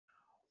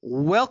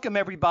Welcome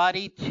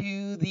everybody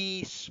to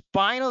the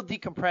Spinal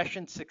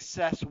Decompression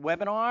Success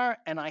webinar,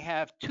 and I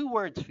have two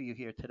words for you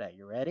here today.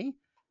 You ready?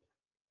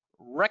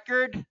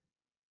 Record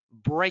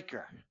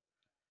breaker.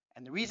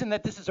 And the reason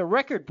that this is a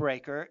record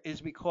breaker is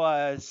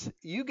because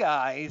you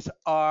guys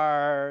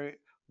are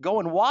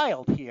going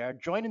wild here,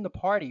 joining the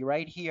party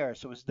right here.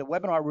 So as the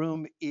webinar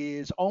room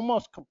is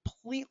almost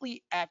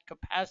completely at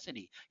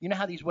capacity. You know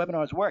how these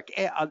webinars work.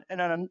 And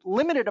an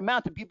unlimited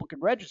amount of people can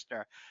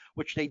register,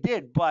 which they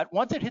did. But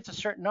once it hits a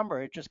certain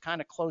number, it just kind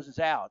of closes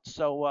out.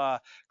 So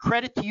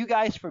credit to you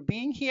guys for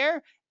being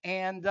here.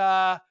 And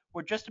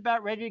we're just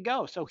about ready to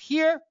go. So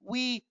here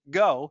we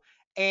go.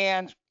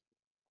 And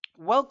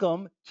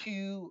welcome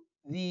to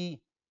the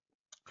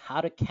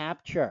how to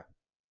capture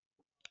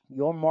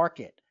your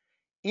market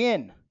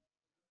in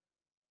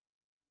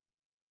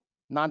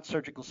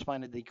non-surgical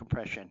spinal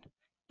decompression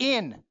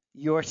in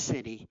your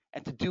city,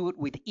 and to do it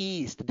with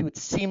ease, to do it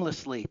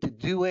seamlessly, to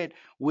do it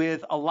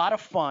with a lot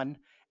of fun,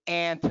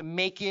 and to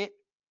make it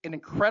an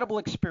incredible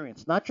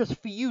experience, not just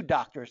for you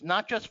doctors,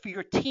 not just for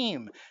your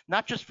team,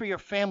 not just for your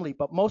family,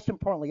 but most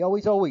importantly,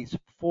 always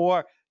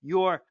for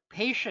your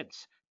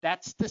patients.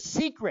 That's the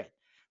secret.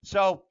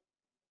 So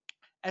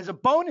as a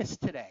bonus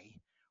today,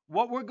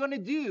 what we're going to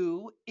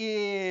do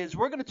is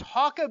we're going to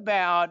talk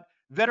about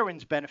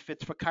veterans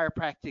benefits for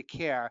chiropractic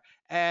care.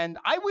 And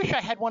I wish I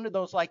had one of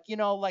those, like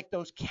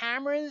those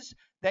cameras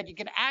that you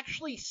can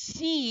actually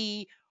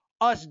see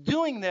us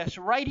doing this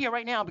right here,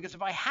 right now. Because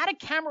if I had a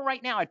camera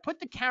right now, I'd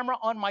put the camera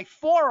on my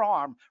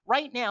forearm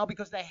right now,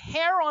 because the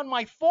hair on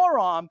my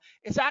forearm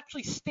is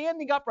actually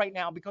standing up right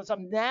now because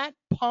I'm that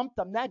pumped,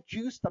 I'm that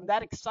juiced, I'm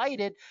that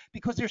excited,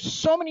 because there's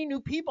so many new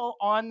people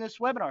on this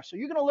webinar. So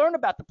you're going to learn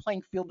about the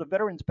playing field of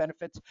veterans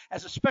benefits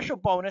as a special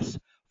bonus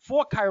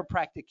for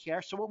chiropractic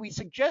care. So what we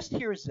suggest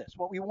here is this.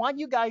 What we want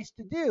you guys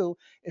to do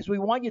is we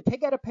want you to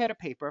take out a pad of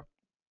paper.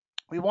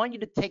 We want you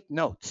to take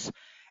notes.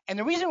 And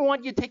the reason we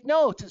want you to take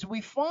notes is we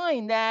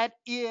find that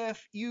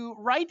if you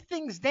write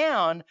things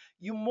down,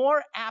 you're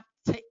more apt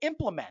to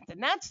implement.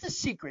 And that's the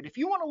secret. If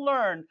you want to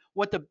learn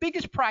what the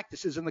biggest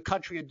practices in the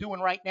country are doing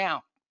right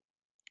now,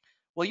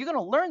 well, you're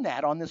going to learn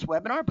that on this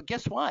webinar. But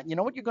guess what? You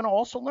know what you're going to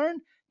also learn?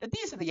 That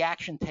these are the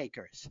action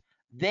takers.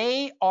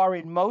 They are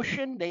in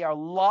motion. They are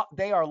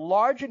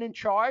large and in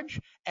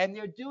charge, and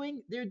they're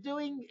doing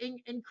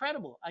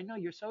incredible. I know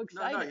you're so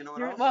excited. No, you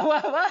know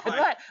what?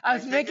 What? I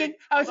was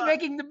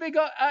making the big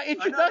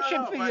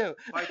introduction for you.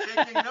 By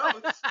taking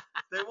notes,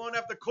 they won't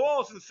have to call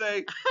us and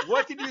say,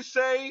 "What did you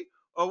say?"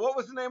 Or "What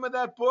was the name of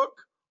that book?"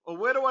 Or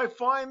 "Where do I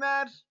find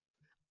that?"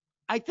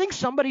 I think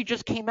somebody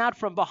just came out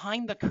from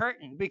behind the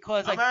curtain,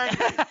 because I'm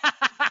angry.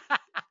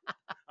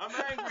 I'm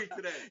angry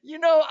today.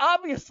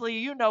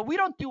 Obviously, we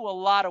don't do a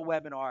lot of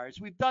webinars.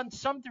 We've done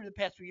some through the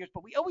past few years,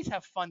 but we always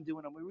have fun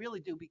doing them. We really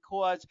do,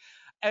 because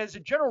as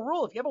a general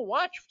rule, if you ever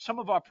watch some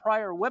of our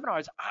prior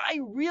webinars, I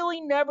really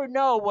never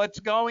know what's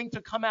going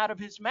to come out of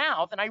his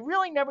mouth, and I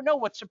really never know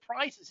what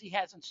surprises he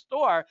has in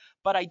store,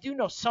 but I do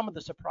know some of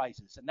the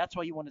surprises, and that's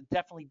why you want to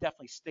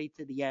definitely stay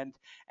to the end.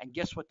 And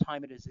guess what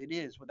time it is? It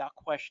is, without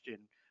question,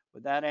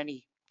 without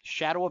any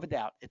shadow of a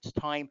doubt, it's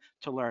time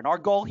to learn. Our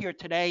goal here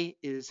today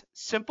is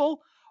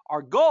simple.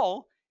 Our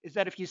goal is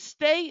that if you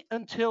stay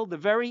until the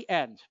very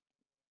end,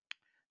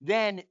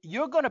 then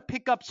you're going to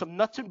pick up some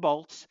nuts and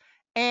bolts.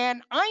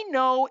 And I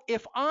know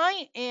if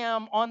I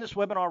am on this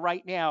webinar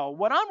right now,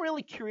 what I'm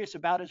really curious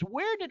about is,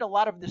 where did a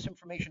lot of this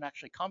information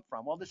actually come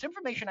from? Well, this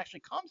information actually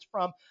comes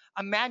from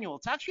a manual.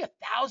 It's actually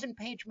a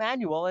 1,000-page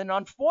manual. And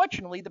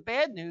unfortunately, the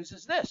bad news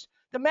is this: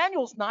 the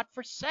manual's not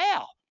for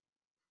sale.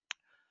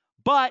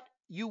 But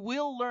you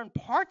will learn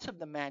parts of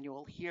the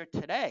manual here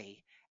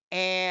today.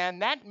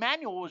 And that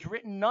manual was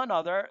written none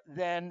other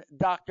than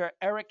Dr.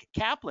 Eric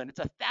Kaplan. It's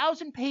a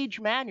 1,000-page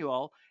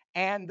manual,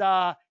 and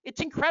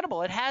it's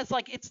incredible.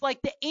 It's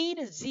like the A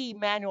to Z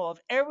manual of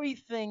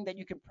everything that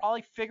you can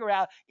probably figure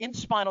out in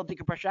spinal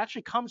decompression. It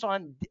actually comes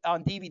on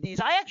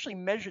DVDs. I actually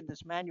measured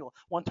this manual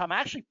one time. I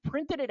actually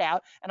printed it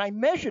out, and I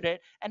measured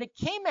it, and it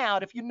came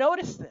out, if you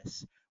notice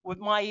this, with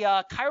my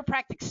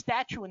chiropractic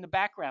statue in the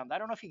background. I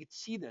don't know if you could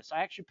see this. I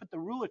actually put the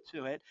ruler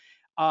to it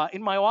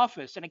in my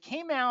office, and it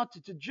came out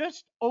to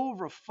just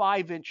over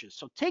 5 inches.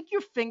 So take your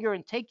finger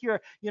and take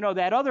your,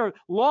 that other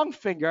long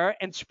finger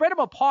and spread them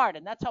apart,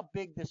 and that's how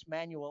big this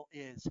manual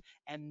is.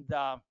 And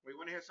we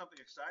want to hear something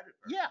excited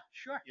first. Yeah,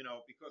 sure.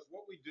 Because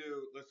what we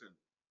do, listen,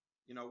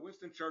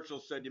 Winston Churchill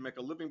said, "You make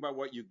a living by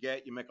what you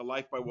get, you make a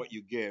life by what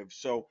you give."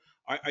 So,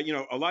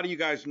 a lot of you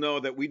guys know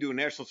that we do a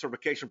national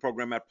certification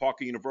program at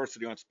Parker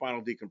University on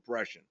spinal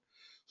decompression.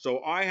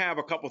 So I have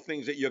a couple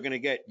things that you're going to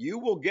get. You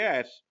will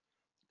get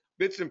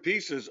bits and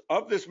pieces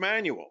of this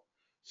manual.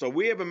 So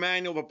we have a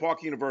manual for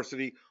Parker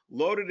University,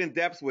 loaded in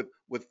depth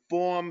with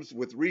forms,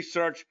 with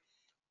research,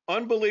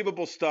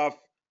 unbelievable stuff,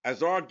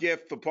 as our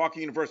gift for Parker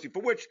University,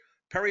 for which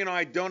Perry and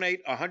I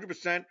donate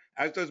 100%,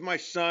 as does my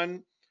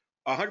son,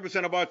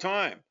 100% of our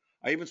time.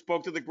 I even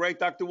spoke to the great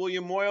Dr.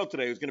 William Moyle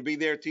today, who's going to be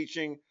there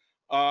teaching,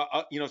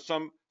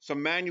 some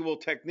manual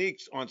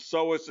techniques on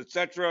psoas,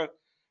 etc.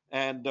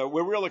 And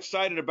we're real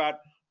excited about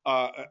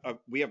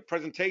We have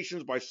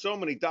presentations by so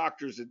many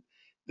doctors.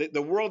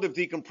 The world of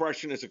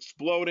decompression is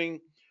exploding.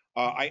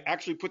 I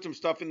actually put some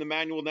stuff in the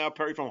manual now,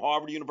 Perry, from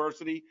Harvard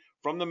University,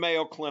 from the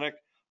Mayo Clinic,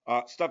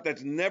 stuff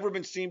that's never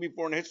been seen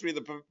before in the history of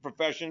the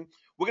profession.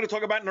 We're going to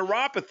talk about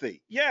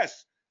neuropathy.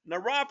 Yes,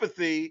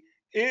 neuropathy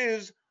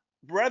is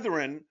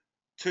brethren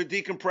to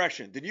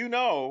decompression. Did you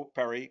know,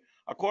 Perry,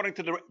 according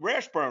to the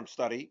Rashburn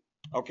study,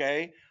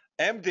 okay,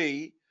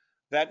 MD,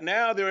 that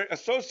now they're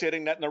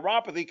associating that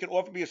neuropathy can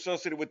often be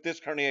associated with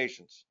disc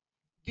herniations.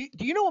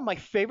 Do you know what my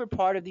favorite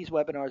part of these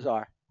webinars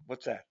are?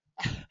 What's that?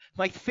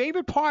 My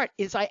favorite part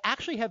is I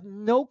actually have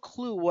no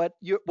clue what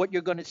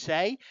you're going to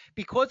say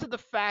because of the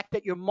fact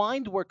that your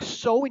mind works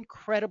so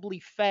incredibly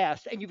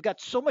fast and you've got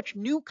so much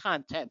new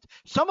content,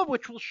 some of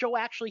which we'll show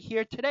actually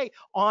here today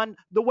on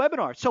the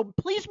webinar. So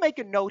please make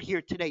a note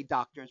here today,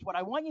 doctors. What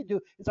I want you to do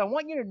is I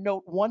want you to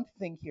note one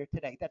thing here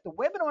today, that the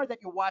webinar that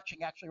you're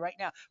watching actually right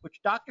now, which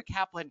Dr.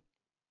 Kaplan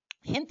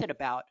hinted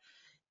about,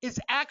 is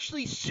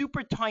actually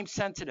super time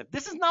sensitive.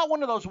 This is not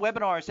one of those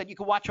webinars that you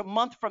can watch a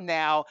month from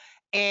now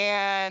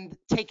and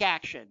take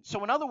action.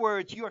 So in other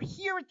words, you're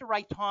here at the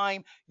right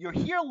time, you're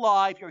here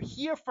live, you're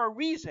here for a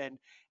reason.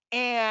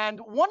 And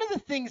one of the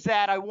things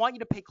that I want you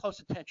to pay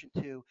close attention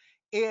to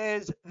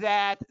is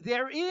that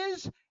there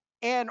is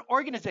an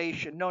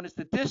organization known as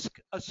the Disc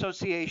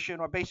Association,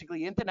 or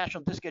basically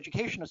International Disc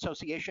Education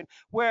Association,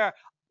 where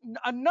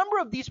a number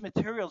of these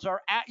materials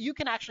you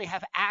can actually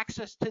have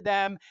access to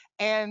them.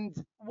 And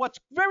what's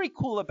very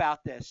cool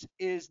about this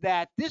is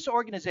that this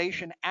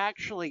organization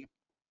actually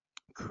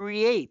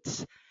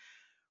creates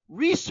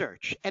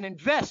research and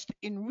invest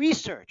in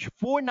research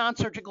for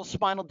non-surgical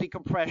spinal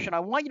decompression. I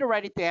want you to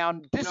write it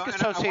down,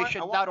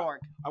 discassociation.org.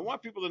 I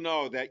want people to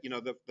know that,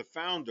 the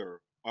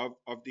founder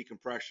of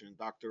decompression,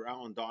 Dr.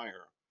 Alan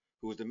Dyer,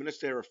 who was the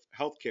Minister of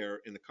Healthcare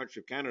in the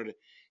country of Canada,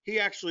 he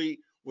actually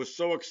was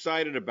so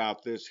excited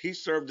about this. He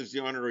served as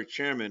the honorary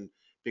chairman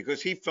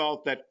because he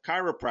felt that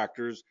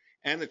chiropractors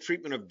and the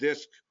treatment of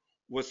disc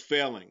was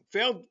failing.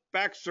 Failed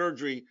back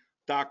surgery,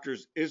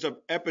 doctors, is an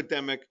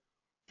epidemic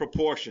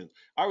proportions.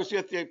 I was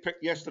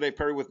yesterday,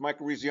 Perry, with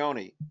Michael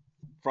Rizioni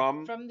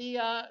from the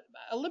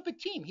Olympic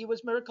team. He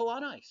was Miracle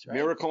on Ice, right?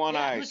 Miracle on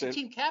Ice. He was the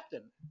team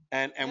captain.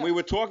 And we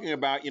were talking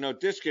about,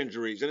 disc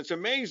injuries. And it's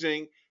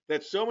amazing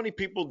that so many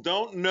people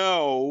don't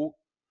know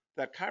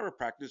that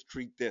chiropractors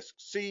treat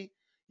discs. See,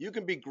 you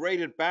can be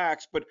great at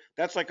backs, but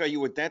that's like, are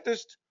you a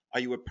dentist? Are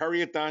you a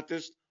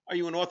periodontist? Are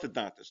you an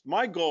orthodontist?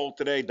 My goal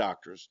today,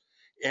 doctors,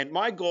 and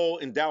my goal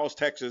in Dallas,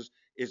 Texas,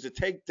 is to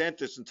take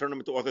dentists and turn them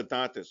into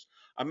orthodontists.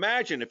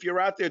 Imagine if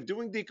you're out there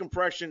doing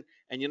decompression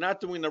and you're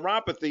not doing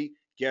neuropathy,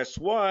 guess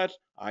what?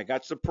 I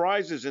got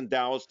surprises in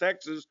Dallas,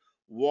 Texas.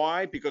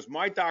 Why? Because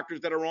my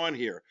doctors that are on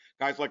here,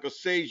 guys like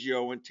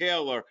Osagio and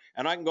Taylor,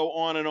 and I can go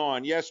on and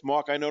on. Yes,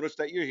 Mark, I noticed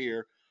that you're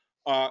here.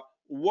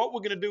 What we're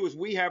going to do is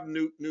we have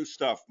new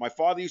stuff. My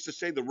father used to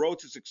say the road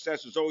to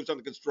success is always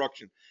under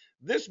construction.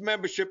 This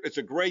membership is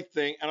a great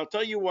thing. And I'll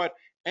tell you what,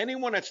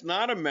 anyone that's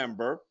not a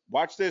member,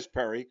 watch this,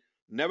 Perry,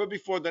 never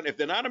before done. If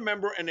they're not a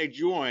member and they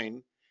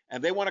join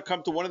and they want to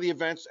come to one of the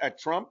events at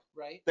Trump,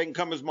 right, they can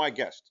come as my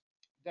guest.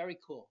 Very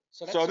cool.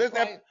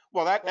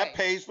 That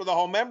pays for the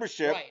whole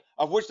membership, right,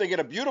 of which they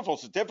get a beautiful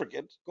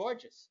certificate.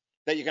 Gorgeous.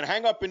 That you can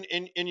hang up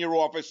in your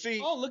office.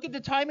 See. Oh, look at the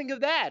timing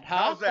of that, huh?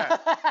 How's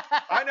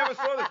that? I never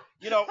saw this.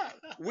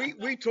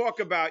 We talk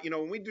about,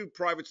 when we do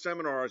private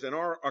seminars, and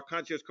our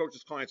concierge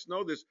coaches clients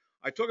know this,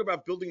 I talk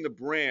about building the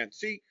brand.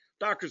 See,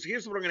 doctors,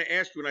 here's what I'm going to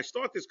ask you, and I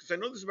start this because I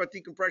know this is about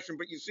decompression,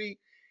 but you see,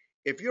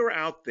 if you're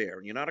out there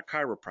and you're not a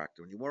chiropractor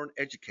and you weren't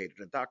educated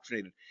and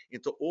indoctrinated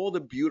into all the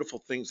beautiful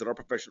things that our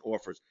profession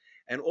offers,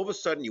 and all of a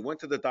sudden you went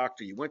to the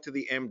doctor, you went to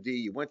the MD,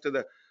 you went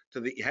to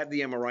you had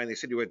the MRI, and they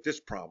said you had a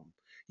disc problem,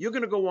 you're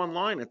going to go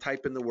online and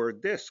type in the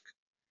word disc.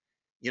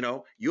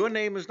 Your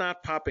name is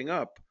not popping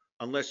up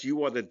unless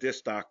you are the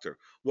disc doctor.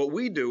 What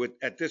we do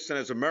at Disc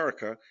Centers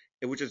America,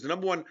 which is the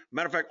number one,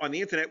 matter of fact, on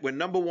the internet, we're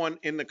number one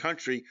in the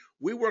country.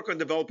 We work on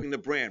developing the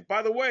brand.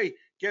 By the way,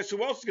 guess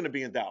who else is going to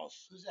be in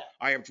Dallas? Who's that?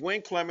 I have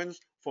Dwayne Clemens,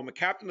 former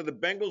captain of the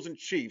Bengals and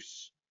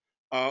Chiefs,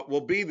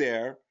 will be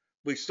there.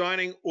 We're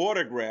signing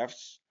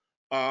autographs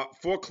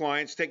for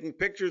clients, taking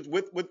pictures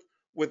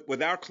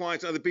with our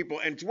clients and other people.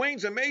 And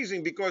Dwayne's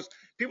amazing because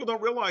people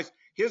don't realize,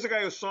 here's a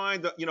guy who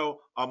signed,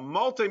 a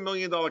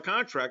multi-million-dollar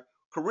contract.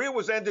 Career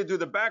was ended due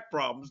to back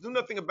problems, knew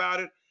nothing about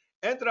it,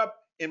 ended up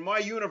in my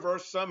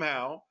universe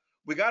somehow.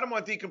 We got him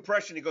on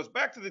decompression. He goes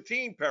back to the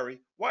team,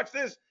 Perry. Watch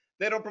this.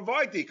 They don't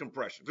provide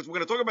decompression, because we're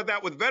going to talk about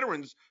that with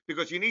veterans,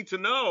 because you need to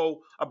know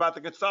about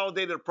the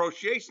Consolidated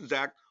Appropriations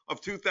Act of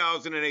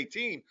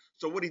 2018.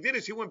 So what he did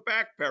is he went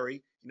back,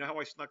 Perry. You know how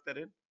I snuck that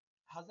in?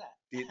 How's that?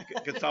 The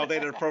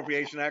Consolidated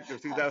Appropriation Act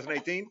of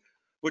 2018,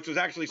 which was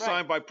actually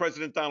signed by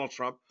President Donald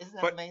Trump. Isn't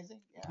that amazing?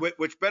 Yeah.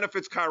 Which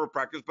benefits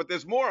chiropractors. But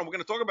there's more, and we're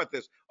going to talk about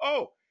this.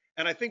 Oh,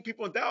 and I think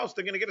people in Dallas,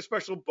 they're going to get a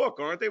special book,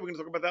 aren't they? We're going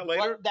to talk about that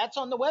later. Well, that's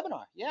on the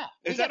webinar, yeah.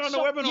 Is that on the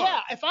webinar?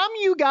 Yeah, if I'm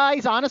you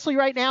guys, honestly,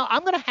 right now,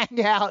 I'm going to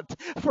hang out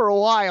for a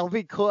while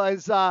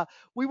because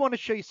we want to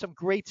show you some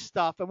great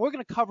stuff. And we're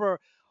going to cover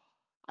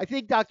I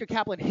think Dr.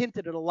 Kaplan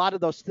hinted at a lot of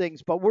those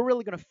things, but we're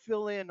really going to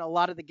fill in a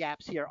lot of the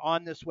gaps here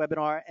on this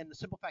webinar. And the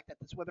simple fact that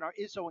this webinar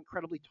is so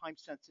incredibly time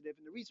sensitive.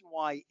 And the reason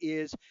why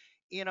is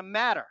in a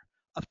matter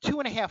of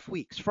 2.5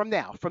 weeks from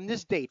now, from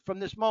this date, from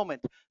this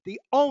moment, the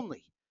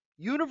only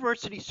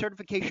university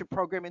certification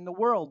program in the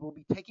world will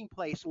be taking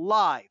place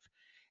live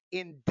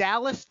in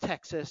Dallas,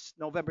 Texas,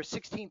 November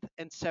 16th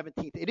and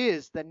 17th. It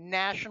is the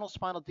National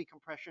Spinal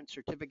Decompression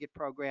Certificate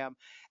Program.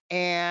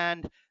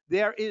 And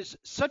there is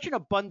such an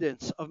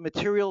abundance of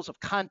materials, of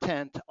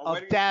content, of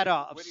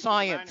data, of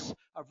science,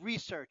 of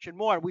research, and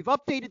more. We've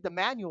updated the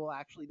manual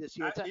actually this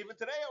year. Even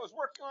today, I was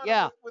working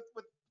on it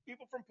with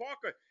people from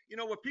Parker. You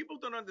know, what people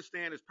don't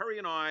understand is Perry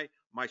and I,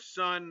 my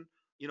son,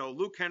 you know,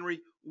 Luke Henry,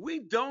 we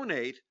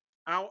donate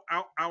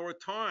our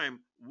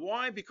time.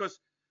 Why? Because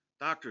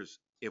doctors,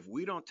 if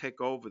we don't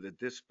take over the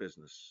disc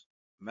business,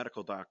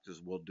 medical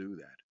doctors will do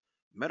that.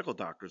 Medical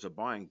doctors are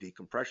buying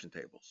decompression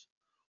tables.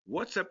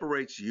 What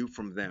separates you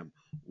from them?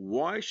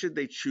 Why should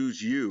they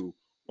choose you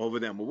over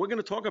them? Well, we're going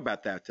to talk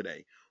about that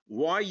today.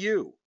 Why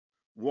you?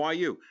 Why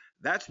you?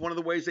 That's one of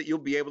the ways that you'll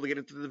be able to get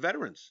into the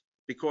veterans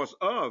because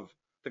of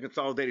the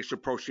Consolidated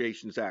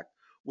Appropriations Act,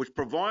 which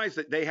provides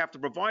that they have to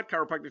provide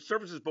chiropractic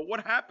services. But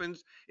what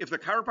happens if the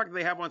chiropractor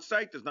they have on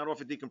site does not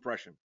offer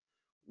decompression?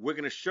 We're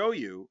going to show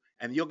you,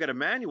 and you'll get a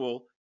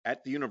manual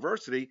at the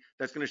university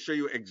that's going to show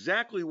you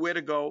exactly where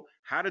to go,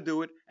 how to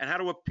do it, and how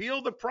to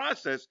appeal the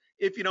process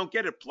if you don't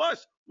get it.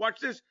 Plus, watch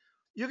this,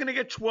 you're going to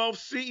get 12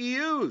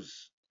 CEUs.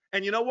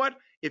 And you know what?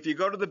 If you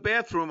go to the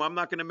bathroom, I'm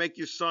not going to make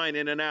you sign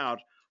in and out.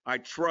 I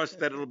trust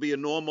that it'll be a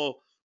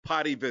normal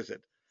potty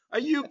visit. Are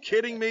you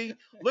kidding me?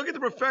 Look at the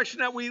profession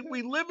that we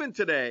live in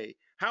today,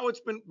 how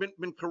it's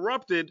been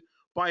corrupted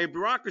by a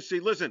bureaucracy.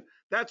 Listen,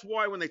 that's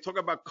why when they talk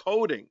about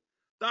coding,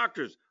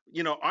 doctors,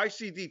 you know,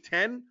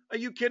 ICD-10, are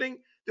you kidding?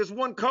 There's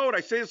one code.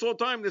 I say this all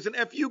the time. There's an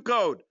FU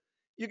code.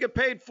 You get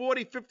paid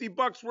 40, 50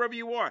 bucks wherever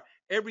you are.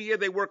 Every year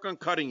they work on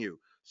cutting you.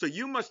 So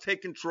you must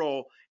take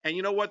control. And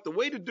you know what? The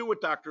way to do it,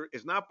 doctor,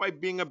 is not by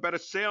being a better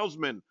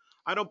salesman.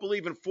 I don't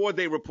believe in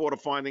 4-day report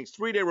of findings,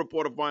 3-day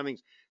report of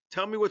findings.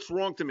 Tell me what's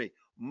wrong to me.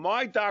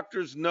 My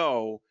doctors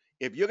know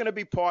if you're going to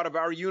be part of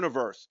our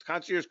universe,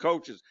 concierge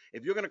coaches,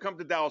 if you're going to come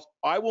to Dallas,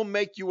 I will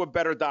make you a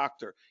better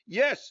doctor.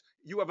 Yes,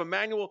 you have a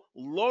manual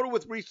loaded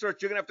with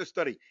research you're going to have to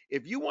study.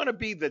 If you want to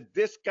be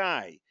this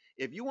guy,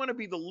 if you want to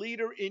be the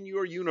leader in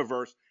your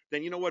universe,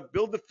 then you know what?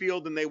 Build the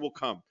field and they will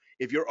come.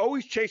 If you're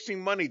always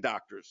chasing money,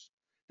 doctors,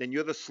 then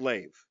you're the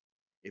slave.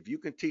 If you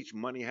can teach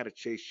money how to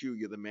chase you,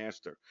 you're the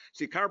master.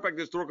 See, chiropractic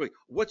historically,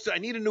 I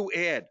need a new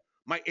ad.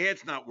 My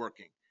ad's not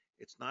working.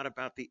 It's not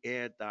about the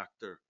ad,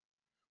 doctor.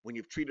 When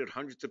you've treated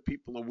hundreds of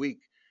people a week,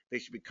 they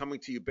should be coming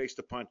to you based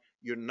upon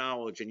your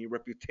knowledge and your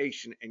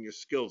reputation and your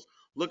skills.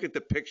 Look at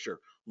the picture.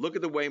 Look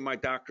at the way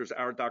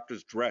our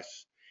doctors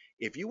dress.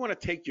 If you want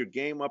to take your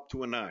game up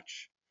to a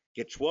notch,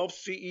 get 12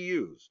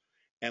 CEUs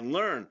and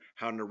learn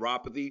how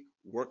neuropathy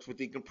works with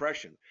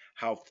decompression,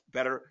 how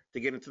better to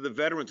get into the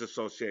Veterans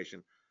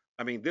Association.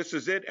 I mean, this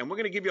is it. And we're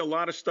going to give you a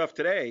lot of stuff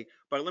today.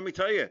 But let me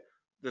tell you,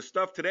 the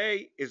stuff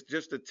today is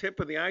just the tip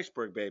of the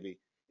iceberg, baby.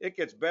 It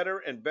gets better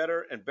and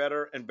better and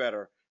better and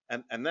better.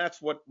 And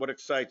that's what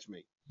excites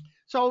me.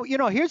 So, you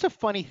know, here's a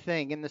funny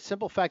thing in the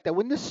simple fact that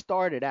when this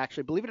started,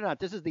 actually, believe it or not,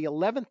 this is the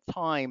 11th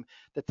time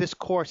that this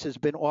course has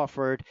been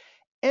offered.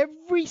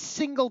 Every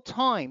single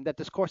time that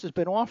this course has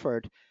been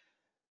offered,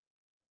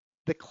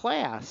 the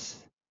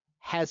class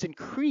has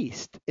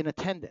increased in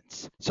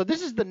attendance. So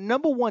this is the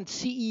 #1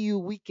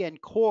 CEU weekend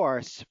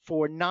course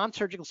for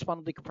non-surgical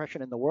spinal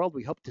decompression in the world.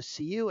 We hope to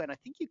see you. And I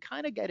think you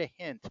kind of get a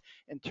hint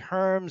in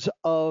terms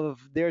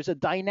of there's a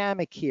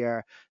dynamic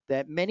here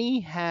that many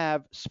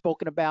have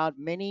spoken about,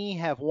 many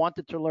have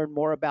wanted to learn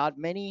more about,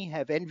 many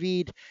have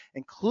envied,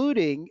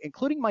 including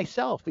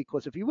myself,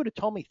 because if you would have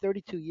told me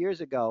 32 years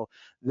ago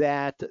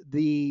that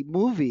the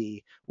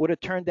movie would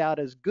have turned out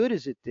as good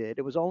as it did,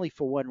 it was only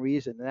for one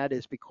reason, and that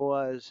is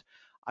because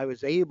I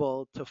was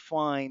able to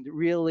find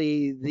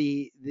really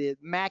the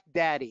Mac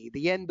Daddy,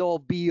 the end all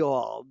be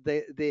all,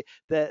 the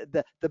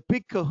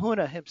big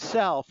kahuna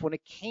himself when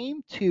it came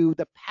to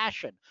the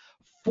passion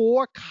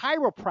for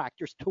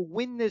chiropractors to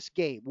win this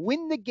game,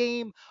 win the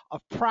game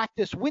of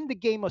practice, win the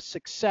game of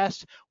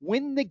success,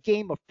 win the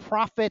game of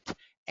profit.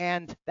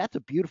 And that's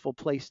a beautiful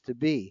place to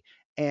be.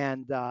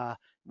 And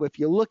if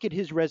you look at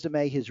his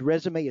resume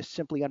is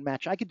simply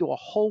unmatched. I could do a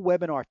whole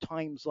webinar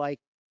times like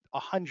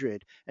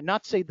 100 and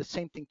not say the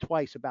same thing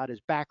twice about his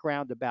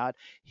background, about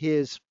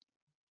his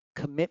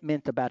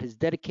commitment, about his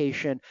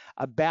dedication,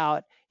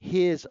 about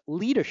his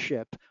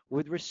leadership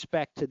with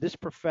respect to this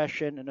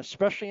profession, and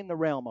especially in the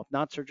realm of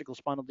non-surgical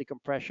spinal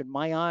decompression.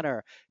 My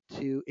honor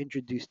to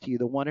introduce to you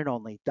the one and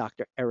only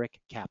Dr. Eric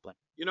Kaplan.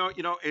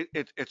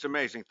 It's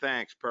amazing.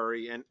 Thanks,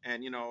 Perry. And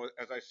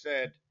as I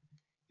said,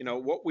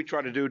 what we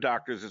try to do,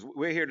 doctors, is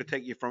we're here to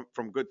take you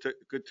from good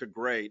to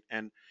great.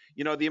 And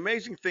the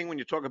amazing thing when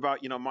you talk about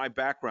my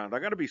background, I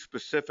got to be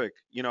specific.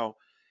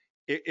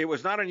 It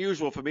was not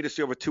unusual for me to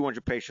see over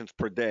 200 patients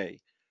per day.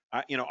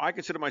 I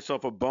consider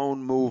myself a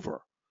bone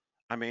mover.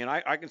 I mean,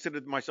 I consider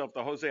myself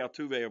the Jose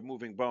Altuve of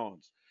moving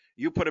bones.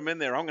 You put them in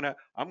there, I'm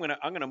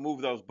gonna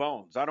move those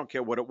bones. I don't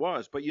care what it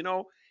was. But you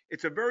know,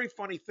 it's a very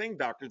funny thing,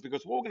 doctors,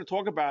 because what we're gonna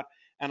talk about,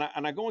 and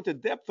I go into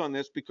depth on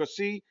this because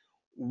see,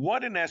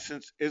 what in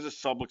essence is a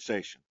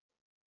subluxation?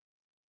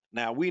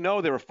 Now we know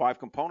there are 5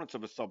 components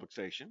of a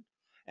subluxation,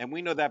 and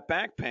we know that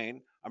back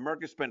pain,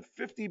 America spent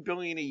 50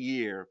 billion a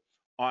year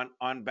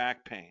on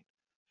back pain,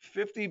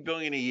 50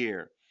 billion a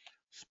year.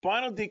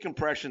 Spinal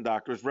decompression,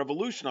 doctors,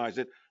 revolutionized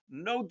it,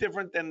 no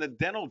different than the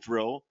dental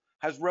drill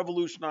has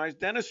revolutionized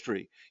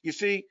dentistry. You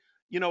see,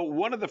 you know,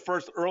 one of the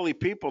first early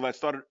people that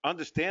started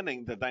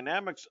understanding the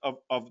dynamics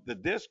of the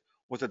disc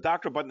was a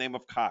doctor by the name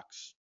of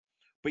Cox.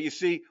 But you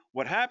see,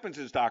 what happens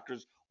is,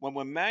 doctors, when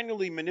we're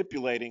manually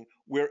manipulating,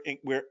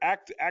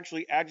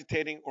 actually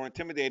agitating or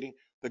intimidating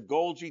the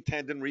Golgi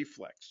tendon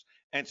reflex.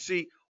 And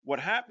see, what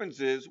happens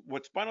is,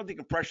 what spinal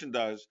decompression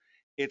does,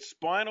 it's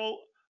spinal,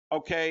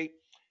 okay,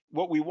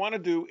 what we want to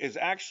do is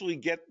actually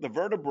get the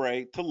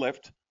vertebrae to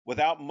lift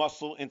without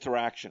muscle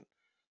interaction.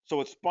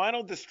 So it's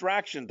spinal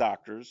distraction,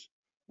 doctors,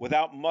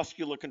 without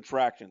muscular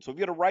contraction. So if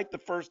you got to write the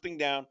first thing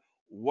down,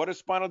 what is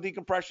spinal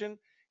decompression?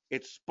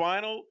 It's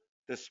spinal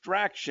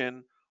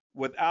distraction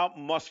without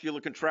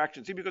muscular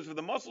contraction. See, because if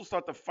the muscles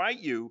start to fight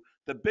you,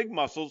 the big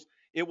muscles,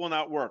 it will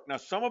not work. Now,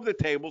 some of the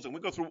tables, and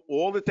we go through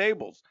all the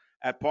tables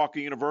at Parker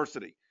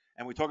University,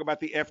 and we talk about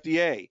the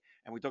FDA,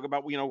 and we talk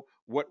about, you know,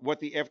 what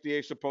the FDA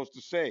is supposed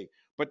to say.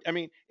 But I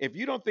mean, if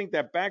you don't think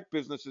that back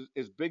business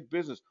is big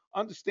business,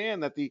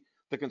 understand that the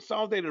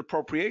Consolidated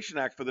Appropriation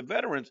Act for the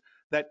veterans,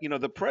 that, you know,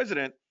 the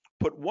president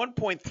put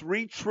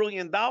 $1.3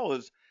 trillion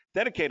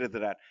dedicated to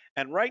that.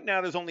 And right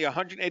now, there's only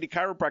 180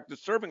 chiropractors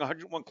serving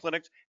 101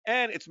 clinics,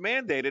 and it's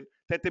mandated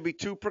that there be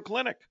 2 per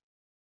clinic.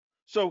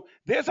 So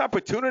there's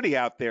opportunity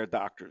out there,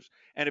 doctors.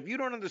 And if you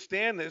don't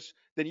understand this,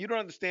 then you don't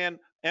understand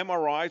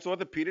MRIs,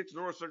 orthopedics,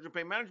 neurosurgery,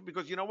 pain management,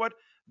 because you know what?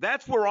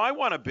 That's where I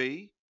want to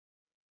be.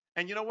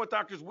 And you know what,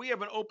 doctors? We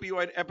have an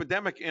opioid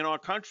epidemic in our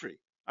country.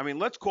 I mean,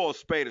 let's call a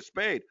spade a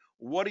spade.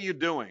 What are you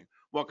doing?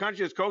 Well,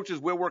 conscious coaches,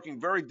 we're working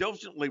very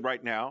diligently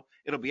right now.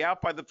 It'll be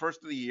out by the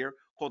first of the year,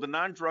 called the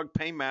Non-Drug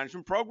Pain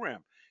Management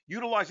Program,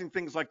 utilizing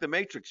things like the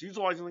matrix,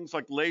 utilizing things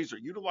like laser,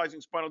 utilizing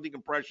spinal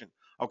decompression.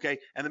 Okay,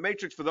 and the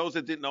matrix, for those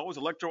that didn't know, is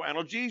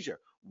electroanalgesia.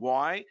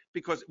 Why?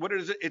 Because what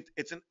it is,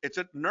 it's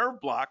a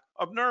nerve block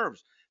of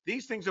nerves.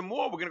 These things and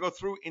more we're going to go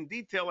through in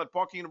detail at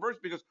Parker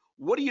University, because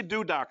what do you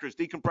do, doctors,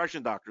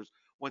 decompression doctors,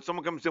 when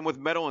someone comes in with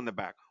metal in the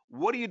back?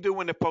 What do you do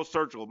when they're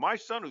post-surgical? My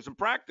son, who's in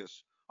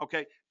practice,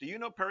 okay, do you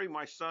know, Perry,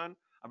 my son,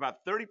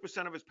 about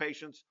 30% of his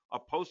patients are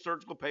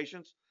post-surgical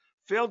patients.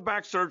 Failed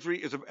back surgery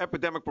is of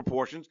epidemic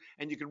proportions,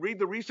 and you can read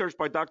the research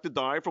by Dr.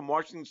 Dyer from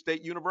Washington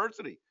State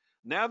University.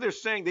 Now they're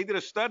saying, they did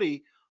a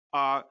study,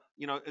 the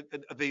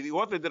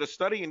author did a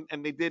study,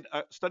 and they did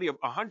a study of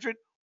 100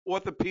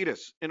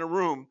 orthopedists in a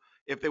room.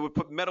 If they would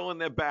put metal in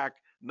their back,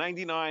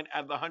 99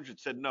 out of the 100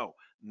 said no.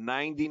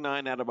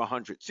 99 out of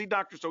 100. See,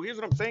 doctor, so here's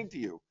what I'm saying to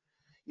you.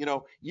 You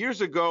know,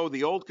 years ago,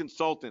 the old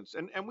consultants,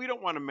 and we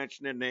don't want to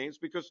mention their names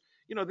because,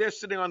 you know, they're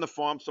sitting on the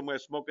farm somewhere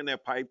smoking their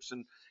pipes.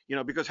 And, you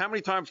know, because how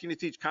many times can you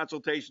teach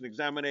consultation,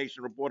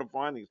 examination, report of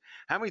findings?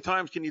 How many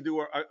times can you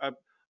do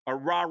a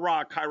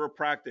rah-rah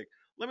chiropractic?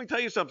 Let me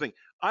tell you something.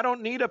 I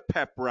don't need a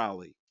pep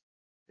rally.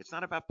 It's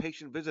not about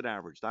patient visit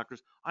average,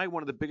 doctors. I have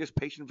one of the biggest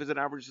patient visit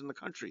averages in the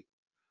country.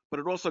 But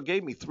it also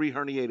gave me 3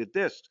 herniated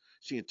discs,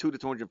 seeing 2 to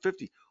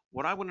 250.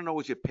 What I want to know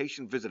is your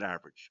patient visit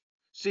average.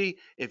 See,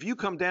 if you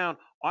come down,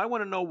 I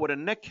want to know what a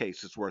neck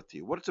case is worth to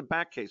you. What's a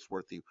back case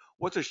worth to you?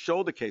 What's a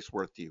shoulder case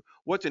worth to you?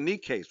 What's a knee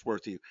case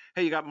worth to you?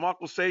 Hey, you got Mark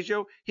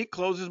Lesagio. He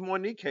closes more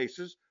knee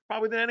cases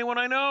probably than anyone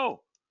I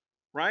know,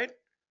 right?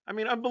 I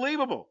mean,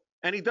 unbelievable.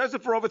 And he does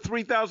it for over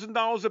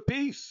 $3,000 a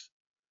piece,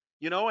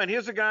 you know. And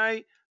here's a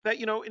guy that,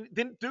 you know,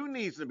 didn't do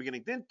knees in the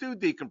beginning, didn't do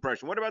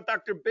decompression. What about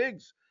Dr.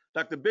 Biggs?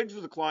 Dr. Biggs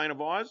was a client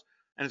of ours,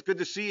 and it's good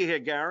to see you here,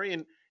 Gary.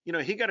 And, you know,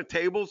 he got a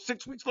table.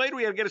 6 weeks later,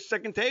 he had to get a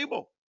second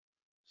table.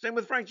 Same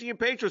with Frank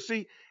Giampetro.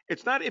 See,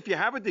 it's not if you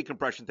have a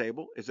decompression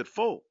table, is it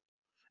full?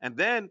 And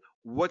then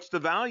what's the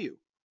value?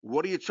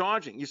 What are you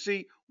charging? You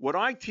see, what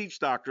I teach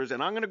doctors,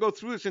 and I'm going to go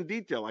through this in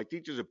detail. I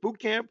teach as a boot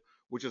camp,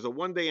 which is a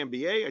 1-day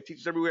MBA. I teach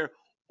this everywhere.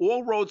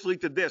 All roads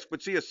lead to disc.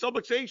 But see, a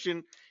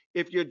subluxation,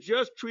 if you're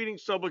just treating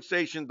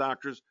subluxation,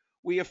 doctors,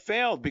 we have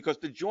failed because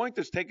the joint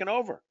is taken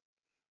over.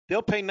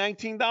 They'll pay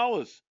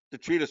 $19 to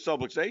treat a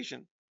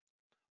subluxation.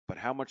 But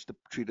how much to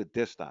treat a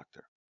disc,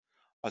 doctor?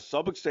 A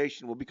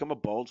subluxation will become a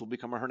bulge, will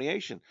become a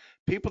herniation.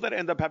 People that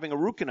end up having a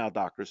root canal,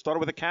 doctors, started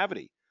with a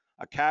cavity.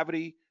 A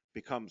cavity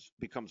becomes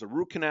a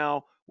root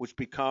canal, which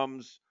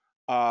becomes,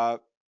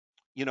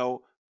 you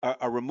know,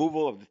 a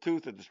removal of the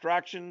tooth, a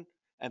distraction,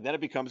 and then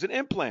it becomes an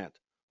implant,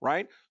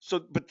 right?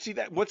 So, but see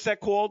that, what's that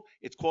called?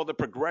 It's called the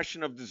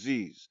progression of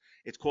disease.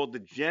 It's called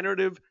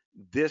degenerative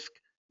disc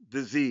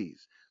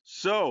disease.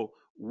 So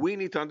we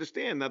need to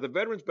understand. Now, the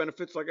veterans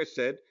benefits, like I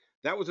said,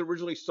 that was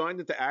originally signed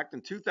into act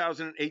in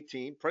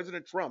 2018.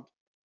 President Trump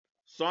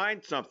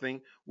signed something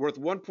worth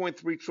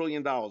 $1.3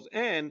 trillion,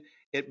 and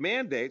it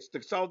mandates the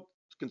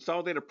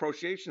Consolidated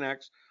Appropriation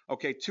Acts,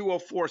 okay,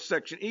 204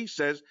 Section E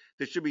says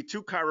there should be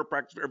 2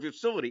 chiropractors for every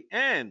facility.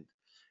 And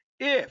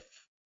if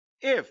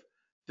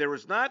there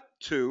is not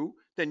 2,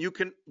 then you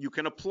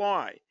can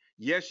apply.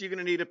 Yes, you're going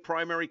to need a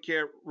primary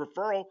care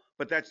referral,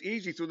 but that's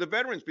easy through the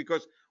veterans,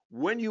 because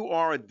when you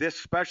are a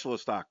disc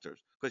specialist, doctors,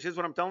 because here's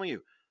what I'm telling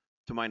you,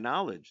 to my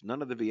knowledge,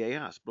 none of the VA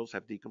hospitals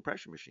have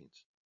decompression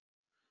machines.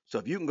 So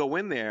if you can go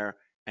in there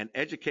and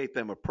educate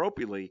them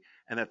appropriately,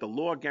 and that the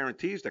law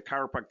guarantees that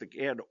chiropractic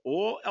care to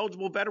all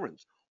eligible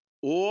veterans,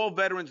 all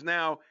veterans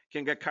now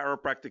can get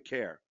chiropractic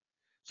care.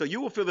 So you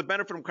will feel the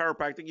benefit from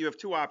chiropractic. You have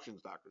 2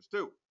 options, doctors.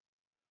 2.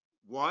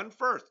 One,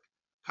 first,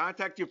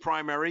 contact your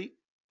primary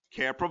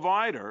care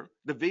provider,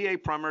 the VA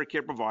primary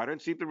care provider,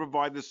 and see if they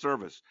provide this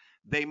service.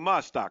 They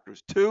must,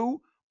 doctors. 2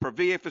 per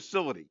VA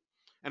facility.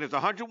 And there's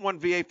 101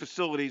 VA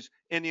facilities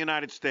in the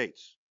United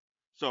States.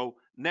 So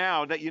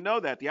now that you know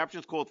that, the option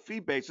is called fee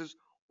basis,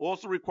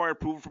 also require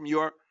approval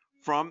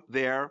from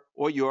their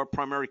or your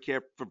primary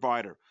care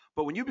provider.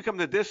 But when you become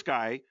the disc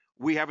guy,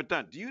 we have it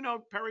done. Do you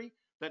know, Perry,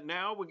 that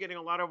now we're getting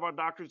a lot of our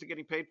doctors are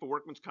getting paid for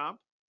workman's comp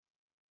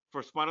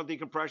for spinal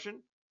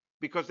decompression?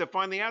 Because they're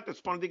finding out that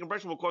spinal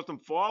decompression will cost them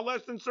far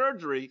less than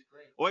surgery.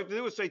 All you have to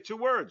do is say 2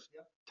 words.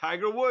 Yep.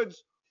 Tiger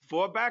Woods,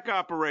 4 back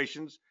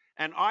operations.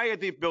 And I had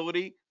the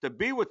ability to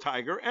be with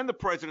Tiger and the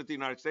President of the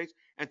United States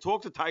and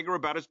talk to Tiger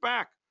about his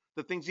back,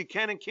 the things he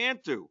can and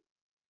can't do,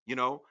 you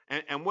know,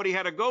 and what he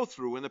had to go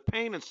through, and the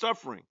pain and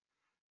suffering.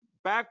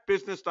 Back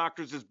business,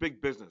 doctors, is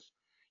big business.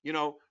 You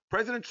know,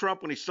 President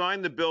Trump, when he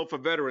signed the bill for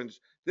veterans,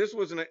 this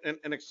was an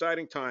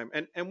exciting time.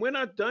 And we're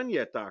not done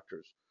yet,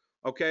 doctors.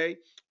 Okay?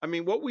 I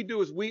mean, what we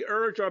do is we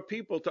urge our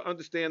people to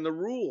understand the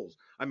rules.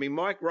 I mean,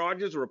 Mike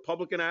Rogers, a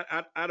Republican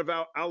out of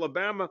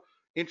Alabama,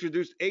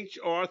 introduced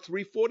H.R.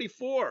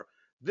 344.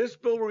 This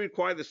bill will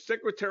require the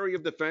Secretary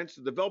of Defense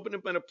to develop and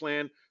implement a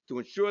plan to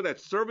ensure that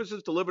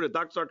services delivered at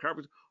doctors'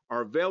 chiropractors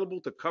are available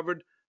to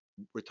covered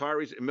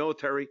retirees in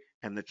military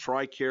and the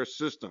TRICARE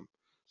system.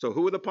 So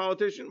who are the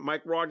politicians?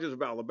 Mike Rogers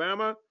of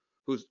Alabama,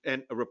 who's a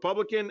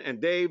Republican,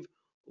 and Dave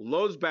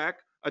Losbach,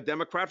 a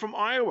Democrat from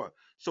Iowa.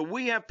 So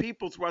we have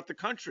people throughout the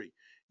country.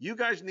 You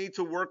guys need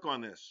to work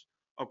on this,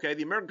 okay?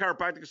 The American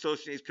Chiropractic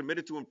Association is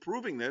committed to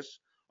improving this,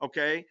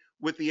 okay,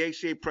 with the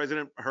ACA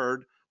President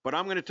Hurd. But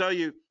I'm going to tell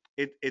you,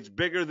 it's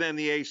bigger than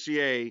the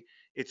ACA.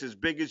 It's as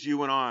big as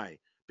you and I,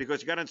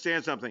 because you got to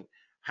understand something.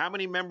 How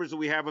many members do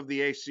we have of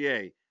the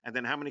ACA? And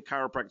then how many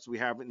chiropractors we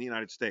have in the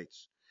United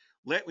States?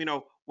 Let me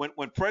know,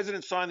 when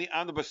President signed the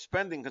Omnibus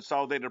Spending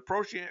Consolidated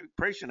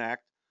Appropriation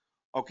Act,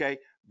 okay,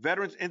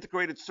 Veterans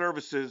Integrated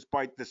Services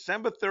by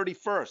December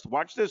 31st,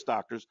 watch this,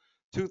 doctors,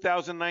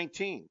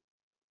 2019.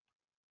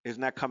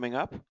 Isn't that coming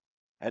up?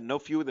 At no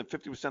fewer than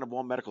 50% of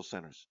all medical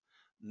centers.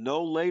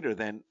 No later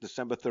than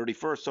December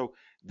 31st. So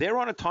they're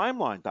on a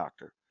timeline,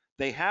 doctor.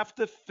 They have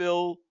to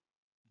fill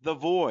the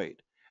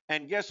void.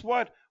 And guess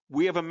what?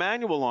 We have a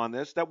manual on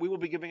this that we will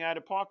be giving out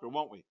at Parker,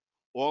 won't we?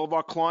 All of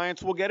our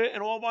clients will get it,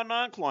 and all of our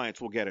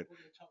non-clients will get it. We're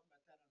going to talk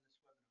about that on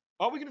this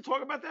webinar. Are we going to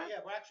talk about that? Yeah,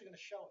 we're actually going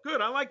to show it.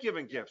 Good. I like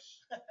giving gifts.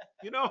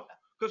 You know,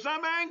 because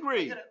I'm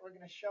angry. We're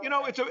going to show you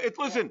know, it.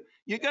 Listen,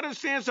 you got to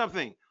understand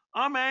something.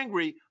 I'm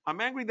angry.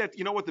 I'm angry that,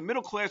 you know what, the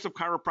middle class of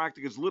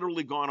chiropractic has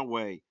literally gone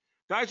away.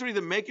 Guys are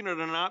either making it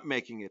or not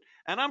making it.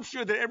 And I'm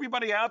sure that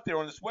everybody out there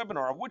on this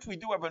webinar, of which we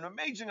do have an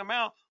amazing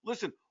amount,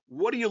 listen,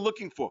 what are you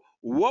looking for?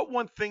 What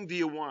one thing do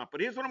you want?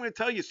 But here's what I'm going to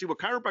tell you. See, what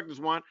chiropractors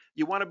want,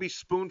 you want to be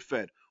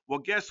spoon-fed. Well,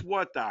 guess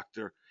what,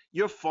 doctor?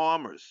 You're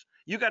farmers.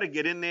 You got to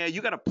get in there.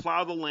 You got to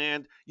plow the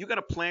land. You got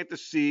to plant the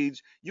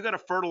seeds. You got to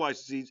fertilize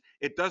the seeds.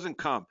 It doesn't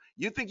come.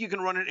 You think you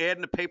can run an ad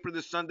in the paper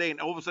this Sunday and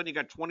all of a sudden you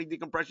got 20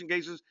 decompression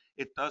cases?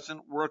 It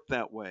doesn't work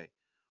that way.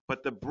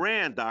 But the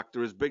brand,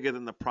 doctor, is bigger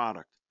than the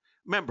product.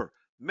 Remember,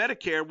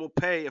 Medicare will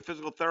pay a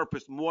physical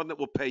therapist more than it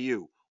will pay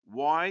you.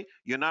 Why?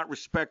 You're not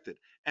respected.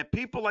 And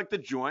people like The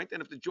Joint,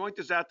 and if The Joint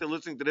is out there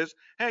listening to this,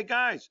 hey,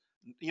 guys,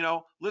 you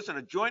know, listen,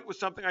 a joint was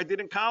something I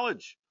did in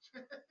college.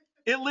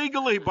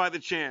 Illegally, by the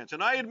chance,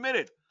 and I admit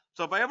it.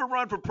 So if I ever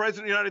run for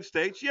president of the United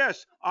States,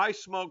 yes, I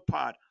smoked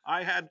pot.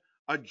 I had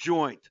a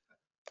joint.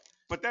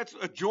 But that's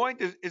a joint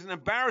is an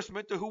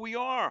embarrassment to who we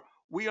are.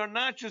 We are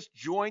not just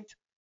joint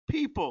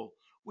people.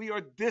 We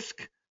are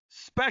disc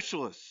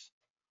specialists.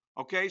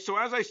 Okay, so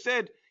as I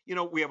said, you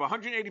know, we have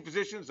 180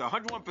 physicians,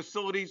 101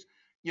 facilities,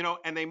 you know,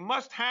 and they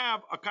must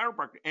have a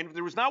chiropractor. And if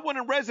there is not one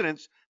in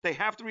residence, they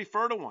have to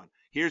refer to one.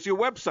 Here's your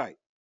website.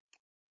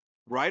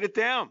 Write it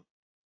down.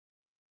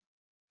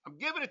 I'm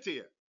giving it to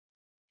you.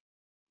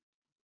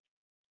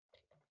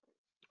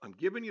 I'm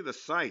giving you the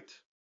site.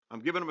 I'm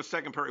giving them a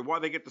second period. Why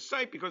they get the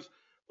site? Because,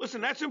 listen,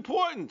 that's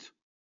important.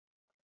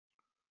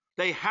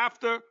 They have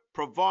to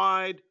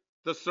provide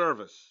the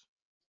service.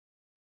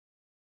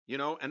 You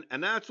know,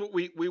 and that's what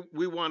we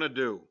want to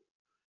do.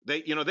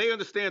 They, you know, they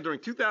understand during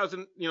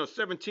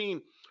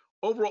 2017,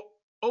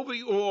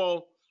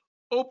 overall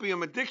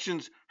opium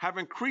addictions have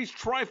increased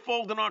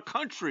trifold in our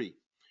country.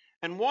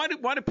 And why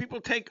do people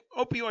take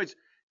opioids?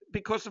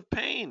 Because of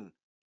pain.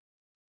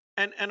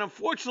 And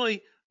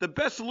unfortunately, the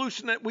best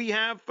solution that we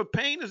have for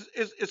pain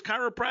is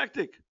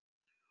chiropractic.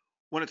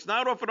 When it's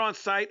not offered on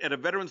site at a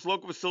veteran's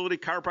local facility,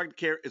 chiropractic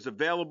care is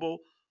available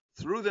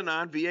through the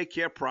non-VA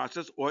care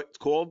process, or it's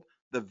called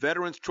the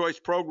Veterans Choice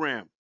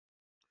Program.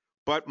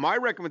 But my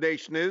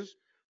recommendation is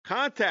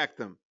contact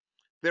them.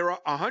 There are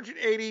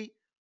 180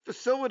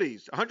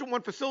 facilities,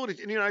 101 facilities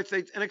in the United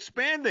States and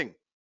expanding.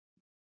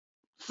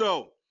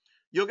 So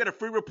you'll get a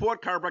free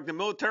report, chiropractic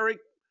military,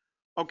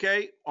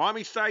 okay,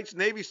 Army sites,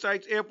 Navy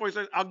sites, Air Force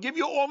sites. I'll give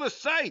you all the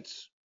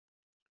sites.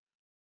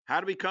 How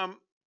to become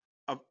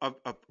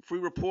a free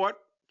report?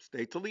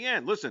 Stay till the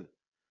end. Listen,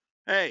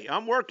 hey,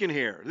 I'm working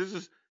here. This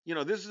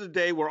is a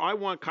day where I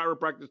want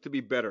chiropractors to be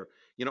better.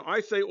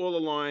 I say all the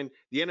line,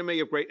 the enemy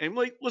of great. And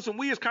listen,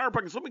 we as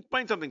chiropractors, let me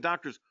explain something,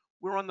 doctors.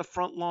 We're on the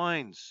front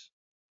lines.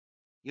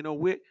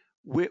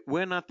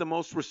 We're not the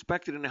most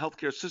respected in the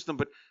healthcare system,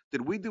 but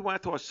did we do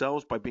that to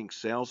ourselves by being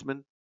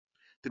salesmen?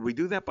 Did we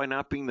do that by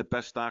not being the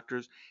best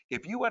doctors?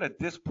 If you had a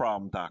disc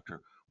problem,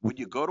 doctor, would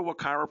you go to a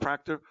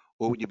chiropractor,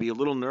 or would you be a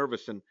little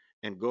nervous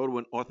and go to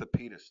an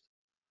orthopedist?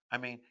 I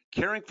mean,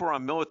 caring for our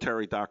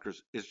military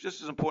doctors is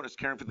just as important as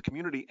caring for the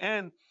community.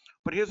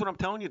 But here's what I'm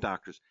telling you,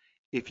 doctors.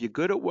 If you're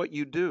good at what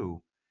you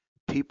do,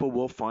 people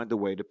will find a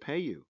way to pay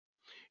you.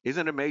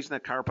 Isn't it amazing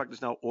that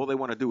chiropractors now, all they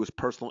want to do is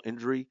personal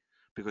injury,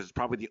 because it's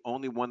probably the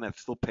only one that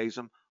still pays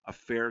them a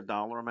fair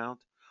dollar amount?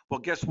 Well,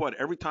 guess what?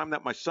 Every time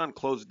that my son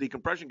closed a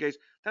decompression case,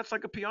 that's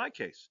like a PI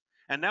case.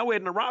 And now we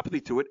add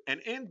neuropathy to it. And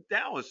in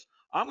Dallas,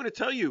 I'm going to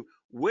tell you,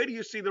 where do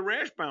you see the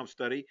Rashbaum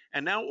study?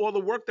 And now all the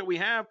work that we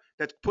have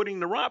that's putting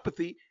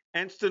neuropathy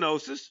and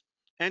stenosis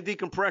and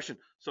decompression.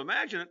 So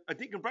imagine a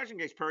decompression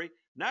case, Perry,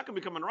 now can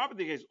become a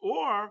neuropathy case,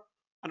 or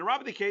a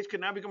neuropathy case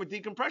can now become a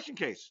decompression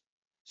case.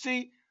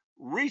 See,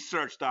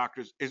 research,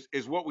 doctors,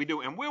 is what we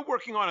do. And we're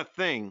working on a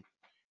thing.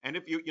 And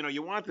if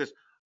you want this,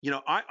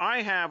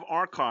 I have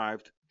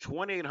archived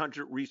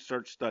 2,800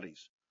 research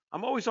studies.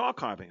 I'm always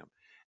archiving them.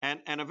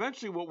 And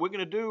eventually what we're going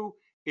to do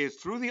is,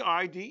 through the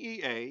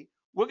IDEA,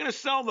 we're going to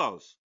sell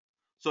those.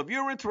 So if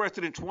you're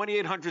interested in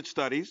 2,800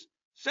 studies,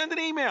 send an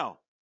email.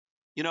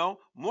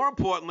 More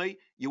importantly,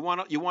 you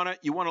want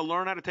to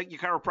learn how to take your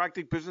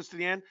chiropractic business to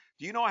the end.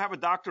 Do you know I have a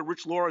doctor,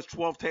 Rich Laura, has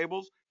 12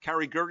 tables.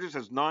 Carrie Gerges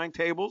has 9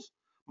 tables.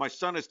 My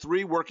son has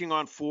 3, working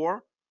on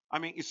 4. I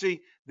mean, you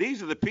see,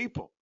 these are the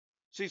people.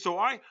 See, so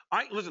I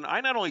listen,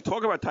 I not only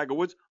talk about Tiger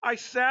Woods, I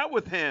sat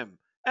with him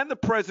and the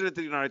president of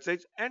the United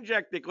States and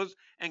Jack Nicklaus,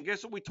 and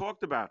guess what we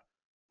talked about?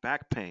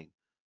 Back pain,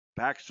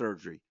 back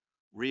surgery,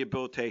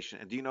 rehabilitation.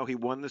 And do you know he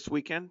won this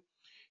weekend?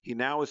 He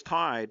now is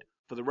tied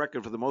for the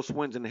record for the most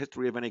wins in the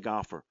history of any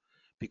golfer,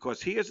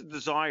 because he has a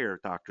desire,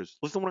 doctors,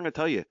 listen to what I'm going to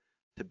tell you,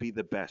 to be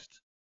the best.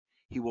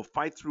 He will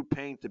fight through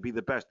pain to be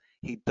the best.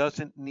 He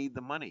doesn't need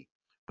the money.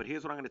 But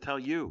here's what I'm going to tell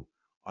you.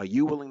 Are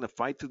you willing to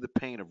fight through the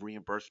pain of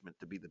reimbursement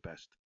to be the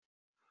best?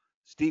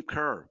 Steve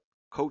Kerr,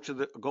 coach of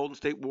the Golden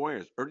State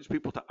Warriors, urges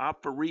people to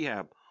opt for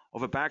rehab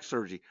over back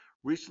surgery.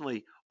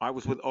 Recently, I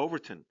was with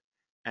Overton,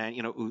 and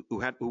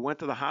who went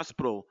to the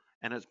hospital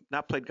and has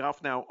not played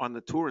golf now on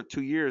the tour in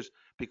 2 years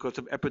because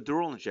of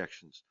epidural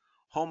injections.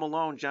 Home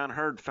Alone, John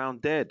Hurd,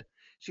 found dead.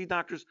 See,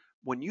 doctors,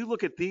 when you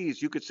look at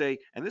these, you could say,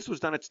 and this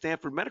was done at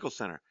Stanford Medical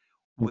Center,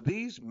 were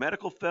these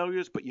medical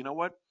failures? But you know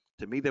what?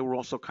 To me, they were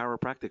also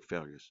chiropractic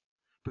failures,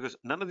 because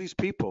none of these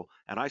people,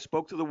 and I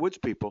spoke to the Woods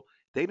people,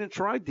 they didn't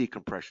try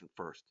decompression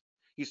first.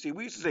 You see,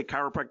 we used to say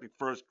chiropractic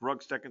first,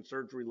 drug second,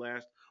 surgery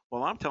last.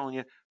 Well, I'm telling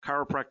you,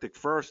 chiropractic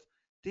first,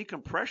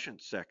 decompression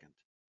second,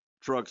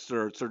 drug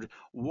third, surgery.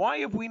 Why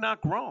have we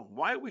not grown?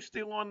 Why are we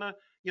still on the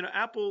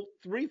Apple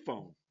III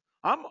phone?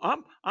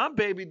 I'm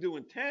baby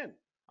doing 10.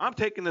 I'm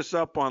taking this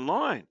up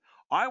online.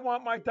 I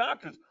want my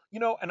doctors,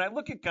 and I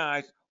look at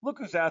guys. Look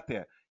who's out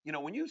there.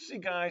 When you see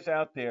guys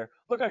out there,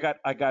 look,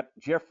 I got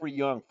Jeffrey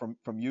Young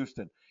from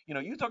Houston.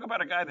 You talk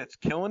about a guy that's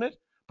killing it,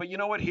 but you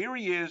know what? Here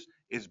he is,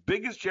 as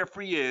big as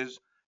Jeffrey is,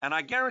 and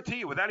I guarantee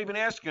you, without even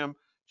asking him,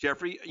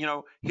 Jeffrey,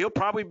 he'll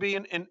probably be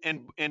in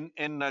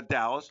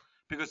Dallas,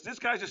 because this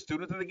guy's a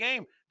student of the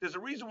game. There's a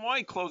reason why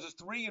he closes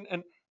 3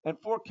 and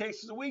 4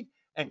 cases a week.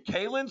 And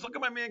Kalen's, look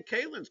at my man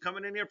Kalen's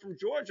coming in here from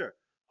Georgia.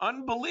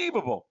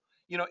 Unbelievable.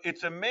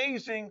 It's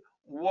amazing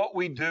what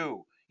we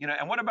do.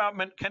 And what about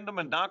Kendall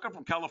Mendonca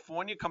from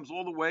California, comes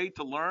all the way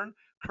to learn?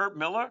 Kurt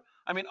Miller.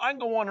 I mean, I can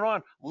go on and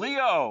on.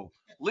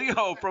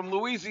 Leo from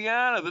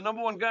Louisiana, the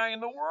 #1 guy in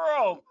the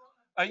world.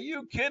 Are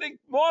you kidding?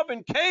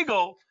 Marvin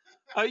Cagle.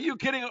 Are you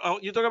kidding? Oh,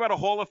 you talk about a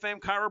Hall of Fame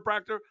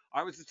chiropractor.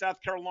 I was in South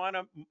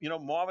Carolina.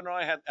 Marvin and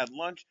I had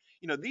lunch.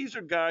 These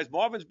are guys.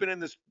 Marvin's been in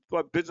this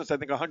business, I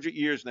think, 100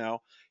 years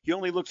now. He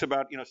only looks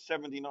about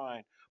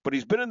 79, but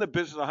he's been in the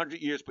business 100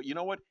 years. But you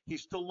know what?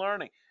 He's still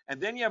learning. And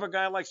then you have a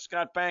guy like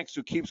Scott Banks,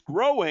 who keeps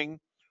growing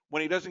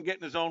when he doesn't get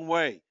in his own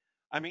way.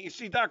 I mean, you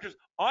see, doctors,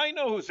 I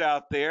know who's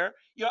out there.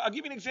 I'll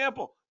give you an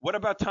example. What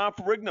about Tom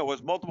Ferrigno, who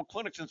has multiple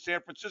clinics in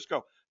San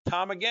Francisco?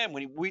 Tom, again,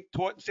 when we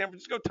taught in San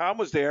Francisco, Tom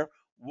was there.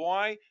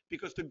 Why?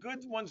 Because the good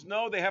ones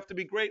know they have to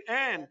be great.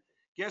 And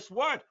guess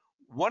what?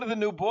 One of the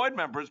new board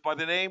members, by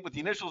the name with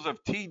the initials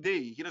of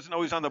TD, he doesn't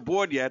know he's on the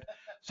board yet.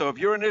 So if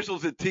your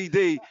initials are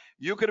TD,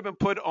 you could have been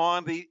put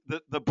on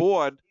the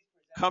board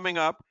coming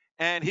up,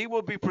 and he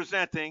will be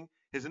presenting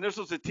His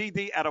initials are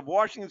TD, out of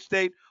Washington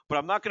State, but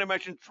I'm not going to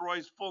mention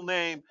Troy's full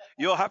name.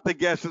 You'll have to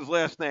guess his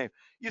last name.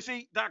 You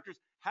see, doctors,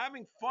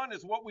 having fun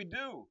is what we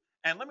do.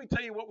 And let me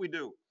tell you what we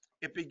do.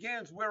 It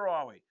begins, where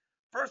are we?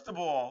 First of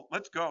all,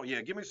 let's go.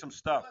 Yeah, give me some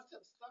stuff.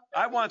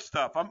 I want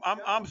stuff.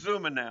 I'm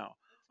zooming now.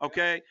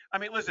 Okay. I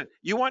mean, listen.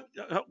 You want,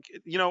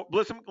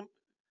 listen.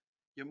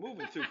 You're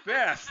moving too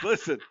fast.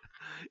 Listen.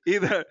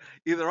 Either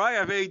I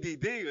have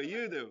ADD or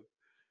you do.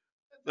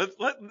 Let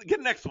get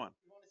the next one.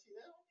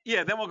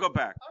 Yeah, then we'll go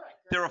back.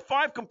 There are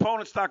 5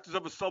 components, doctors,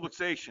 of a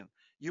subluxation.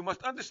 You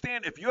must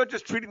understand, if you're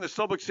just treating the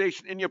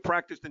subluxation in your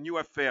practice, then you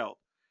have failed.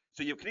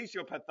 So you have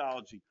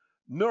kinesiopathology,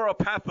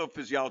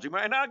 neuropathophysiology.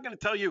 And I'm going to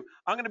tell you,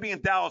 I'm going to be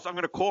in Dallas. I'm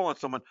going to call on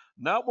someone,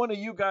 not one of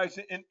you guys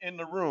in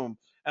the room,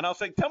 and I'll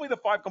say, tell me the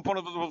 5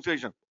 components of the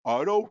subluxation.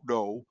 I don't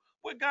know.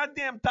 We're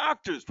goddamn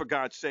doctors, for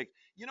God's sake.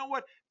 You know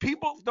what?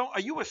 People don't.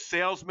 Are you a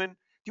salesman? Do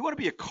you want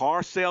to be a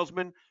car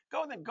salesman?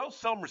 Go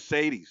sell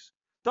Mercedes.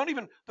 Don't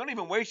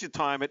even waste your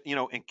time at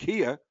in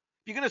Kia.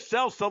 If you're going to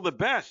sell the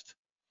best.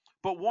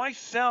 But why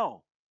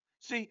sell?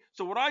 See,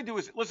 so what I do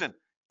is, listen,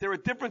 there are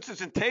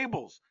differences in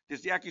tables.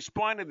 There's the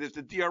Acuspina, there's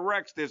the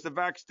DRX, there's the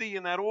VaxD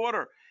in that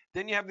order.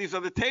 Then you have these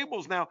other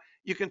tables. Now,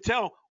 you can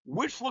tell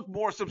which look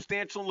more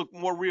substantial and look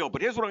more real.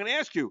 But here's what I'm going to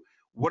ask you.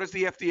 What does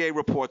the FDA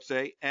report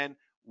say, and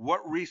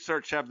what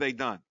research have they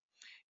done?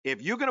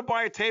 If you're going to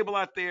buy a table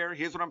out there,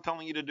 here's what I'm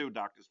telling you to do,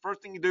 doctors.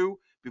 First thing you do,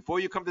 before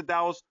you come to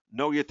Dallas,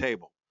 know your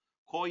table.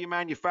 Call your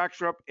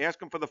manufacturer up, ask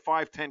them for the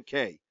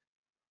 510K.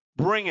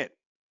 Bring it.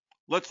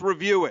 Let's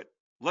review it.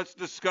 Let's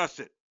discuss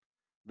it.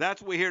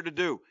 That's what we're here to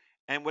do.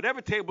 And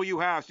whatever table you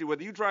have, see,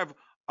 whether you drive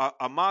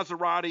a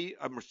Maserati,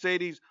 a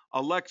Mercedes,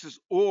 a Lexus,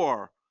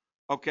 or,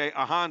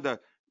 a Honda,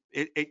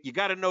 you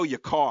got to know your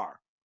car.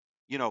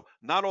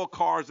 Not all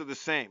cars are the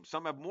same.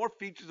 Some have more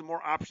features and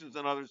more options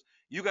than others.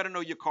 You got to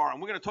know your car.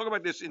 And we're going to talk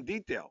about this in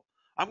detail.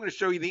 I'm going to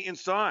show you the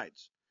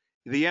insides.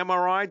 The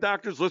MRI,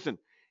 doctors, listen,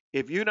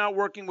 if you're not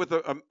working with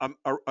a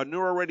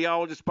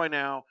neuroradiologist by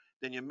now,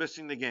 then you're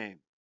missing the game.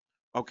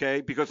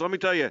 Okay? Because let me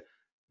tell you,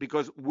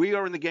 because we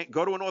are in the game.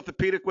 Go to an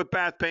orthopedic with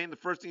back pain. The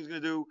first thing he's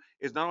going to do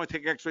is not only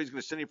take x-rays, he's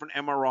going to send you for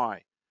an MRI.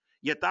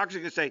 Yet doctors are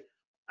going to say,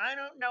 I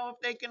don't know if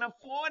they can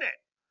afford it.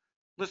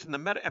 Listen,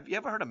 have you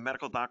ever heard a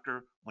medical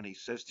doctor when he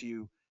says to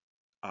you,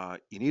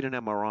 you need an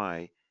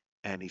MRI,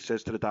 and he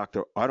says to the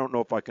doctor, I don't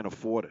know if I can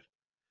afford it?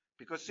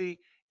 Because, see,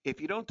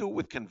 if you don't do it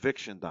with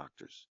conviction,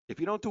 doctors, if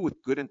you don't do it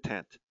with good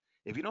intent,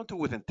 if you don't do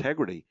it with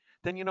integrity,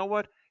 then you know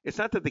what? It's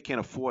not that they can't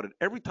afford it.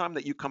 Every time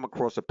that you come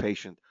across a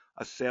patient,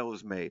 a sale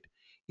is made.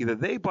 Either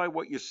they buy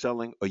what you're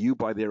selling or you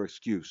buy their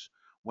excuse.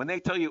 When they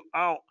tell you,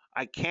 oh,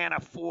 I can't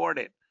afford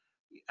it,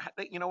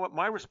 you know what?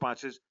 My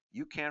response is,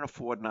 you can't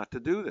afford not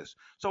to do this.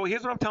 So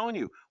here's what I'm telling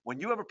you.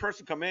 When you have a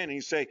person come in and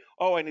you say,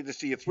 oh, I need to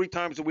see you 3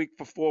 times a week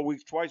for 4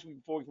 weeks, twice a week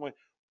for 4 weeks,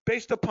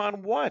 based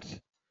upon what?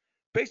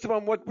 Based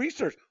upon what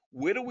research?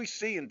 Where do we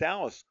see in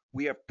Dallas?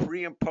 We have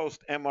pre and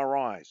post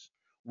MRIs.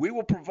 We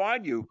will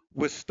provide you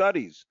with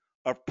studies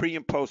of pre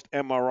and post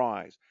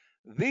MRIs.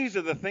 These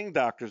are the thing,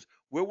 doctors,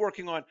 we're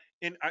working on.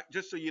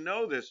 Just so you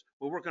know this,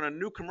 we're working on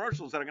new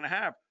commercials that are going to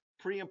have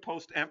pre and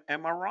post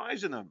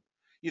MRIs in them.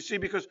 You see,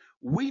 because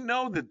we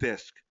know the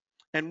disc,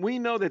 and we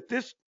know that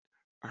disc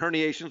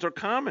herniations are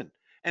common.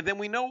 And then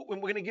we know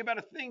when we're going to give out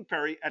a thing,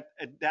 Perry, at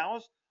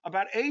Dallas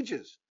about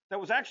ages. That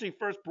was actually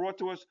first brought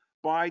to us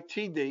by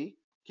TD.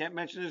 Can't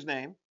mention his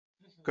name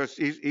because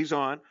he's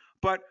on.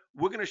 But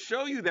we're going to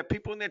show you that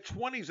people in their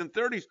 20s and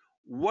 30s,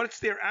 what's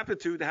their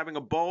aptitude to having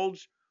a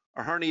bulge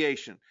or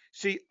herniation.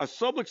 See, a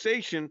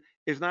subluxation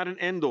is not an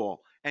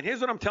end-all. And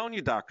here's what I'm telling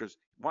you, doctors.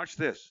 Watch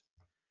this.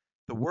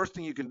 The worst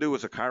thing you can do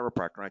as a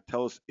chiropractor, I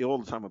tell us all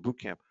the time at boot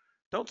camp,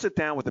 don't sit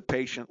down with a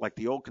patient like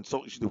the old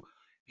consultants used to do.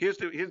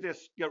 Here's their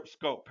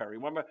scope, Perry.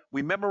 Remember,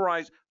 we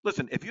memorize.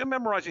 Listen, if you're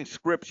memorizing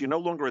scripts, you're no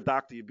longer a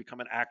doctor. You become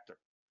an actor.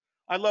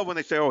 I love when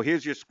they say, oh,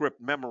 here's your script.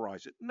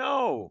 Memorize it.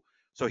 No.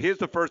 So here's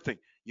the first thing.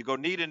 You go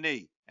knee to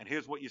knee, and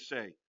here's what you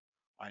say.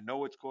 I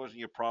know it's causing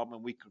you a problem,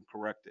 and we can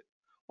correct it.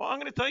 Well, I'm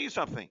going to tell you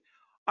something.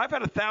 I've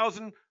had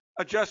 1,000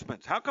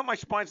 adjustments. How come my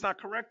spine's not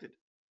corrected?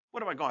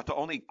 What am I going to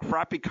only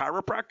crappy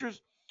chiropractors?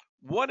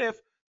 What if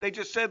they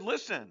just said,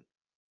 listen,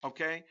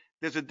 okay,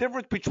 there's a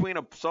difference between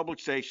a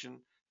subluxation,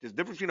 there's a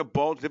difference between a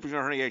bulge, difference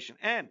between a herniation,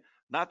 and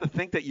not to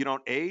think that you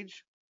don't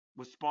age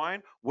with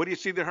spine. What do you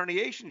see the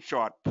herniation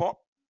chart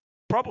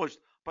published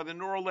by the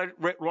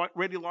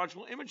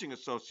Neuroradiological Imaging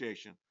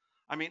Association?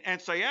 I mean, and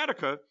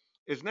sciatica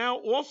is now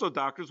also,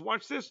 doctors,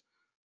 watch this,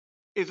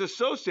 is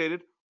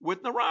associated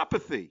with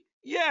neuropathy.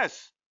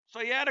 Yes,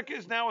 sciatica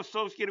is now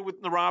associated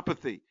with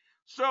neuropathy.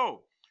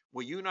 So,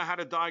 well, you know how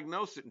to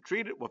diagnose it and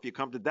treat it. Well, if you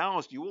come to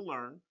Dallas, you will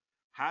learn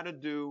how to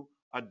do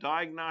a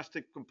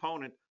diagnostic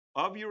component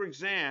of your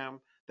exam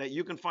that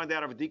you can find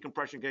out if a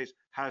decompression case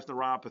has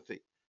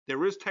neuropathy.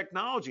 There is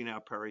technology now,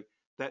 Perry,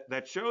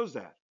 that shows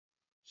that.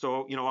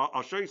 So,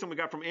 I'll show you something we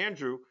got from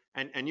Andrew,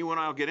 and you and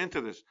I will get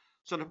into this.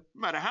 So no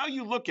matter how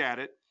you look at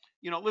it,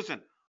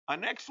 listen,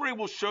 an X-ray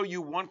will show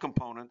you one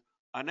component,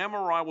 an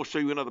MRI will show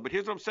you another. But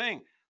here's what I'm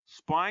saying.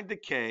 Spine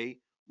decay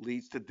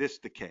leads to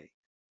disc decay.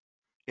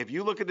 If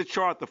you look at the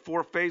chart, the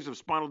 4 phases of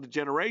spinal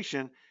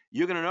degeneration,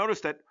 you're going to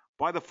notice that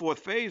by the 4th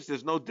phase,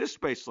 there's no disc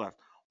space left.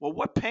 Well,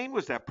 what pain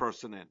was that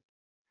person in?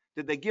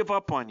 Did they give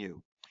up on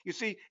you? You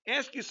see,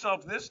 ask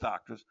yourself this,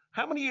 doctors.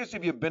 How many years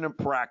have you been in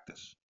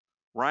practice?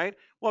 Right?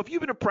 Well, if you've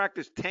been in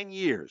practice 10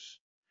 years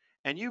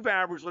and you've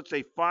averaged, let's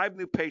say, 5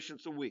 new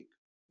patients a week,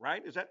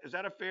 right? Is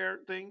that a fair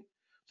thing?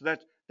 So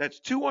that's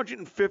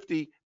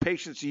 250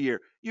 patients a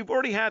year. You've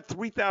already had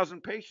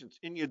 3,000 patients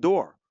in your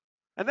door.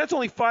 And that's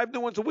only 5 new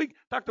ones a week.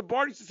 Dr.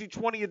 Bard used to see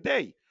 20 a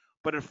day.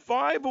 But at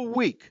 5 a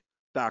week,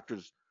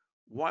 doctors,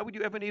 why would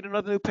you ever need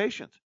another new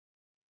patient?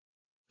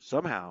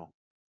 Somehow,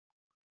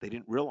 they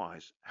didn't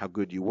realize how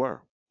good you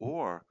were,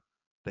 or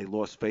they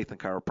lost faith in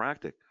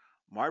chiropractic.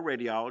 My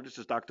radiologist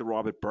is Dr.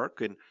 Robert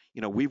Burke, and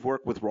we've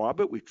worked with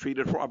Robert. We've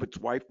treated Robert's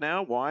wife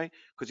now. Why?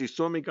 Because he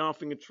saw me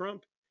golfing at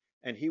Trump,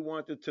 and he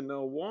wanted to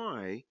know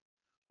why.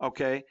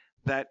 Okay,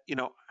 that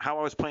how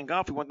I was playing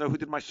golf. He wanted to know who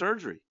did my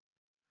surgery.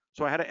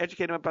 So I had to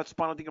educate him about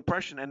spinal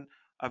decompression, and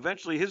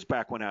eventually his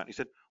back went out. And he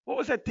said, "What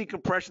was that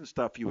decompression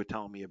stuff you were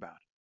telling me about?"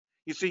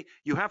 You see,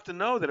 you have to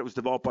know that it was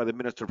developed by the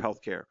Minister of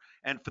Healthcare.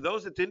 And for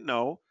those that didn't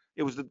know,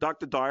 it was the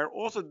Dr. Dyer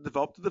also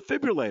developed the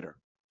defibrillator.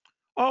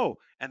 Oh,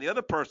 and the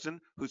other person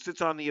who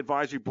sits on the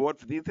advisory board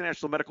for the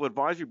International Medical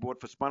Advisory Board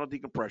for Spinal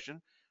Decompression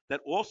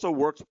that also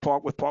works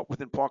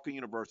within Parker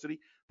University,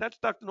 that's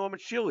Dr. Norman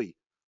Shealy,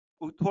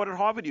 who taught at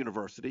Harvard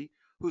University,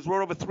 who's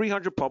wrote over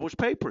 300 published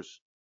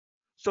papers.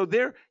 So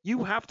there,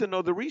 you have to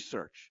know the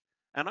research.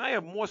 And I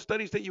have more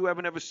studies that you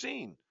haven't ever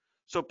seen.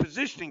 So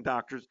positioning,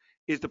 doctors,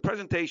 is the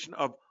presentation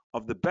of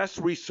the best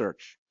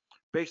research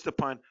based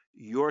upon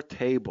your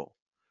table,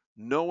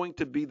 knowing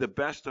to be the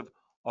best of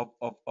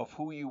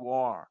who you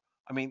are.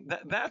 I mean,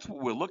 that's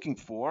what we're looking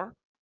for.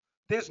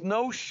 There's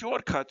no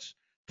shortcuts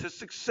to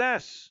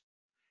success.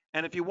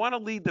 And if you want to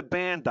lead the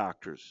band,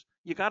 doctors,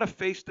 you got to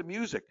face the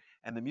music.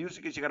 And the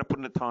music is you got to put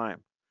in the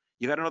time.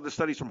 You got to know the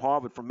studies from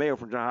Harvard, from Mayo,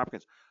 from Johns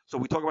Hopkins. So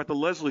we talk about the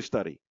Leslie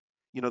study.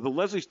 The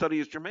Leslie study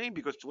is germane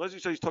because the Leslie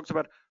study talks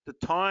about the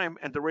time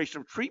and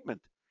duration of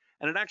treatment.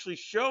 And it actually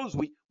shows,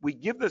 we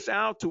give this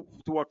out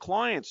to our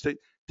clients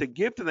to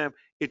give to them.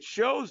 It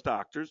shows,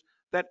 doctors,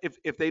 that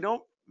if they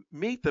don't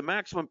meet the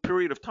maximum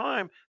period of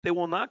time, they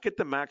will not get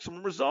the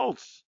maximum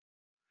results.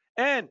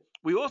 And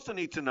we also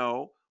need to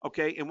know,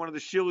 okay, in one of the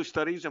Shealy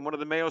studies and one of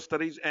the Mayo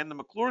studies and the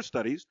McClure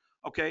studies,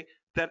 okay,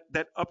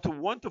 that up to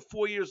 1 to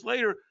 4 years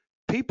later,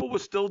 people were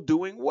still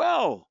doing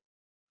well.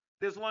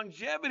 There's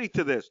longevity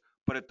to this,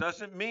 but it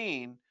doesn't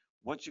mean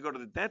once you go to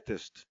the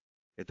dentist,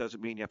 it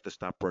doesn't mean you have to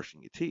stop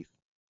brushing your teeth.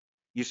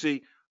 You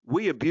see,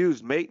 we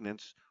abuse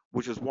maintenance,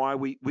 which is why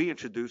we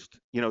introduced,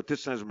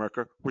 this as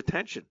America,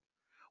 retention.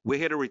 We're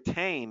here to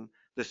retain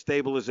the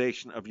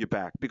stabilization of your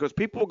back because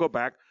people will go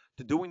back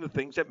to doing the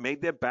things that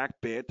made their back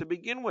bad to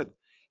begin with.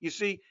 You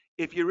see,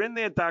 if you're in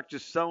there, doc,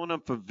 just selling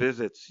them for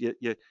visits,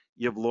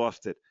 you've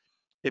lost it.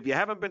 If you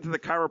haven't been to the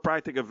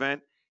chiropractic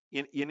event,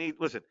 you need,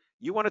 listen,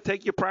 you want to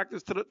take your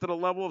practice to the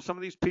level of some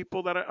of these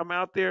people that I'm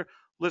out there,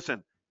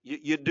 listen,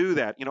 you do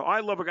that.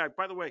 I love a guy,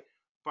 by the way,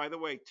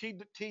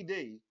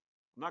 TD,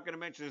 I'm not going to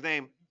mention his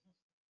name,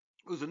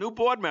 who's a new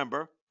board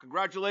member.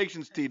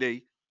 Congratulations,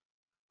 TD.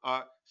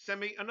 Sent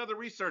me another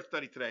research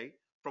study today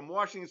from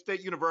Washington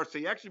State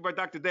University, actually by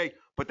Dr. Day,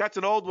 but that's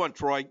an old one,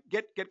 Troy.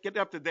 Get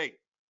up to date.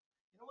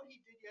 You know what he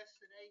did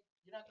yesterday?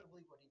 You're not going to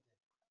believe what he did.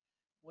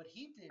 What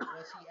he did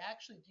was he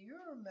actually, do you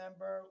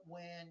remember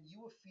when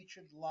you were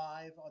featured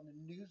live on the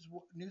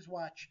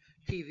Newswatch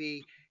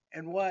TV?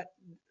 And what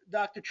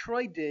Dr.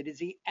 Troy did is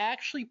he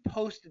actually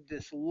posted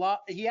this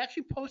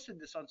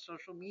on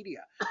social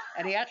media,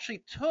 and he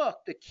actually took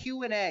the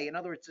Q&A, in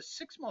other words, the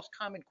 6 most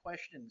common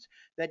questions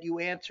that you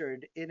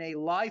answered in a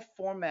live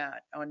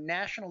format on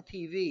national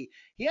TV.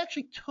 He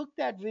actually took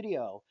that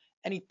video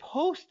and he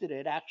posted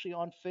it actually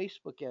on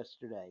Facebook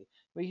yesterday.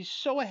 But he's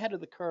so ahead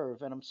of the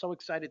curve, and I'm so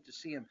excited to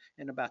see him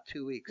in about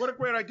 2 weeks. What a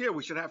great idea.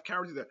 We should have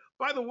Karen do that.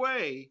 By the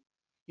way,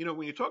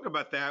 when you talk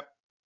about that,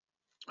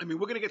 I mean,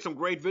 we're going to get some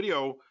great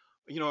video,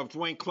 of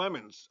Dwayne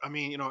Clemens. I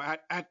mean,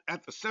 at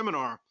the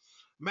seminar,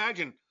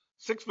 imagine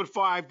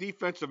 6'5"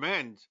 defensive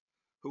end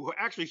who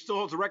actually still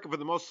holds the record for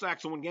the most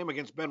sacks in one game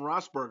against Ben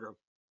Roethlisberger.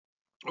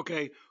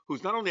 Okay,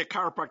 who's not only a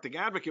chiropractic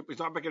advocate, but he's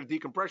not advocate of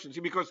decompression.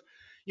 See, because,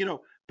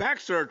 back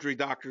surgery,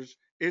 doctors,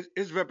 is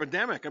an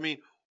epidemic. I mean,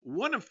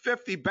 1 in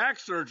 50 back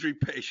surgery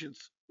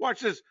patients,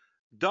 watch this,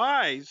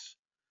 dies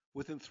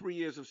within 3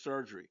 years of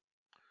surgery.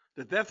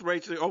 The death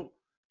rates,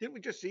 didn't we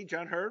just see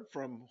John Hurt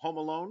from Home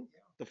Alone,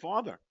 the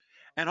father?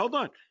 And hold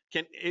on,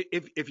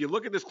 if you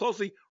look at this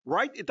closely,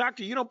 right,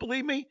 doctor, you don't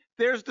believe me?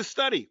 There's the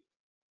study.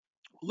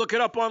 Look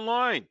it up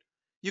online.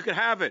 You can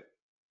have it.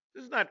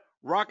 This is not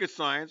rocket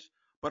science.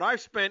 But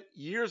I've spent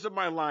years of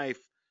my life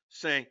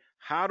saying,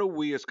 how do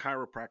we as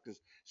chiropractors,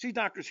 see,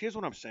 doctors, here's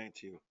what I'm saying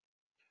to you.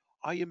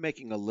 Are you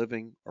making a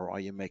living or are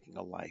you making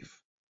a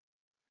life?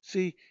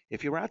 See,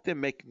 if you're out there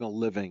making a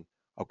living,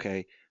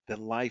 okay, then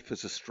life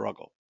is a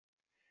struggle.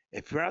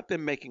 If you're out there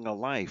making a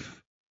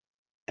life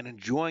and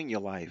enjoying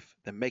your life,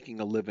 then making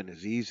a living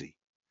is easy.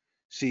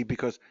 See,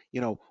 because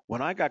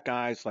when I got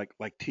guys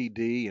like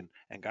TD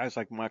and guys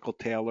like Michael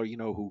Taylor,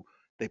 who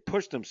they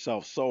push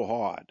themselves so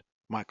hard.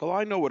 Michael,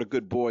 I know what a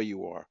good boy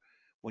you are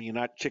when you're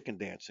not chicken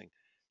dancing.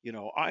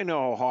 I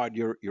know how hard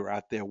you're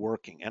out there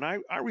working, and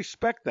I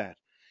respect that.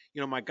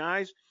 My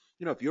guys,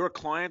 if you're a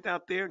client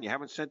out there and you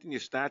haven't sent in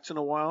your stats in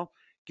a while,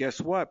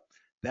 guess what?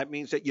 That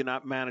means that you're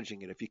not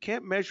managing it. If you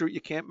can't measure it, you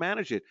can't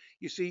manage it.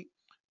 You see,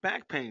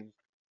 back pain,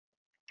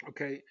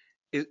 okay,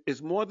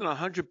 is more than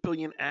 100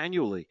 billion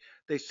annually.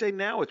 They say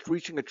now it's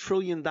reaching $1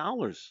 trillion.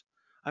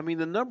 I mean,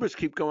 the numbers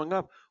keep going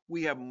up.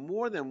 We have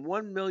more than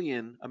 1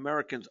 million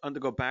Americans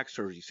undergo back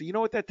surgery. So you know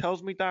what that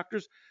tells me,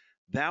 doctors?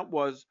 That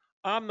was,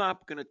 I'm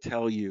not going to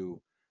tell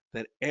you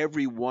that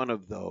every one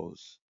of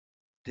those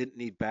didn't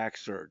need back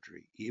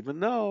surgery, even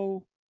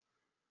though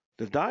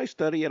the DIE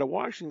study out of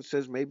Washington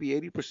says maybe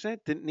 80%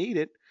 didn't need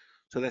it.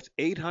 So that's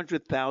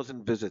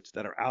 800,000 visits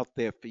that are out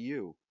there for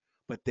you,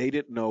 but they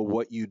didn't know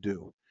what you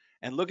do.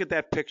 And look at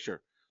that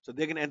picture. So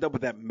they're going to end up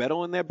with that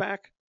metal in their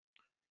back,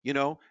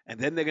 and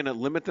then they're going to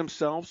limit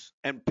themselves.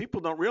 And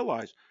people don't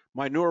realize,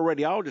 my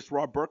neuroradiologist,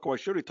 Rob Berko, I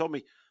showed he told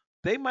me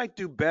they might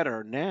do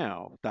better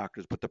now,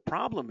 doctors, but the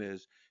problem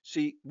is,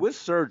 see, with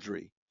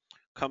surgery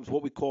comes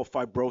what we call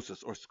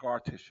fibrosis or scar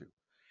tissue.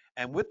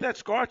 And with that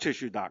scar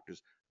tissue,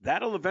 doctors,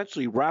 that'll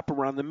eventually wrap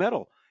around the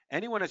metal.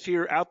 Anyone that's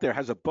here out there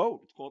has a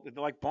boat. It's called,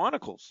 they're like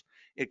barnacles.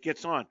 It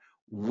gets on.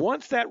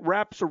 Once that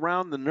wraps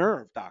around the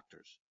nerve,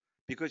 doctors,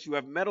 because you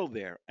have metal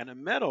there, and a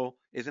metal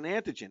is an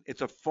antigen.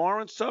 It's a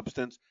foreign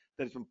substance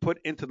that has been put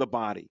into the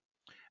body.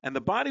 And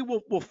the body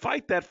will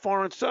fight that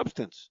foreign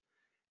substance.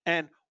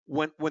 And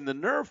when the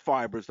nerve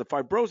fibers, the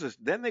fibrosis,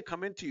 then they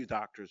come into you,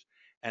 doctors,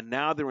 and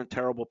now they're in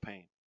terrible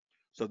pain.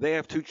 So they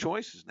have two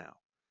choices now.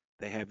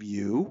 They have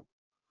you,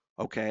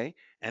 okay?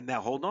 And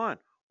now hold on.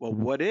 Well,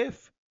 what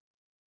if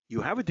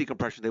you have a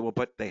decompression table,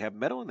 but they have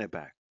metal in their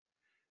back?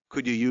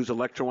 Could you use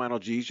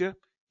electroanalgesia?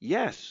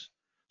 Yes.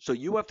 So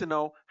you have to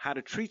know how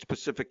to treat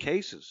specific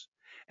cases.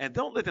 And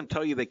don't let them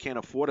tell you they can't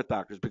afford it,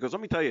 doctors, because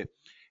let me tell you,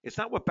 it's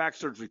not what back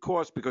surgery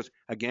costs, because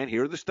again,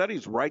 here are the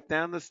studies. Write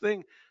down this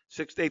thing: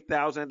 6 to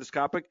 8,000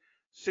 endoscopic,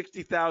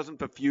 60,000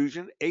 for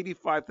fusion,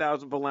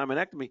 85,000 for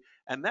laminectomy,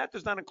 and that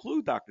does not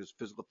include, doctors,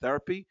 physical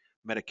therapy,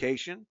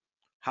 medication,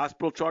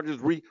 hospital charges,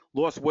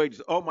 lost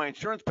wages. Oh, my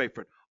insurance paid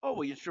for it. Oh,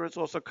 will your insurance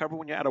also cover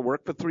when you're out of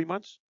work for 3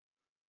 months?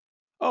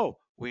 Oh,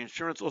 will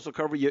insurance also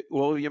cover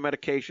all of your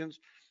medications?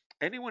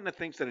 Anyone that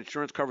thinks that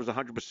insurance covers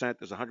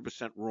 100% is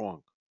 100%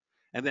 wrong.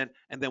 And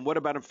then what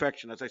about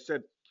infection? As I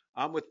said,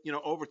 I'm with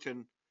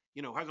Overton,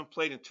 hasn't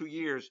played in 2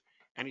 years,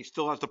 and he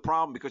still has the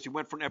problem because he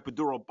went for an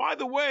epidural. By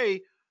the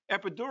way,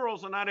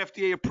 epidurals are not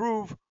FDA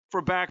approved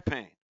for back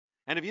pain.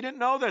 And if you didn't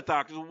know that,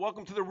 doctors, well,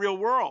 welcome to the real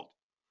world.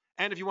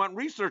 And if you want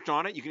research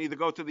on it, you can either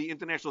go to the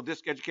International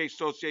Disc Education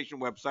Association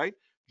website,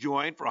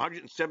 join for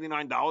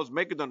 $179,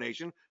 make a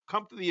donation,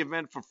 come to the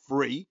event for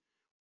free,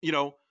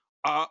 or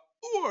I'll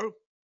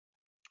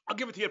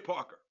give it to you at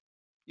Parker.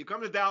 You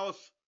come to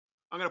Dallas,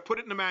 I'm going to put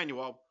it in the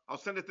manual. I'll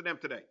send it to them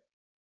today.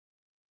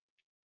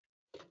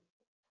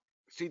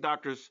 See,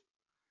 doctors,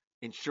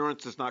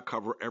 insurance does not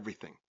cover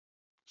everything.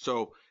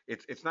 So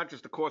it's not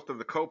just the cost of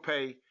the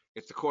copay,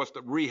 it's the cost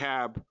of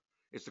rehab,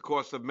 it's the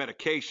cost of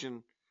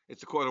medication, it's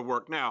the cost of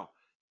work. Now,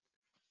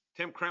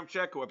 Tim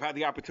Kremchek, who I've had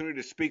the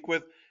opportunity to speak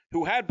with,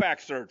 who had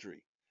back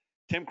surgery.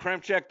 Tim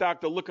Kremchek,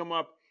 doctor, look him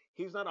up.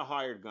 He's not a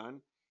hired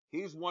gun.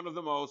 He's one of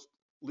the most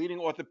leading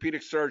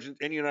orthopedic surgeons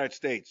in the United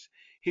States.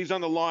 He's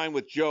on the line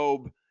with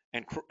Job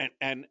and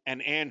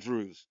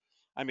Andrews.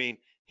 I mean,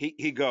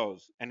 he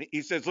goes and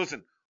he says,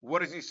 listen,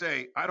 what does he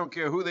say? I don't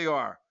care who they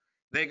are.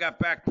 They got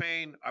back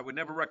pain. I would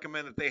never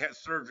recommend that they had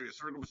surgery, a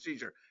surgical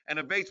procedure, an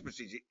invasive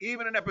procedure,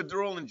 even an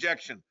epidural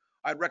injection.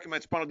 I'd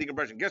recommend spinal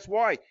decompression. Guess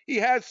why? He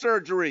had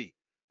surgery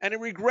and he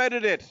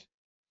regretted it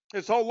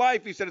his whole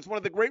life. He said it's one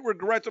of the great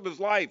regrets of his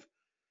life.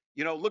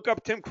 Look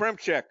up Tim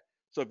Kremchek.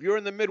 So if you're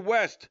in the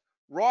Midwest,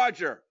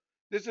 Roger,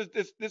 this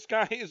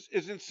guy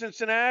is in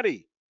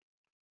Cincinnati.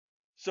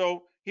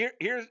 So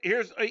here's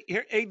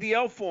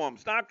ADL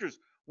forms. Doctors,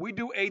 we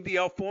do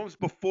ADL forms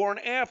before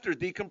and after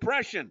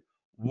decompression.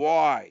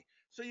 Why?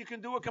 So you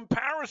can do a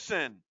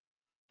comparison.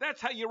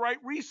 That's how you write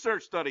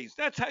research studies.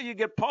 That's how you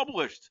get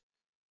published.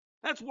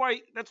 That's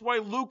why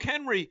Luke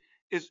Henry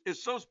is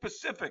so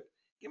specific.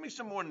 Give me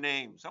some more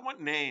names. I want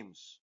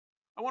names.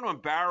 I want to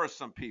embarrass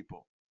some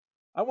people.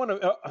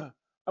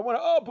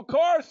 Oh,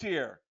 Bakar's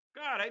here.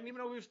 God, I didn't even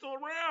know he was still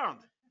around.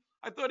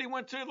 I thought he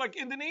went to like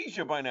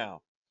Indonesia by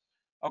now.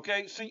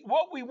 Okay, so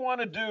what we want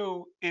to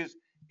do is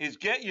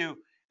get you,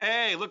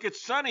 hey, look at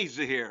Sonny's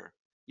here.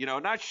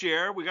 Not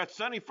Cher. We got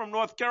Sonny from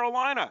North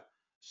Carolina.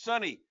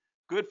 Sonny,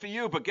 good for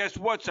you. But guess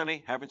what,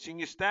 Sonny? Haven't seen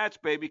your stats,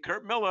 baby.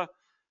 Kurt Miller,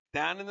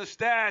 down in the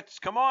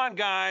stats. Come on,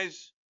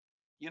 guys.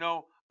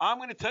 I'm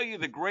going to tell you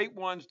the great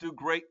ones do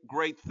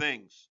great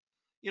things.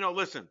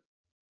 Listen,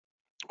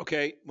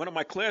 okay, one of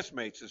my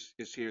classmates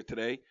is here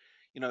today,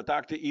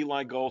 Dr.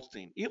 Eli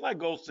Goldstein. Eli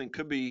Goldstein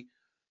could be,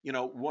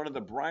 one of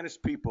the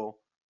brightest people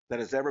that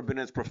has ever been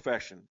in his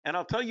profession. And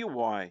I'll tell you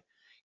why.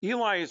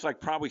 Eli is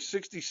like probably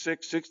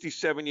 66,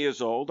 67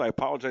 years old. I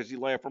apologize,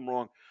 Eli, if I'm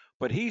wrong,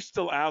 but he's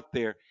still out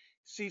there.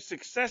 See,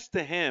 success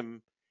to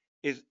him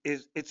is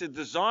it's a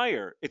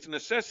desire, it's a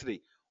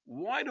necessity.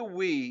 Why do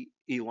we,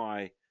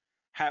 Eli,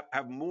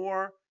 have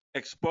more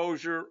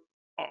exposure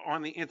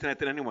on the internet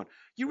than anyone?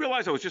 You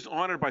realize I was just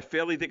honored by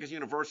Fairleigh Dickinson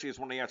University as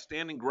one of the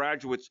outstanding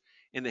graduates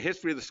in the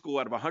history of the school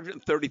out of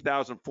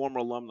 130,000 former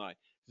alumni.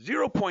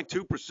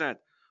 0.2%.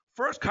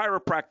 First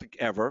chiropractic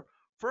ever.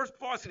 First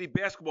varsity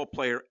basketball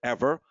player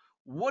ever.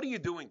 What are you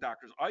doing,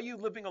 doctors? Are you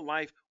living a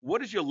life?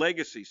 What is your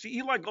legacy? See,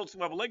 Eli Goldstein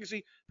will have a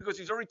legacy because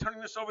he's already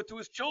turning this over to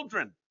his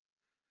children.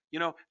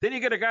 Then you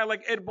get a guy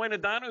like Ed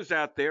Buenadano who's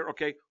out there,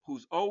 okay,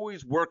 who's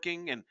always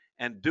working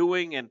and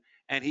doing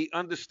and he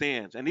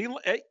understands. And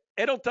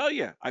Ed will tell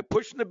you, I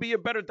push him to be a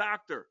better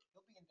doctor.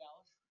 He'll be in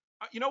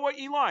Dallas. You know what,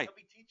 Eli? He'll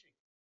be teaching.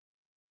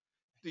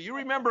 Do you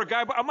remember a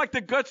guy? I'm like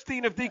the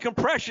Gutstein of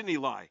decompression,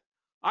 Eli.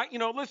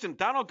 Listen,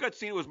 Donald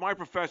Gutstein was my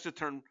professor,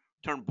 turned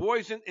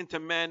boys into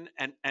men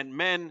and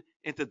men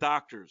into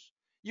doctors.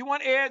 You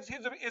want ads?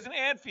 Here's an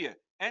ad for you.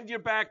 End your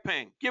back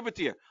pain. Give it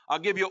to you. I'll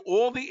give you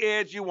all the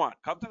ads you want.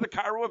 Come to the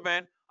Chiro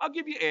event. I'll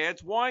give you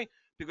ads. Why?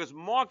 Because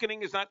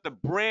marketing is not the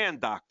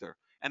brand, doctor.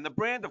 And the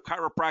brand of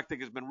chiropractic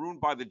has been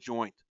ruined by the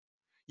joint.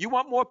 You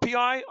want more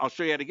PI? I'll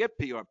show you how to get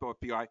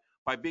PI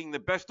by being the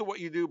best at what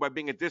you do, by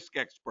being a disc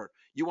expert.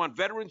 You want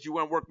veterans? You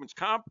want workman's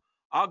comp?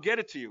 I'll get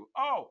it to you.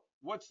 Oh,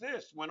 what's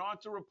this? She went on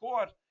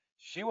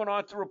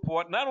to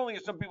report, not only are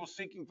some people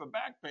seeking for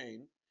back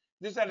pain,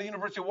 this is out of the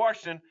University of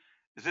Washington.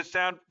 Does this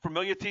sound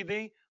familiar,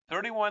 TD?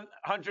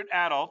 3,100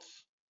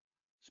 adults,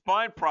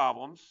 spine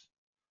problems,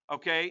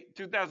 okay,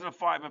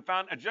 2005, and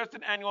found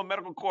adjusted annual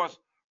medical costs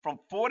from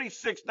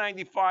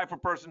 $46.95 per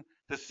person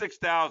to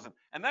 $6,000.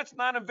 And that's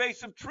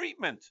non-invasive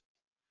treatment.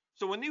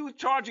 So when you were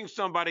charging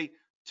somebody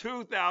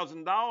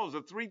 $2,000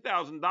 or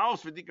 $3,000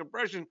 for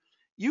decompression,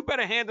 you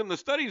better hand them the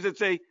studies that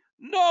say,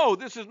 no,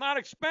 this is not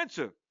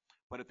expensive.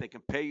 But if they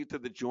can pay you to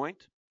the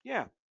joint,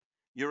 yeah,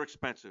 you're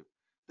expensive.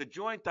 The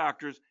joint,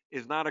 doctors,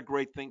 is not a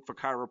great thing for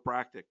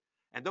chiropractic.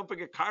 And don't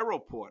forget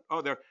Chiroport.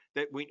 Oh,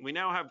 we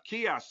now have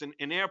kiosks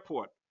in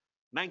airport.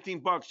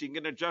 $19, you can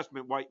get an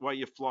adjustment while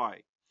you fly.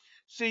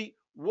 See,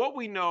 what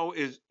we know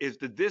is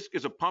the disc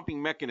is a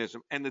pumping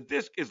mechanism, and the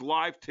disc is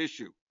live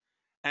tissue.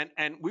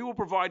 And we will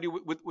provide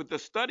you with a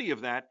study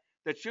of that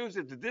shows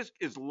that the disc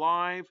is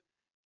live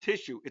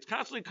tissue. It's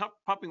constantly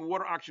pumping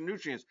water, oxygen,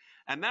 nutrients.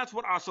 And that's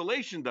what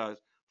oscillation does.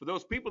 For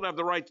those people that have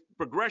the right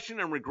progression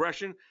and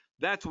regression,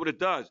 that's what it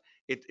does.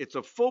 It's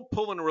a full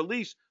pull and a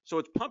release, so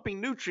it's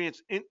pumping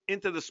nutrients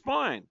into the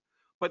spine.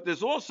 But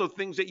there's also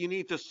things that you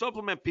need to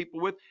supplement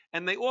people with,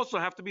 and they also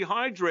have to be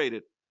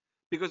hydrated.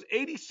 Because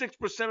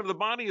 86% of the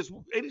body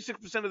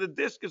 86% of the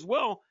disc as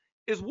well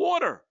is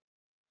water.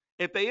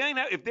 If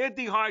they're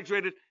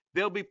dehydrated,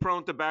 they'll be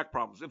prone to back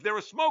problems. If they're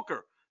a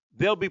smoker,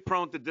 they'll be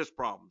prone to disc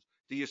problems.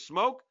 Do you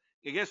smoke?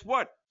 And guess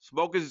what?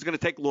 Smokers is going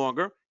to take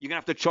longer. You're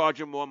going to have to charge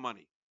them more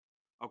money.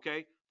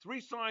 Okay? 3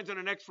 signs on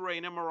an X-ray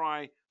and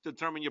MRI to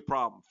determine your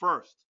problem.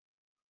 First,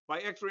 by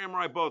X-ray and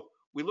MRI both,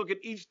 we look at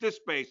each disc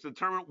space to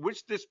determine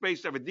which disc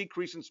space have a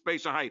decrease in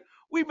space or height.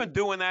 We've been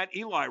doing that,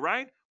 Eli,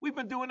 right? We've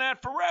been doing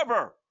that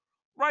forever.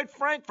 Right,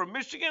 Frank from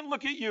Michigan?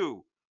 Look at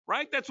you.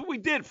 Right? That's what we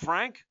did,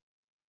 Frank.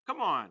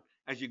 Come on.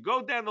 As you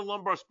go down the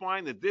lumbar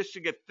spine, the disc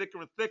should get thicker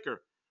and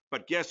thicker.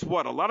 But guess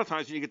what? A lot of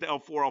times when you get to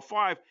L4,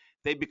 L5,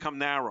 they become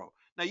narrow.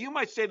 Now, you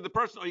might say to the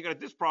person, oh, you got a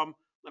disc problem.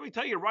 Let me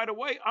tell you right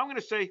away, I'm going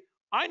to say,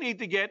 I need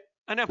to get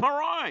an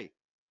MRI.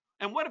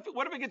 And what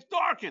if it gets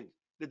darkened?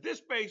 The disc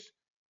space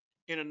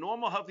in a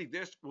normal healthy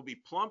disc will be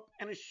plump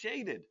and is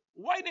shaded,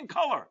 white in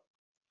color.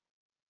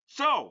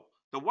 So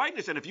the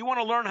whiteness, and if you want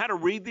to learn how to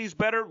read these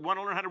better, want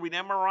to learn how to read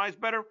MRIs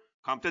better,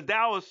 come to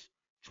Dallas.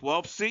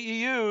 12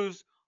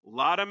 CEUs, a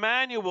lot of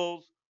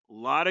manuals, a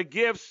lot of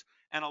gifts,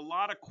 and a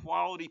lot of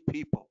quality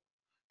people.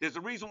 There's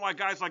a reason why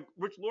guys like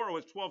Rich Lauro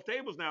has 12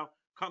 tables now,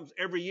 comes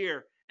every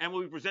year, and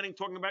we'll be presenting,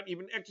 talking about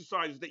even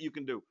exercises that you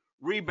can do.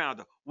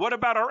 Rebounder. What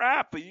about our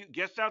app? Are you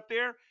guests out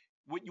there?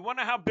 You want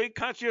to know how big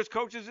Concierge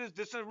Coaches is?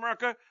 This is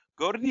America.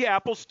 Go to the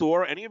Apple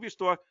Store, any of your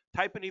store,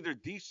 type in either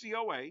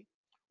DCOA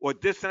or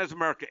This Centers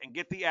America and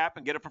get the app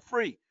and get it for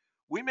free.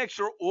 We make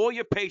sure all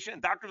your patients,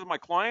 and doctors are my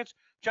clients,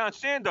 John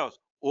Sandos,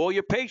 all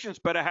your patients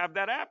better have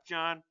that app,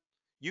 John.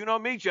 You know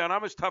me, John.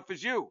 I'm as tough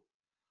as you.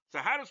 So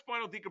how does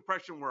spinal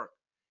decompression work?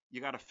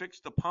 You got to fix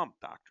the pump,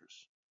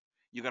 doctors.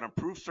 You got to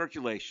improve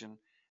circulation,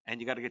 and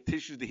you got to get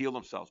tissues to heal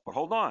themselves. But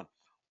hold on.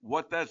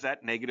 What does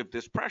that negative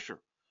disc pressure?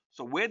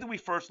 So where did we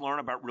first learn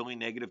about really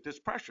negative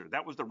disc pressure?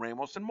 That was the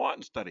Ramos and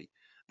Martin study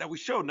that we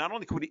showed not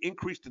only could we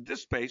increase the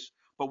disc space,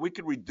 but we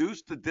could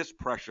reduce the disc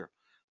pressure.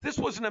 This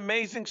was an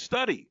amazing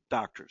study,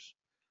 doctors,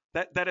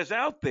 that is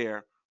out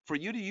there for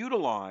you to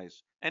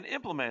utilize and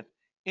implement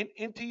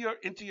into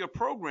your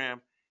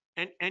program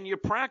and your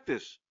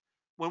practice.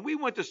 When we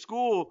went to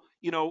school,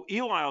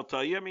 Eli will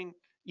tell you,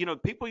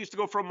 people used to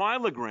go for a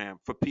myelogram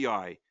for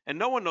PI, and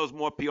no one knows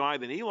more PI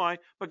than Eli,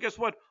 but guess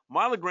what?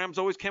 Myelograms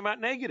always came out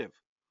negative.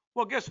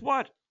 Well, guess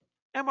what?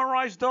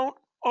 MRIs don't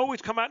always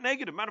come out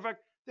negative. Matter of fact,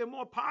 they're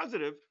more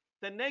positive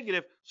than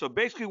negative. So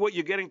basically what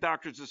you're getting,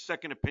 doctors, is a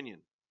second opinion.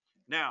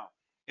 Now,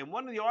 in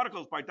one of the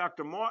articles by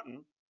Dr.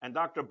 Martin and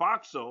Dr.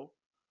 Boxell,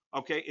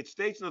 okay, it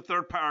states in the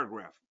third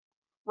paragraph,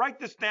 write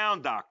this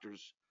down,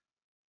 doctors.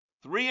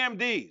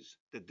 3MDs,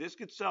 the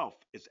disc itself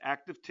is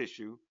active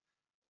tissue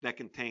that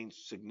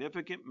contains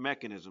significant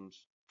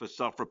mechanisms for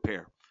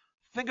self-repair.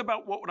 Think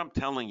about what I'm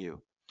telling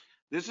you.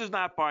 This is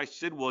not by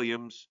Sid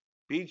Williams,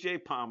 B.J.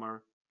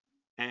 Palmer,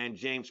 and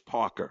James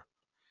Parker.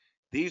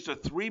 These are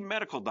three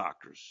medical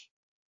doctors,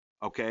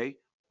 okay?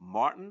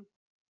 Martin,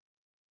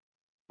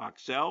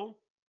 Boxell,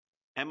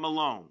 and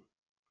Malone.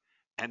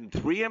 And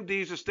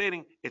 3MDs are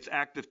stating it's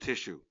active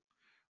tissue.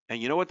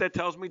 And you know what that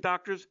tells me,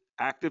 doctors?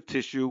 Active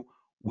tissue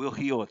will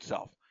heal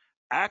itself.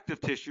 Active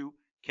tissue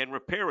can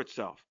repair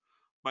itself.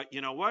 But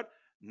you know what?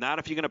 Not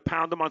if you're going to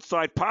pound them on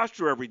side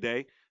posture every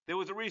day. There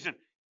was a reason.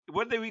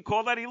 What did we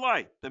call that,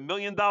 Eli? The $1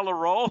 million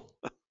roll?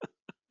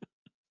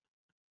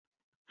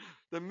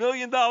 The $1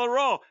 million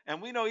roll.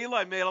 And we know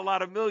Eli made a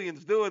lot of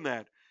millions doing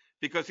that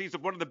because he's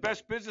one of the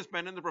best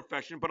businessmen in the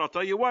profession. But I'll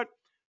tell you what,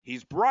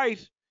 he's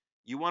bright.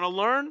 You want to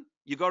learn?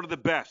 You go to the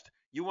best.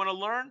 You want to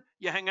learn?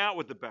 You hang out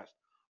with the best.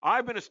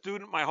 I've been a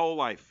student my whole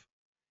life.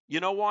 You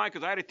know why?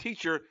 Because I had a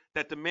teacher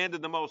that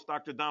demanded the most,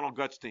 Dr. Donald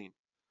Gutstein.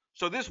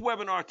 So this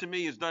webinar to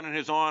me is done in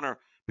his honor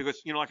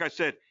because, you know, like I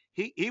said,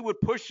 he would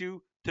push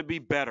you to be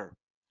better.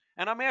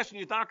 And I'm asking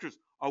you, doctors,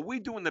 are we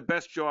doing the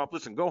best job?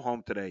 Listen, go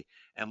home today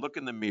and look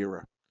in the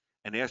mirror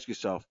and ask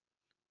yourself,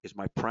 is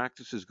my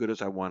practice as good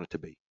as I want it to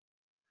be?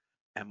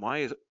 Am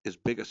I as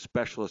big a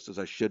specialist as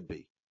I should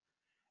be?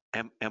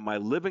 Am I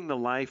living the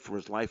life, or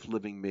is life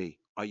living me?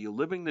 Are you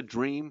living the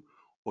dream,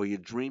 or are you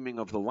dreaming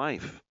of the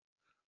life?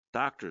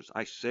 Doctors,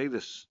 I say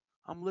this,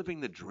 I'm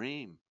living the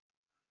dream,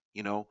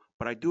 you know,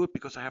 but I do it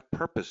because I have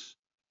purpose.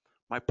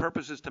 My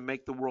purpose is to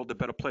make the world a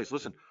better place.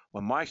 Listen,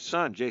 when my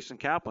son, Jason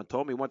Kaplan,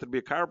 told me he wanted to be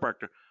a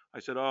chiropractor, I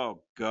said,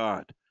 oh,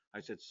 God.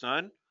 I said,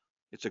 son,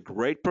 it's a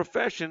great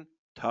profession,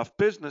 tough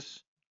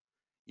business.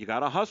 You got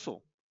to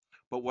hustle.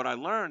 But what I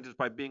learned is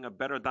by being a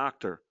better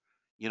doctor,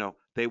 you know,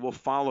 they will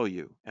follow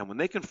you. And when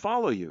they can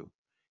follow you,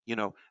 you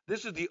know,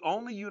 this is the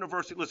only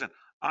university. Listen,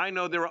 I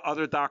know there are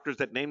other doctors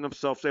that name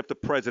themselves after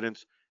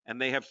presidents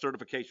and they have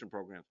certification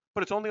programs,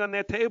 but it's only on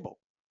their table.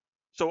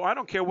 So I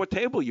don't care what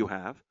table you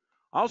have.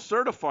 I'll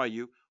certify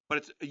you, but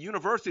it's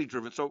university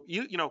driven. So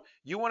you know,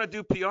 you want to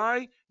do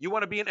PI, you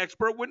want to be an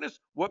expert witness.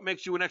 What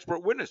makes you an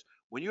expert witness?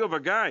 When you have a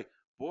guy,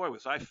 boy,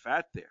 was I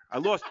fat there.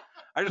 I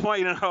just want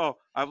you to know,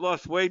 I've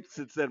lost weight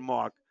since then,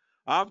 Mark.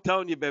 I'm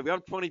telling you, baby,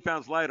 I'm 20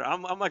 pounds lighter.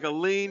 I'm like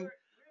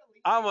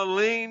I'm a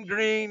lean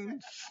green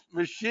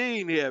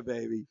machine here,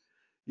 baby.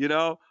 You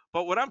know,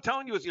 but what I'm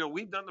telling you is, you know,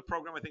 we've done the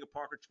program, I think, at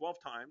Parker 12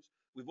 times.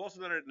 We've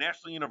also done it at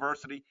National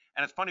University.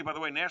 And it's funny, by the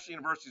way, National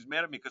University is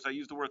mad at me because I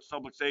used the word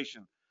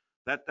subluxation.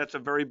 That's a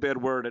very bad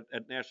word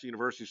at National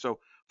University. So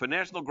for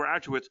national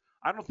graduates,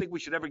 I don't think we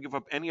should ever give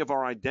up any of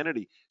our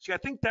identity. See, I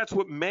think that's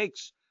what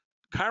makes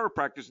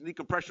chiropractors and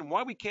decompression,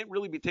 why we can't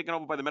really be taken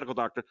over by the medical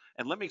doctor.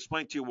 And let me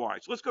explain to you why.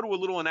 So let's go to a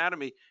little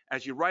anatomy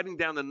as you're writing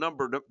down the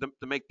number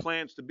to make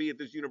plans to be at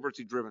this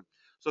university driven.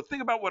 So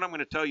think about what I'm going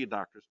to tell you,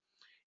 doctors.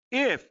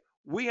 If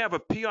we have a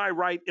PI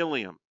right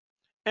ilium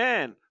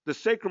and the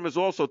sacrum is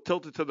also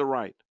tilted to the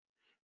right,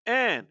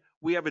 and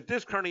we have a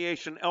disc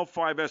herniation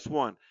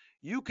L5S1,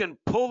 you can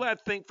pull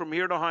that thing from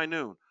here to high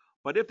noon.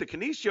 But if the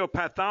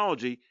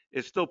kinesiopathology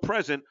is still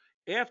present,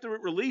 after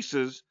it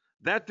releases,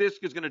 that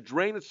disc is going to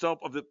drain itself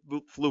of the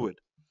fluid.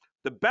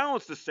 To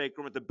balance the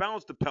sacrum and to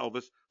balance the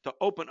pelvis, to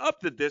open up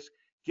the disc,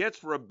 gets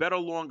for a better,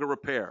 longer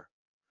repair.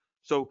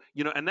 So,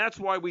 you know, and that's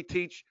why we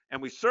teach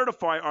and we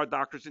certify our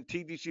doctors in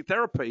TDC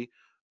therapy,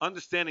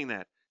 understanding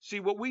that. See,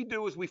 what we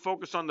do is we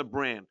focus on the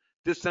brand.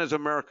 This says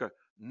America,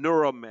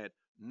 Neuromed,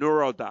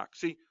 Neurodoc.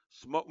 See,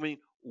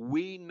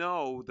 we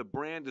know the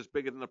brand is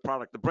bigger than the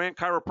product. The brand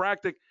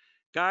chiropractic,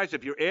 guys,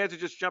 if your ads are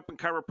just jumping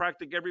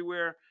chiropractic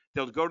everywhere,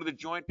 they'll go to the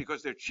joint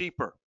because they're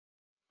cheaper.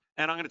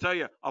 And I'm going to tell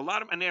you, a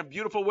lot of them, and they have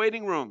beautiful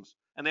waiting rooms,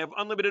 and they have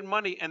unlimited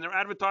money, and they're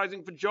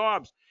advertising for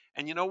jobs.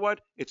 And you know what?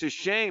 It's a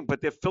shame,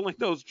 but they're filling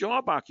those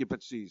job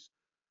occupancies.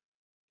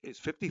 Is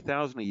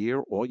 $50,000 a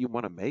year all you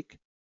want to make?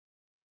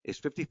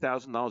 Is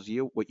 $50,000 a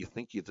year what you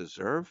think you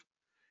deserve?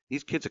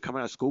 These kids are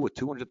coming out of school with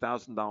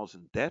 $200,000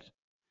 in debt,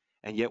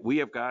 and yet we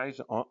have guys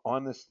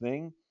on this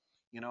thing,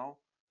 you know,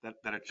 that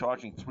are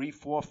charging $3,000,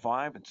 $4,000,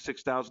 $5,000, and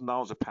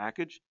 $6,000 a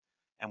package.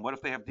 And what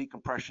if they have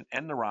decompression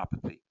and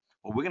neuropathy?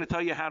 Well, we're going to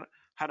tell you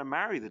how to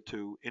marry the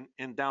two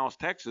in Dallas,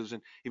 Texas.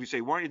 And if you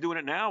say, why aren't you doing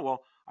it now?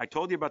 Well, I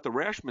told you about the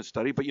Rashman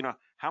study, but, you know,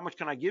 how much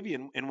can I give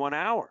you in 1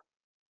 hour?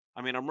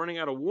 I mean, I'm running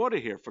out of water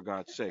here, for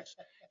God's sakes.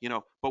 You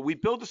know, but we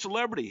build a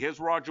celebrity. Here's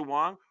Roger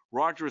Wong.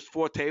 Roger has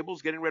 4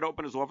 tables, getting ready to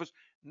open his office.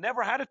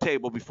 Never had a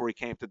table before he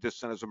came to Disc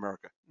Centers of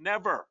America.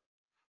 Never.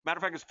 Matter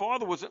of fact, his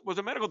father was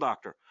a medical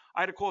doctor.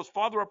 I had to call his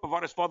father up,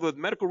 provide his father with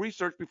medical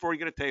research before he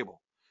get a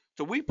table.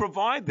 So we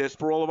provide this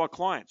for all of our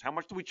clients. How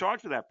much do we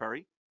charge for that,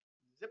 Perry?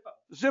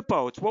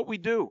 Zippo. It's what we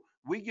do.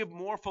 We give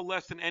more for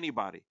less than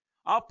anybody.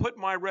 I'll put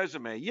my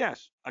resume,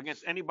 yes,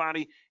 against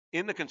anybody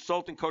in the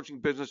consulting coaching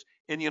business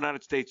in the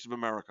United States of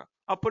America.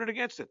 I'll put it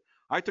against it.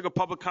 I took a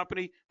public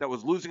company that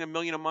was losing $1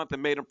 million a month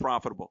and made them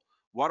profitable.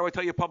 Why do I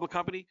tell you public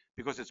company?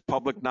 Because it's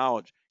public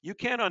knowledge. You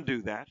can't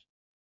undo that.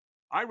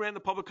 I ran the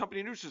public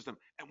company Nutrisystem,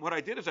 and what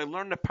I did is I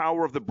learned the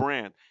power of the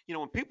brand. You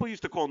know, when people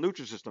used to call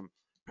Nutrisystem,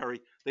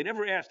 Perry, they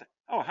never asked,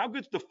 "Oh, how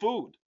good's the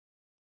food?"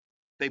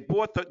 They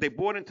bought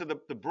into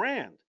the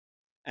brand,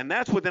 and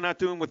that's what they're not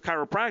doing with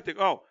chiropractic.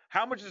 Oh,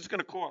 how much is this going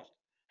to cost?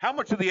 How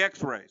much are the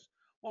X-rays?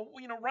 Well,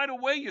 you know, right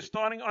away you're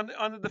starting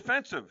on the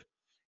defensive.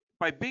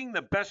 By being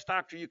the best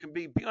doctor you can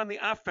be on the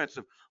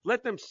offensive.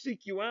 Let them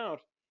seek you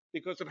out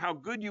because of how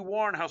good you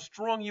are and how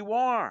strong you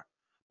are.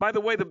 By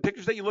the way, the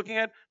pictures that you're looking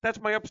at, that's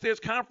my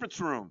upstairs conference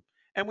room.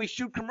 And we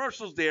shoot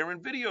commercials there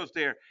and videos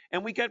there,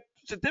 and we get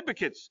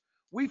certificates.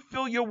 We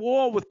fill your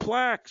wall with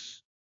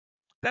plaques.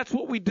 That's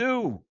what we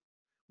do.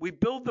 We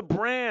build the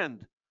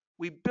brand.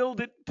 We build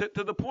it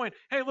to the point.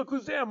 Hey, look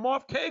who's there,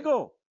 Marv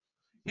Cagle.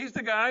 He's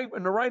the guy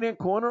in the right-hand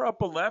corner,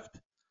 upper left.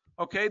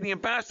 Okay, the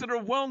ambassador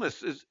of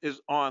wellness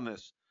is on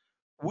this.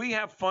 We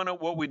have fun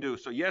at what we do.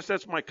 So yes,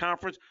 that's my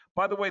conference.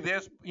 By the way,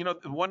 there's the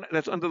one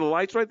that's under the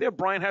lights right there,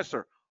 Brian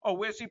Hesser. Oh,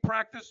 where's he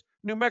practice?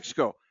 New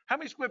Mexico. How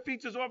many square feet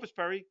is his office,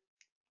 Perry?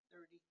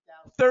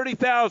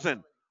 30,000.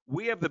 30,000.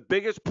 We have the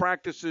biggest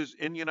practices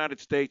in the United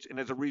States, and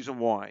there's a reason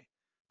why.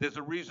 There's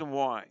a reason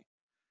why.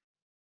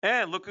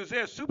 And look who's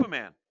there,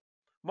 Superman.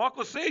 Mark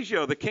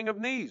Lasagio, the king of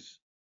knees.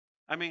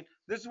 I mean,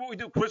 this is what we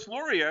do. Chris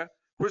Luria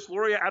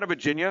out of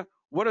Virginia.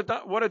 What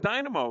a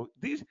dynamo.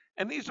 These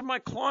are my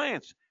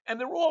clients, and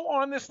they're all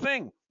on this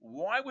thing.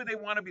 Why would they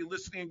want to be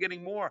listening and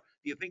getting more?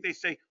 Do you think they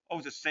say, "Oh,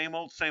 it's the same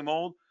old, same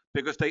old"?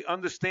 Because they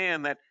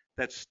understand that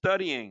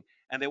studying,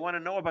 and they want to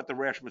know about the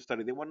Rashman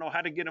study. They want to know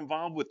how to get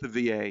involved with the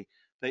VA.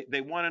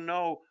 They want to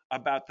know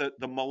about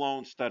the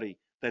Malone study.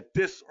 That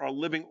this are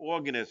living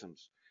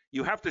organisms.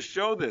 You have to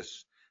show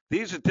this.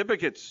 These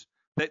certificates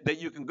that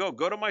you can go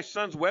to my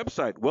son's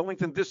website,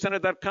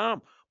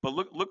 wellingtondiscenter.com. But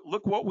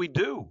look what we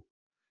do.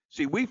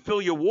 See, we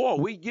fill your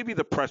wall. We give you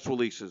the press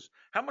releases.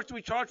 How much do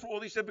we charge for all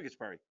these certificates,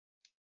 Barry?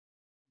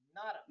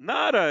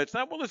 Nada. It's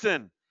not, well,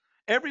 listen,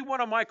 every one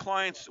of my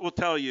clients will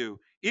tell you,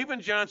 even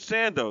John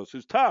Sandos,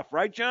 who's tough,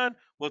 right, John,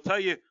 will tell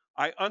you,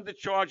 I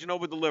undercharge and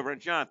overdeliver. And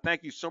John,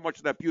 thank you so much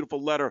for that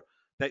beautiful letter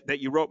that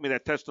you wrote me,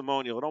 that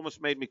testimonial. It almost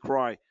made me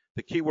cry.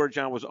 The key word,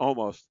 John, was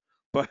almost.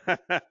 But,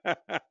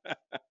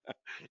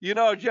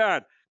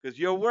 John, because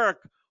your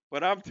work,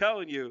 but I'm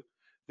telling you,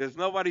 there's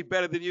nobody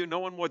better than you, no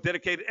one more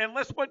dedicated. And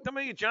let's what to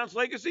me, John's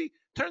legacy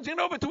turns it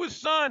over to his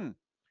son.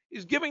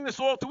 He's giving this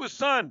all to his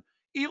son.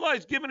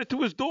 Eli's giving it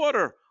to his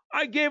daughter.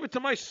 I gave it to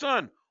my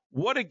son.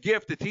 What a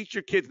gift to teach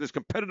your kids in this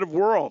competitive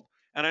world.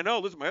 And I know,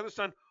 listen, my other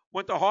son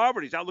went to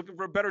Harvard. He's out looking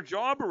for a better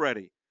job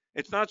already.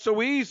 It's not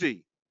so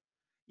easy.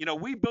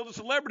 We build a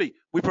celebrity.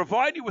 We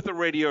provide you with a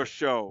radio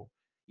show,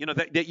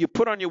 that you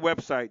put on your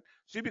website.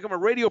 So you become a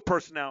radio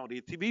personality,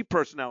 a TV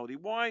personality.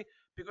 Why?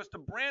 Because the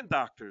brand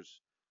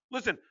doctors.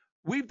 Listen,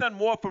 we've done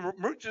more for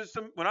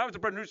Nutrisystem. When I was a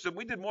president of Nutrisystem,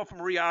 we did more for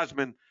Marie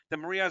Osmond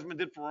than Marie Osmond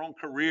did for her own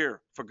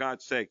career, for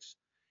God's sakes.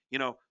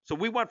 So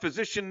we want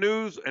physician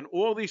news and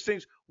all these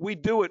things. We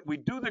do it. We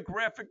do the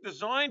graphic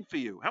design for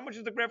you. How much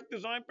is the graphic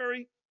design,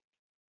 Perry?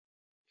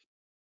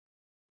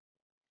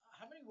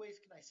 How many ways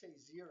can I say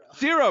zero?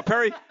 Zero.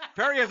 Perry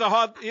has a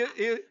hard. I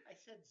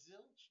said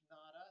zilch,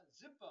 nada,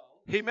 zippo.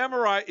 He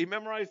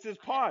memorized his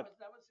part.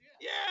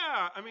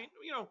 Yeah. I mean,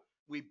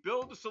 we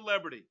build a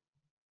celebrity.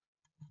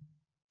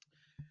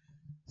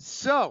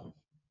 So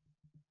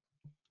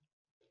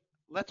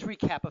let's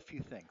recap a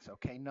few things,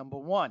 okay? Number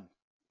one,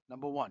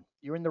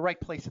 you're in the right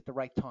place at the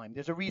right time.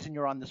 There's a reason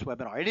you're on this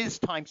webinar. It is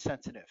time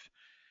sensitive.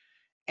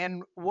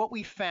 And what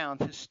we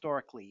found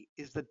historically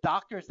is the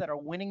doctors that are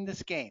winning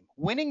this game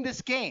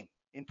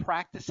in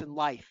practice, in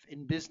life,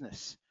 in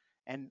business,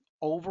 and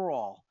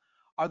overall,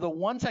 are the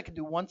ones that can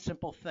do one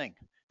simple thing.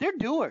 They're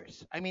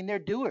doers. They're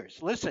doers.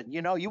 Listen,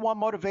 you want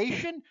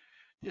motivation?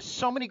 There's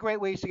so many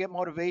great ways to get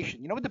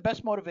motivation. You know what the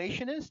best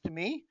motivation is to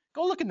me?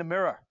 Go look in the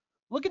mirror.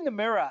 Look in the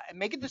mirror and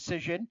make a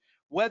decision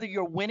whether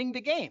you're winning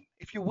the game.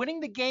 If you're winning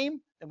the game,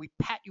 then we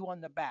pat you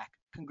on the back.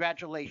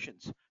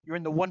 Congratulations. You're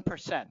in the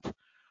 1%.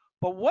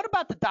 But what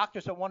about the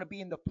doctors that want to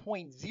be in the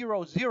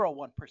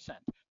 0.001%,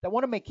 that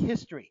want to make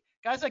history?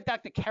 Guys like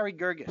Dr. Carrie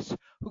Gerges,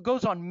 who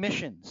goes on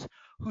missions,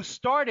 who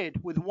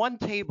started with one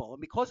table,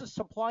 and because of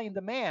supply and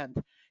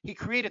demand, he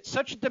created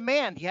such a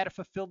demand, he had to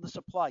fulfill the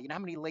supply. You know how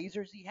many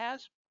lasers he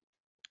has?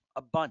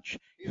 A bunch.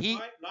 He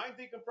has 9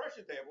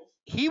 decompression tables.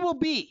 He will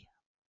be,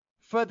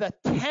 for the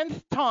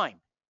 10th time,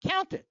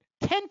 count it,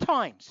 10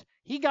 times,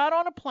 he got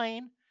on a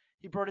plane,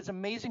 he brought his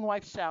amazing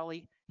wife,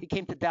 Sally, he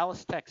came to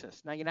Dallas,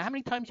 Texas. Now, you know how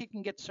many times you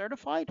can get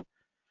certified?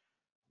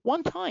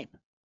 1 time.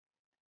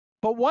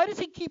 But why does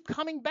he keep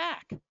coming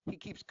back? He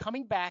keeps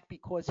coming back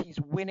because he's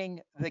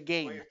winning the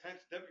game. Well, he has 10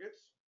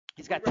 certificates.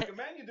 He's got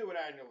recommend you do it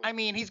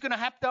annually. He's going to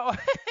have to.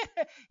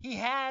 he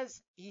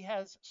has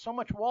so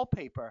much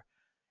wallpaper.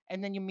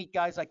 And then you meet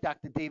guys like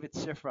Dr. David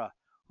Sifra,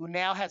 who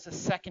now has a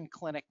second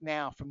clinic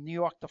now from New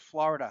York to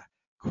Florida,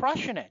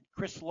 crushing it.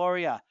 Chris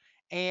Luria.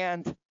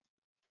 And,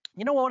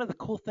 You know, one of the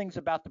cool things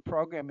about the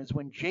program is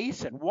when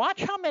Jason,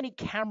 watch how many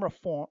camera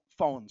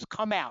phones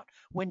come out.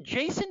 When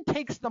Jason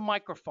takes the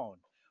microphone,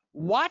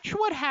 watch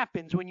what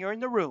happens when you're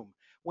in the room,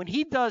 when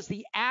he does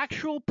the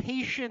actual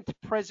patient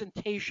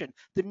presentation,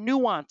 the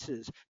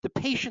nuances, the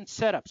patient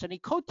setups. And he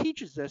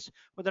co-teaches this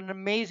with an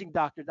amazing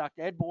doctor,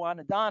 Dr. Ed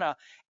Buonadonna.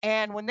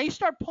 And when they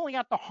start pulling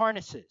out the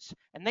harnesses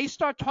and they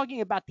start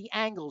talking about the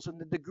angles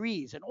and the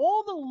degrees and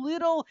all the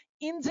little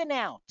ins and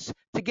outs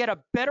to get a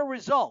better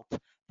result,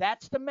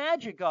 that's the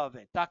magic of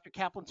it. Dr.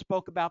 Kaplan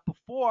spoke about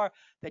before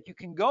that you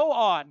can go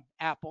on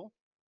Apple,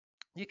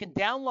 you can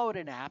download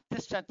an app,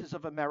 this Centers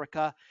of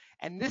America,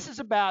 and this is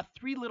about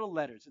three little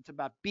letters. It's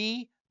about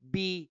BBM.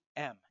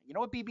 You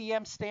know what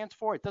BBM stands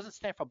for? It doesn't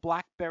stand for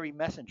BlackBerry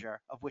Messenger,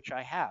 of which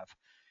I have.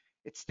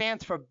 It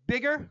stands for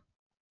bigger,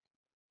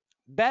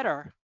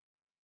 better,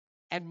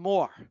 and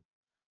more.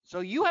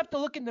 So you have to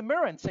look in the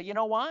mirror and say, you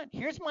know what?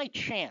 Here's my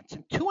chance.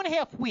 In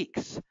 2.5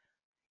 weeks,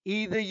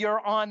 either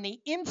you're on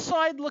the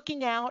inside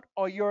looking out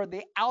or you're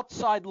the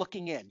outside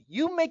looking in.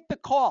 You make the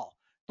call.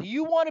 Do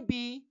you want to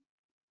be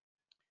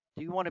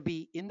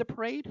in the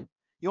parade?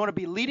 You want to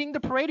be leading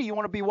the parade or you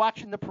want to be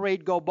watching the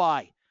parade go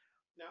by?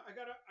 Now I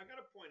gotta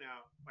point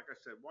out, like I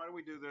said, why do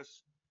we do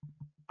this?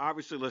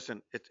 Obviously,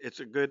 listen, it's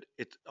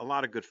a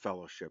lot of good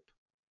fellowship.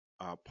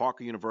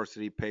 Parker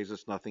University pays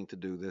us nothing to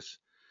do this.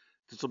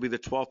 This will be the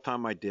 12th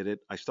time I did it.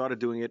 I started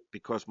doing it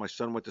because my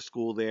son went to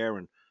school there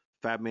and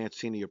Fab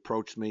Mancini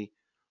approached me.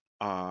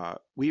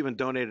 We even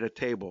donated a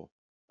table,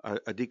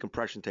 a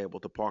decompression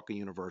table to Parker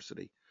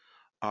University.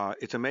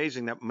 It's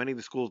amazing that many of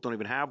the schools don't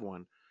even have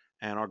one.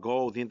 And our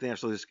goal with the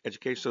International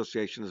Education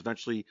Association is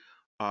eventually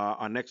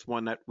our next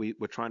one that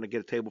we're trying to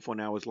get a table for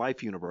now is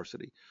Life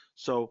University.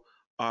 So,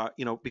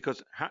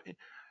 because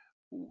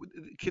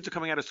kids are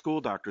coming out of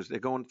school, doctors, they're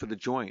going for the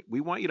joint. We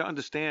want you to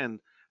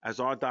understand as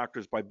our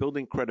doctors by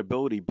building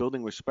credibility,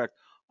 building respect,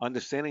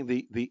 understanding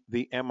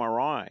the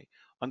MRI,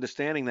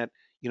 understanding that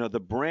the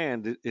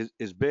brand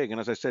is big.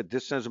 And as I said,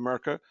 this Centers of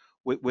America,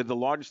 we're the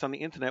largest on the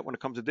internet when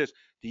it comes to this.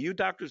 Do you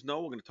doctors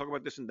know, we're going to talk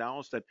about this in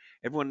Dallas, that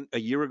everyone a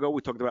year ago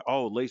we talked about,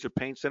 laser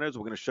pain centers.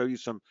 We're going to show you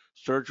some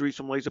surgery,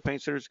 some laser pain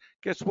centers.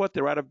 Guess what?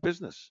 They're out of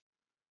business.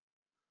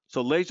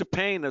 So laser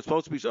pain, that's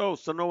supposed to be, so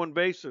no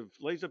invasive.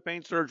 Laser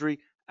pain surgery,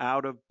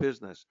 out of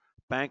business.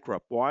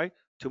 Bankrupt. Why?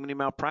 Too many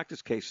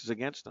malpractice cases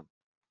against them.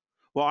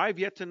 Well, I've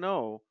yet to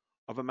know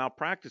of a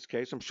malpractice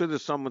case. I'm sure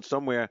there's someone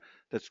somewhere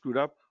that screwed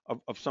up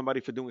of somebody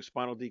for doing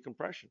spinal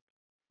decompression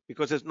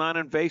because it's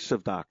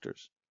non-invasive,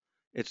 doctors.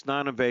 It's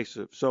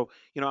non-invasive. So,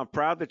 I'm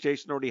proud that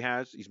Jason already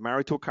he's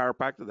married to a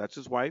chiropractor. That's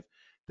his wife.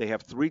 They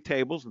have 3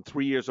 tables and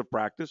 3 years of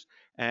practice,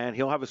 and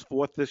he'll have his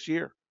 4th this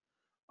year.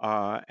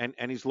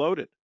 And he's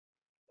loaded.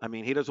 I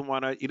mean, he doesn't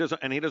want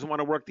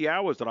to work the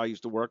hours that I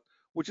used to work,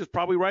 which is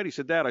probably right. He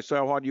said, Dad, I saw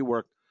how hard you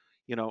worked.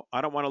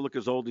 I don't want to look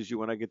as old as you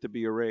when I get to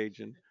be your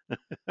age. And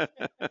it's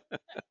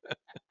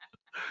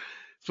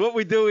what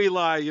we do,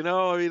 Eli.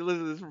 I mean,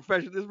 listen,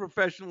 this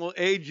profession will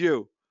age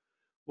you.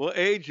 Will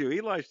age you.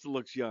 Eli still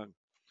looks young.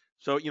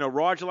 So,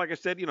 Roger, like I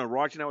said,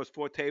 Roger now has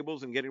 4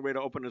 tables and getting ready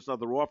to open his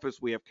other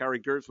office. We have Carrie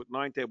Gertz with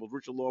 9 tables,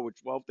 Richard Law with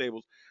 12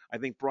 tables. I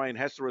think Brian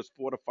Hesser has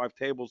 4 to 5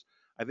 tables.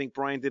 I think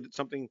Brian did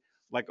something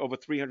like over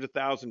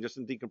 300,000 just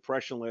in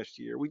decompression last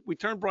year. We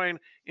turned Brian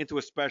into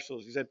a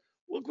specialist. He said,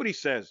 look what he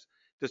says.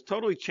 This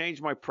totally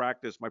changed my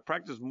practice. My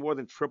practice more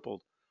than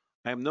tripled.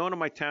 I am known in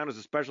my town as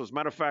a specialist.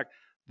 Matter of fact,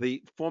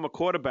 the former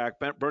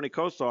quarterback, Bernie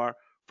Kosar,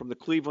 from the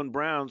Cleveland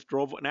Browns,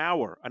 drove an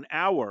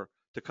hour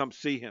to come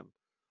see him.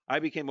 I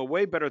became a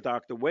way better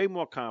doctor, way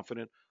more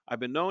confident. I've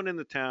been known in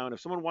the town.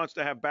 If someone wants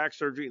to have back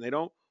surgery and they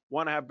don't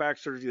want to have back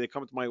surgery, they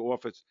come to my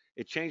office.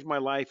 It changed my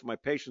life and my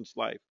patient's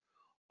life.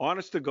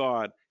 Honest to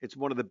God, it's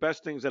one of the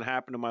best things that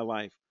happened in my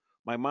life.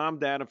 My mom,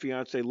 dad, and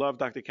fiance love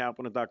Dr.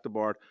 Kaplan and Dr.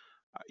 Bard.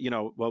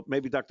 Well,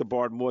 maybe Dr.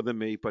 Bard more than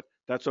me, but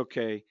that's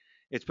okay.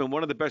 It's been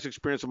one of the best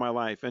experiences of my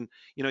life. And,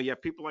 you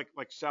have people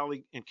like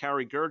Sally and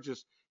Carrie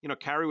Gergis.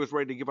 Carrie was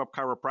ready to give up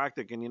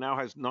chiropractic, and he now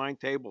has 9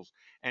 tables.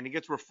 And he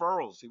gets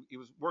referrals. He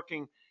was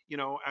working,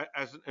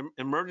 as an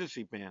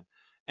emergency man.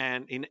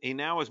 And he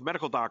now has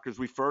medical doctors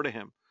refer to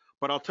him.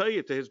 But I'll tell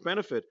you, to his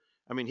benefit,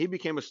 I mean, he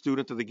became a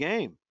student of the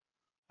game.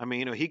 I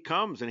mean, he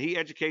comes and he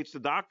educates the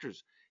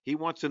doctors. He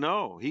wants to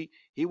know. He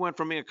went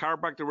from being a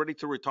chiropractor ready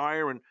to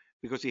retire and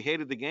because he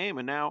hated the game,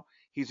 and now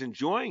he's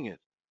enjoying it.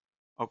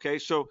 Okay,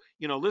 so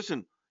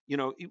listen,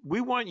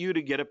 we want you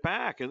to get it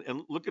back and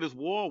look at his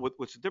wall with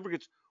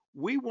certificates.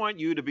 We want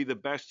you to be the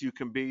best you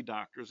can be,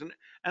 doctors,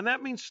 and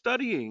that means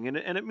studying and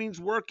it means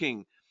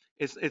working.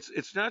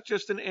 It's not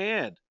just an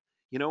ad,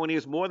 and he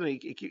has more than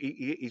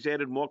he's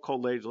added more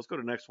collages. Let's go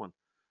to the next one.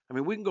 I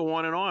mean, we can go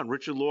on and on.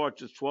 Richard Law,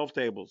 just 12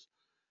 tables,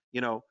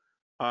 in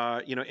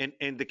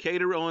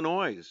Decatur,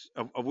 Illinois,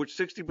 of which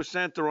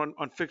 60% are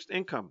on fixed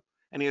income,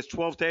 and he has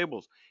 12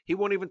 tables. He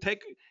won't even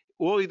take.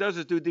 All he does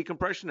is do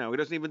decompression now. He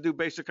doesn't even do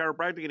basic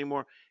chiropractic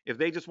anymore. If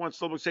they just want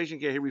stabilization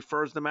care, he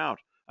refers them out.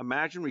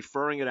 Imagine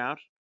referring it out.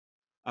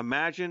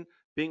 Imagine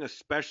being a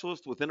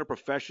specialist within a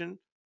profession.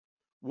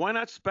 Why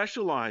not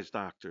specialize,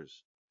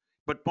 doctors?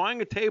 But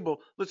buying a table,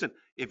 listen,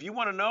 if you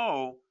want to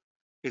know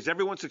Is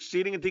everyone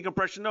succeeding in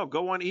decompression? No.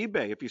 Go on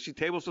eBay. If you see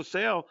tables for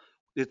sale,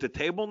 did the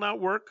table not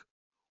work,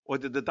 or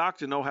did the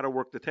doctor know how to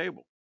work the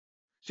table?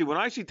 See, when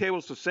I see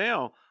tables for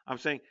sale, I'm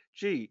saying,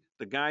 gee,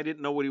 the guy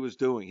didn't know what he was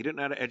doing. He didn't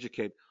know how to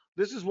educate.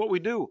 This is what we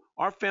do.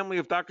 Our family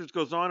of doctors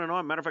goes on and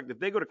on. Matter of fact, if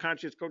they go to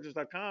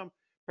consciouscoaches.com,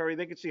 Perry,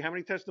 they can see how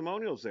many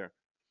testimonials there.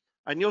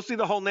 And you'll see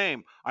the whole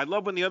name. I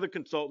love when the other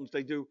consultants,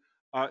 they do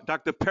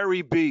Dr.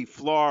 Perry B.,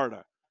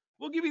 Florida.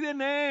 We'll give you their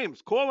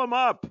names. Call them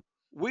up.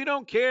 We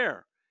don't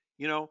care.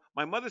 You know,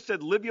 my mother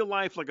said, live your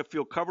life like a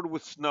field covered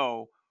with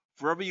snow.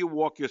 Forever you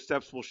walk, your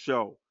steps will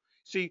show.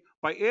 See,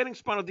 by adding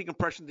spinal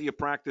decompression to your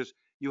practice,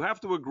 you have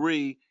to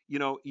agree,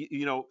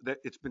 that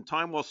it's been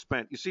time well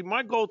spent. You see,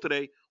 my goal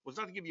today was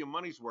not to give you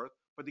money's worth,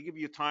 but to give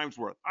you time's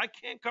worth. I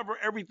can't cover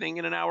everything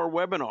in an hour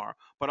webinar,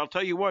 but I'll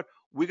tell you what,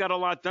 we got a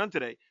lot done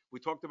today. We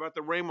talked about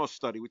the Ramos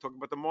study. We talked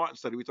about the Martin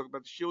study. We talked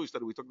about the Shealy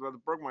study. We talked about the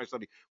Bergmeyer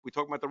study. We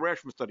talked about the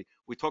Rashman study.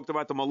 We talked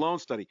about the Malone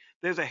study.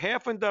 There's a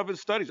half a dozen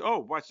studies. Oh,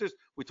 watch this.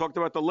 We talked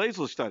about the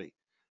Laser study.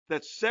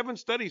 That's 7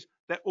 studies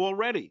that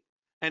already.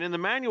 And in the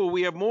manual,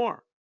 we have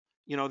more.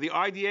 You know, the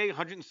IDA,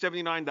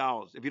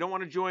 $179. If you don't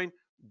want to join,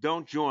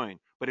 don't join.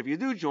 But if you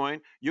do join,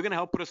 you're going to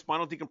help put a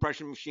spinal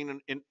decompression machine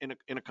in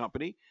a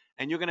company,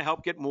 and you're going to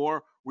help get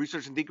more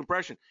research in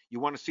decompression. You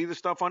want to see the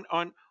stuff on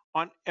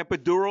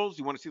epidurals?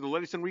 You want to see the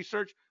latest in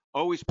research?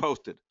 Always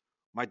posted.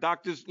 My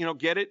doctors,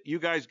 get it. You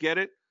guys get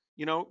it.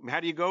 How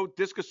do you go?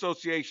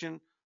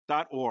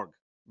 Discassociation.org.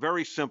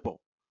 Very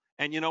simple.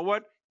 And you know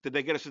what? Did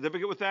they get a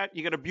certificate with that?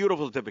 You get a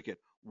beautiful certificate.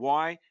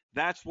 Why?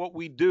 That's what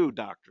we do,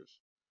 doctors.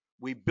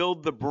 We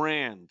build the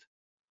brand.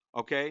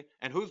 Okay?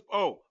 And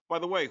by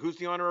the way, who's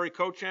the honorary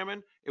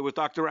co-chairman? It was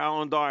Dr.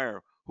 Alan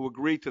Dyer, who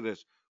agreed to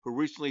this, who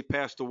recently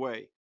passed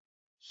away.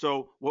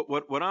 So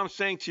what I'm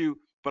saying to you,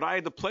 but I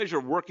had the pleasure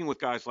of working with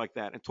guys like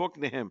that and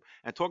talking to him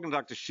and talking to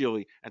Dr.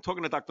 Shealy and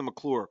talking to Dr.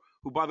 McClure,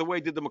 who, by the way,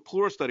 did the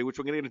McClure study, which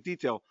we're going to get into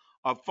detail,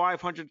 of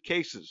 500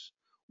 cases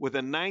with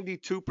a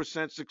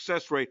 92%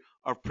 success rate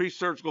of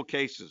pre-surgical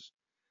cases.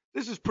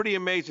 This is pretty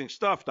amazing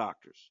stuff,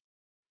 doctors.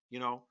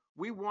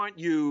 We want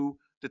you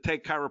to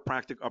take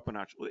chiropractic up a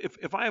notch.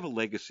 If I have a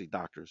legacy,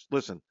 doctors,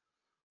 listen,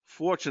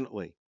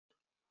 fortunately,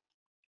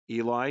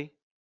 Eli,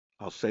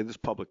 I'll say this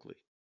publicly,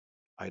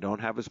 I don't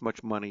have as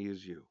much money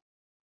as you.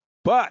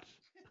 But,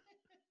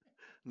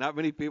 not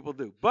many people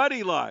do. But,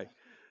 Eli,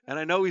 and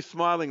I know he's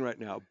smiling right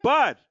now,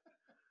 but,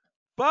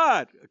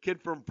 a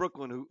kid from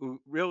Brooklyn who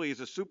really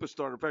is a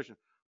superstar in the profession,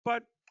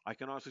 but I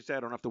can honestly say I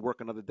don't have to work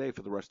another day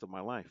for the rest of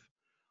my life.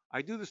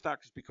 I do this,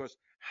 doctors, because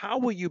how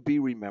will you be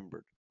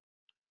remembered?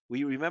 Will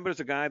you remember as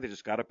a guy that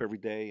just got up every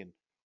day and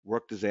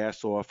worked his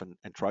ass off and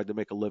tried to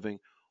make a living?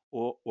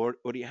 Or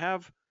do you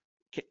have,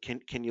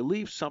 can you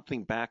leave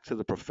something back to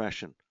the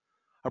profession?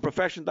 A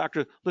profession,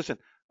 doctor, listen,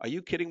 are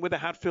you kidding? We're the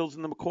Hatfields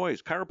and the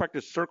McCoys.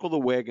 Chiropractors circle the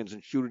wagons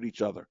and shoot at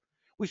each other.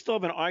 We still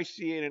have an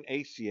ICA and an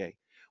ACA.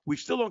 We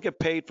still don't get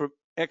paid for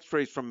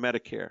x-rays from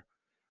Medicare.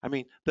 I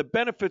mean, the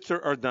benefits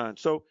are done.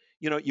 So,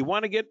 you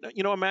want to get,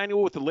 a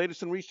manual with the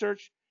latest in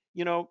research?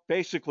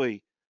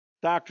 Basically,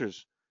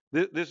 doctors,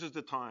 this is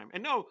the time.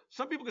 And no,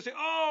 some people can say,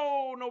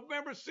 oh,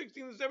 November 16th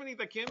and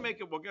 17th, I can't make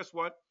it. Well, guess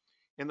what?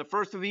 In the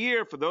first of the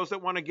year, for those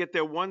that want to get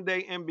their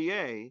one-day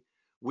MBA,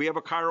 we have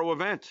a Chiro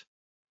event.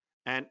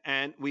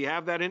 And we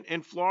have that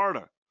in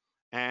Florida.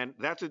 And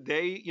that's a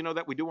day,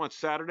 that we do on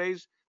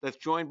Saturdays that's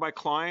joined by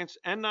clients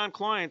and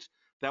non-clients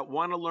that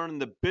want to learn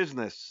the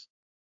business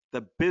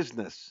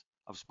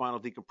of spinal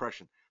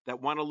decompression,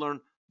 that want to learn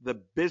the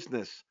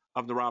business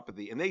of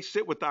neuropathy. And they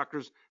sit with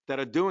doctors that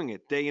are doing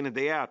it day in and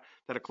day out,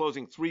 that are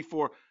closing 3,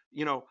 4,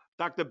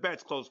 Dr.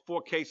 Betts closed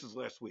 4 cases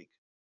last week.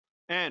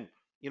 And,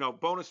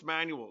 bonus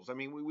manuals. I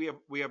mean,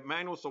 we have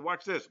manuals. So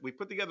watch this. We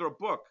put together a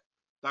book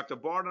Dr.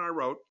 Bard and I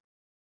wrote.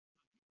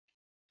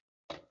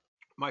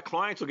 My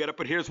clients will get it,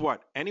 but here's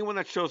what. Anyone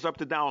that shows up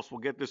to Dallas will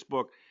get this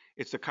book.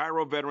 It's the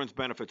Chiro Veterans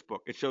Benefits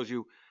book. It shows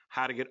you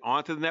how to get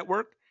onto the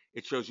network.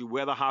 It shows you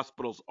where the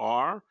hospitals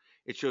are.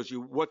 It shows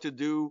you what to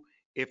do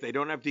if they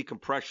don't have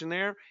decompression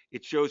there.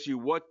 It shows you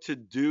what to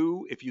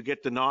do if you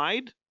get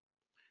denied.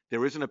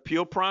 There is an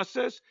appeal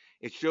process.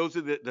 It shows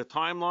you the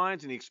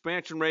timelines and the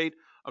expansion rate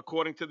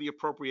according to the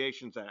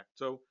Appropriations Act.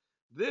 So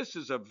this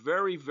is a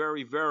very,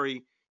 very,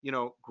 very,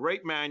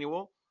 great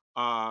manual.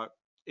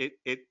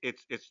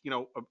 It's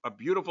a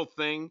beautiful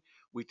thing.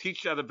 We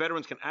teach how the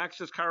veterans can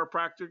access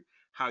chiropractic,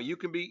 how you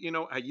can be,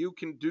 how you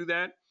can do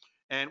that.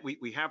 And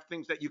we have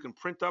things that you can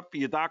print up for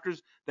your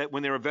doctors that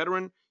when they're a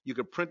veteran, you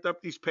can print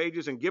up these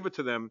pages and give it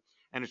to them.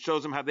 And it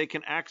shows them how they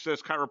can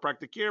access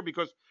chiropractic care.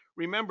 Because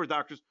remember,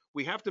 doctors,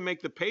 we have to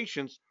make the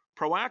patients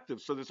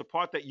proactive. So there's a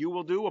part that you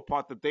will do, a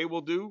part that they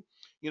will do,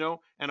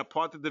 and a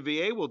part that the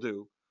VA will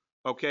do.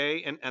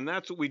 Okay. And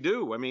that's what we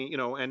do. I mean,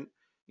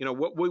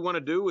 what we want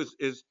to do is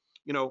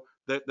the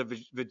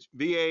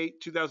VA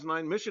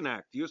 2009 Mission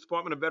Act, the U.S.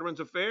 Department of Veterans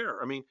Affairs.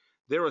 I mean,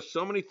 there are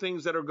so many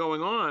things that are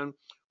going on,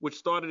 which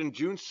started in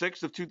June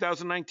 6th of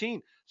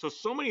 2019.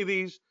 So many of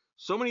these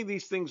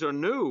things are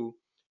new,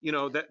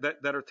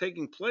 that are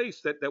taking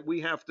place that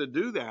we have to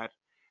do that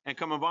and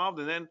come involved.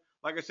 And then,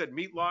 like I said,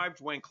 meet live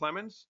Dwayne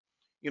Clemens.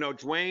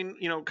 Dwayne,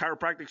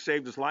 chiropractic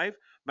saved his life.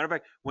 Matter of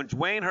fact, when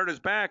Dwayne hurt his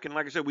back, and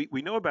like I said,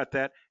 we know about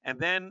that, and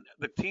then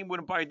the team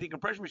wouldn't buy a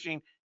decompression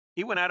machine,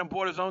 he went out and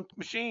bought his own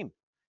machine.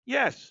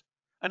 Yes.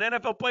 An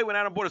NFL player went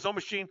out and bought his own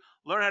machine,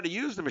 learned how to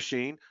use the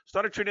machine,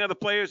 started treating other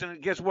players,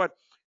 and guess what?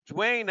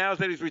 Dwayne, now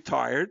that he's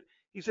retired,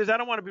 he says, I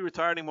don't want to be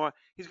retired anymore.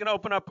 He's going to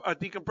open up a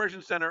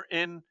decompression center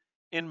in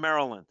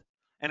Maryland.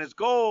 And his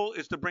goal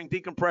is to bring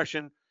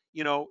decompression,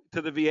 to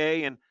the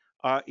VA and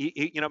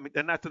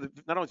and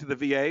not only to the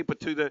VA, but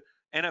to the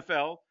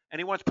NFL. And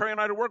he wants Perry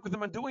and I to work with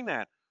him on doing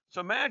that.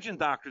 So imagine,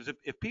 doctors,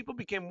 if people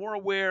became more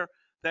aware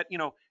that,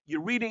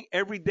 you're reading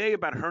every day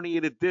about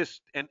herniated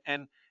discs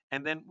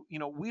and then,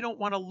 we don't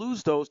want to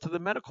lose those to the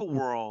medical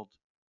world.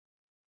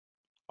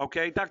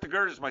 Okay, Dr.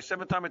 Gerdes, my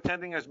 7th time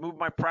attending has moved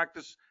my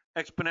practice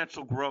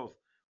exponential growth.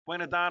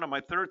 Buenadonna,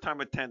 my 3rd time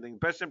attending.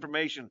 Best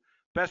information,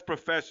 best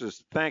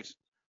professors. Thanks,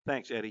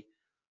 Eddie.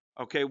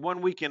 Okay,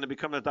 1 weekend to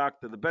become a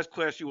doctor. The best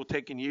class you will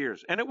take in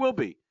years, and it will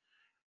be.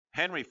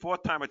 Henry,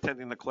 4th time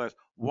attending the class.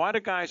 Why do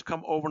guys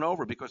come over and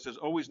over? Because there's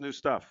always new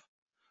stuff.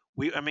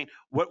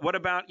 What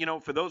about,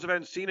 for those who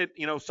haven't seen it,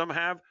 some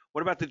have.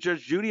 What about the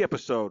Judge Judy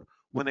episode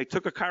when they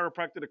took a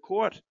chiropractor to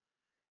court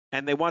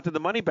and they wanted the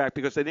money back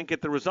because they didn't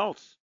get the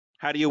results?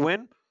 How do you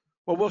win?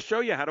 Well, we'll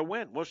show you how to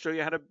win. We'll show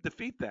you how to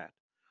defeat that.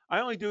 I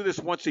only do this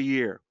once a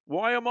year.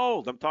 Why? I'm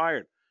old. I'm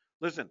tired.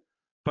 Listen,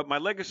 but my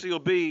legacy will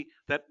be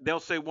that they'll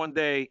say one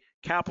day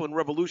Kaplan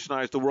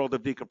revolutionized the world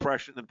of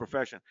decompression in the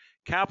profession.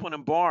 Kaplan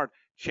and Bard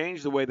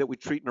changed the way that we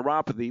treat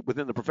neuropathy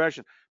within the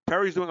profession.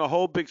 Perry's doing a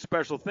whole big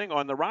special thing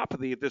on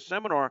neuropathy at this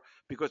seminar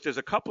because there's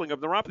a coupling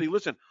of neuropathy.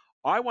 Listen,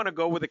 I want to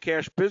go where the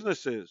cash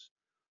business is.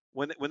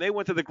 When they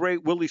went to the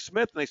great Willie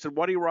Smith and they said,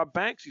 why do you rob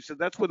banks? He said,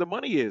 that's where the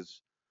money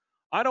is.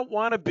 I don't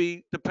want to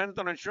be dependent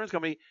on an insurance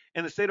company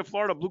in the state of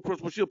Florida, Blue Cross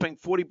Blue Shield paying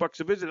 $40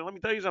 a visit. And let me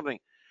tell you something.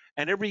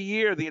 And every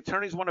year the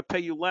attorneys want to pay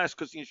you less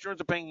because the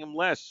insurance are paying them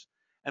less,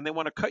 and they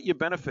want to cut your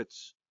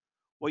benefits.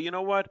 Well, you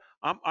know what?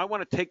 I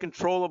want to take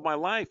control of my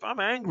life. I'm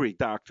angry,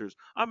 doctors.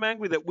 I'm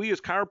angry that we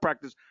as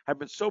chiropractors have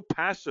been so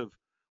passive.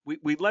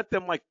 We let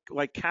them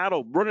like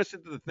cattle run us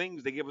into the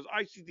things. They give us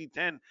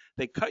ICD-10.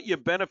 They cut your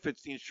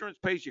benefits. The insurance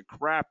pays you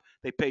crap.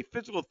 They pay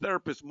physical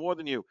therapists more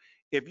than you.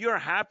 If you're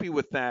happy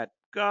with that,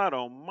 God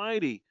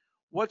almighty,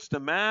 what's the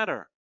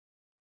matter?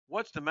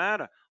 What's the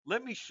matter?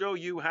 Let me show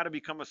you how to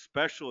become a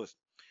specialist.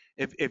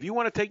 If you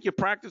want to take your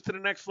practice to the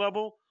next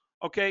level,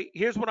 okay,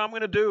 here's what I'm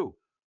going to do.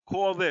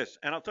 Call this.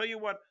 And I'll tell you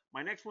what,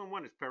 my next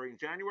one is, Perry, in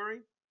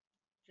January?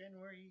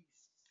 January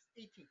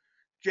 18th.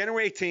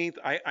 January 18th.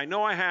 I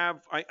know I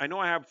have, I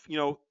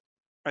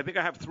think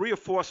I have 3 or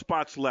 4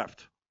 spots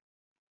left.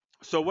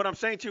 So what I'm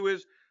saying to you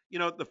is,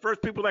 the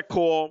first people that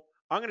call,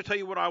 I'm going to tell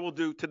you what I will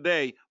do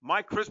today.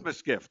 My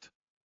Christmas gift,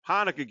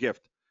 Hanukkah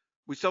gift.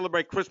 We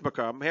celebrate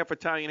Christmaka. I'm half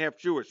Italian, half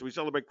Jewish. So we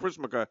celebrate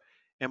Christmaka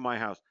in my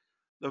house.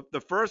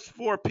 The first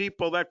 4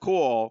 people that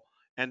call,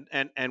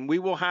 and we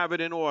will have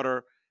it in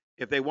order.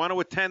 If they want to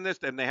attend this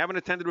and they haven't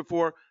attended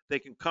before, they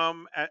can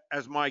come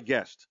as my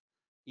guest.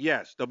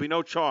 Yes, there'll be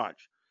no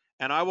charge.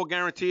 And I will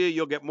guarantee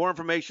you'll get more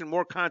information,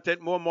 more content,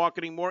 more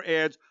marketing, more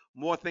ads,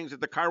 more things at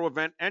the Cairo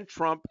event and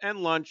Trump and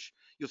lunch.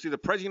 You'll see the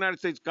President of the United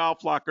States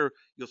golf locker.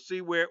 You'll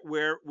see where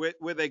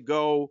they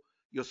go.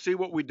 You'll see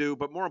what we do.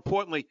 But more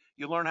importantly,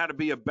 you learn how to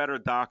be a better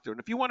doctor. And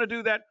if you want to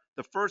do that,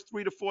 the first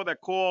 3 to 4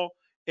 that call,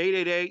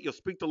 888, you'll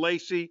speak to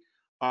Lacey.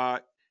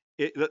 The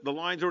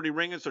line's already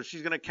ringing, so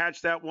she's going to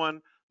catch that one.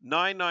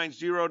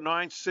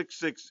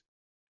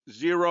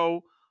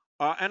 990-9660.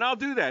 And I'll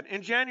do that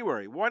in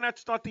January. Why not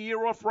start the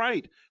year off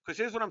right? Because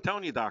here's what I'm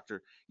telling you,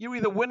 doctor. You're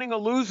either winning or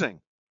losing,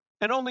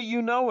 and only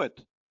you know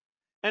it.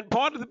 And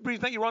part of the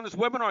reason that you're on this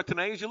webinar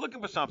today is you're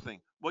looking for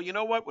something. Well, you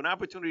know what? When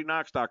opportunity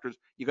knocks, doctors,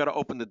 you got to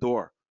open the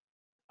door.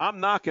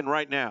 I'm knocking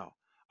right now.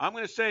 I'm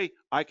going to say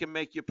I can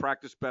make your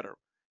practice better.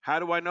 How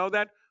do I know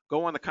that?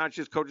 Go on the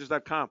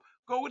ConsciousCoaches.com.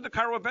 Go with the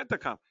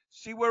ChiroEvent.com.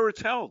 See where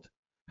it's held.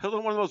 Held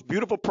on one of those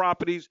beautiful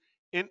properties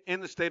in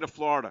the state of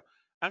Florida.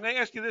 I'm going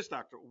to ask you this,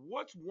 doctor.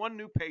 What's one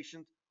new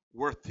patient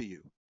worth to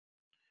you?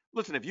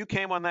 Listen, if you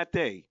came on that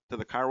day to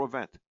the Cairo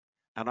event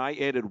and I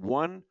added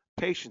 1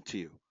 patient to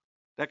you,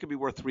 that could be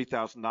worth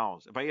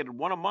 $3,000. If I added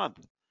 1 a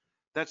month,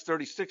 that's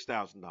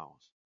 $36,000.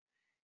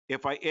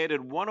 If I added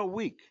 1 a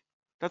week,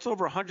 that's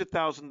over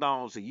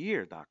 $100,000 a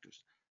year,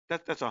 doctors.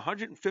 That's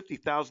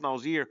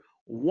 $150,000 a year,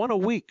 1 a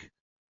week.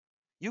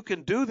 You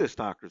can do this,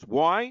 doctors.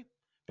 Why?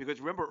 Because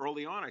remember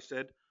early on I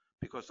said,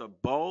 because a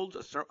bulge,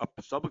 a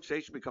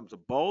subluxation becomes a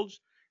bulge,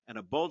 and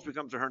a bulge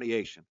becomes a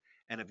herniation.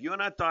 And if you're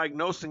not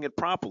diagnosing it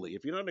properly,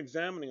 if you're not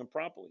examining them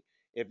properly,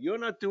 if you're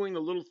not doing the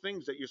little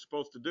things that you're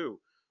supposed to do.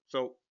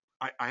 So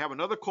I have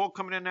another call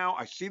coming in now.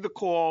 I see the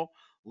call.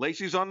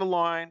 Lacey's on the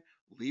line.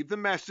 Leave the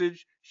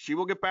message. She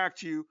will get back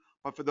to you.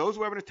 But for those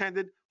who haven't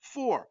attended,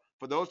 4.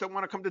 For those that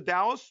want to come to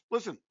Dallas,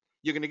 listen,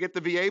 you're going to get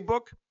the VA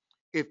book.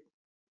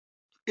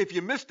 If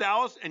you miss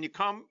Dallas and you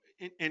come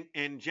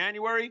in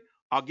January,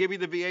 I'll give you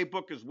the VA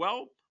book as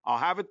well. I'll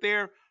have it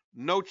there,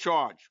 no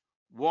charge.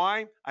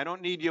 Why? I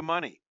don't need your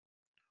money.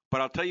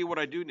 But I'll tell you what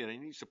I do need. I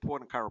need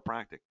support in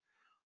chiropractic.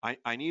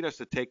 I need us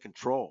to take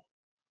control.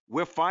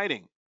 We're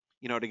fighting,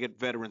 to get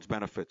veterans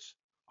benefits.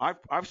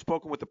 I've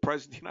spoken with the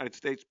President of the United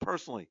States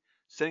personally,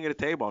 sitting at a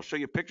table. I'll show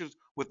you pictures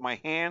with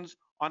my hands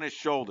on his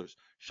shoulders.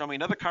 Show me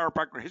another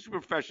chiropractor in history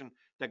profession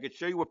that could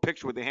show you a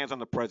picture with their hands on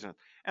the President.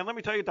 And let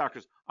me tell you,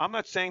 doctors, I'm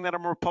not saying that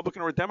I'm a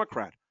Republican or a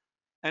Democrat.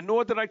 And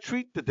nor did I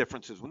treat the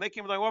differences. When they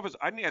came to my office,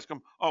 I didn't ask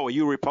them, oh, are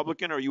you a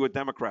Republican or are you a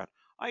Democrat?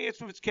 I asked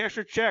them if it's cash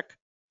or check.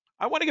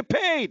 I want to get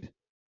paid.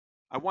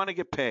 I want to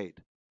get paid.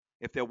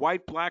 If they're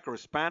white, black, or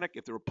Hispanic,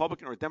 if they're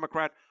Republican or a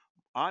Democrat,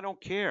 I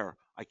don't care.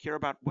 I care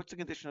about what's the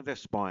condition of their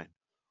spine.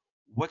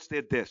 What's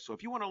their disc? So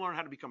if you want to learn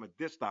how to become a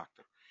disc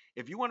doctor,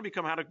 if you want to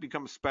become how to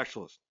become a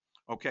specialist,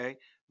 okay,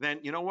 then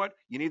you know what?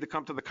 You need to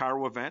come to the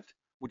Cairo event,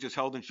 which is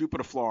held in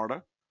Jupiter,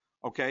 Florida.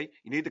 Okay,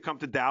 you need to come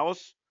to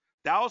Dallas.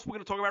 Dallas, we're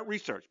going to talk about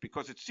research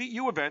because it's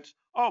CEU events.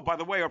 Oh, by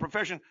the way, our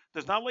profession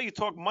does not let you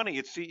talk money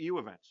at CEU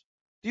events.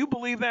 Do you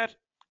believe that?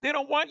 They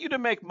don't want you to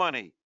make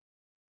money.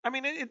 I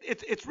mean,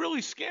 it's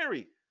really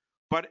scary.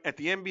 But at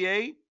the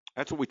MBA,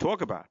 that's what we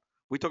talk about.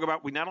 We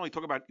not only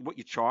talk about what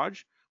you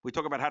charge, we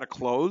talk about how to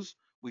close.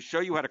 We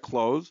show you how to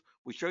close.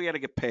 We show you how to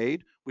get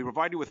paid. We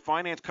provide you with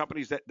finance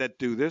companies that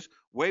do this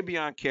way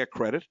beyond Care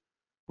Credit,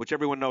 which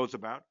everyone knows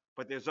about.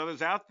 But there's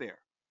others out there.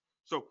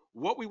 So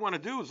what we want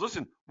to do is,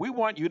 listen, we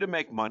want you to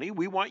make money.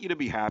 We want you to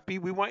be happy.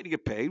 We want you to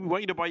get paid. We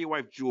want you to buy your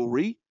wife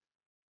jewelry.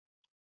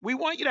 We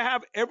want you to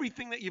have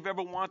everything that you've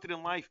ever wanted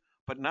in life,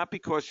 but not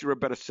because you're a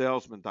better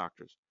salesman,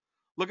 doctors.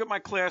 Look at my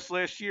class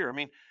last year. I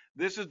mean,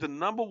 this is the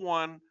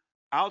 #1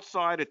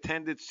 outside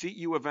attended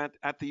CEU event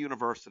at the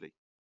university.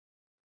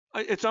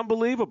 It's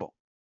unbelievable,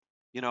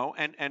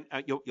 and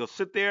you'll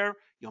sit there,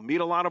 you'll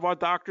meet a lot of our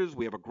doctors.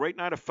 We have a great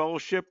night of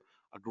fellowship,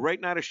 a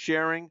great night of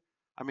sharing.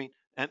 I mean,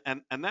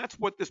 and that's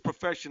what this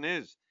profession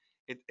is.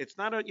 It's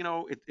not a,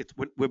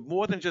 we're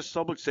more than just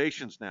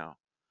subluxations now.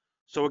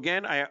 So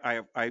again,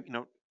 I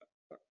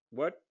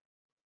what?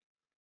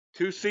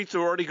 2 seats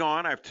are already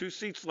gone. I have 2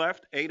 seats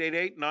left,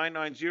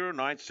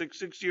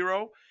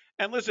 888-990-9660.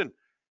 And listen,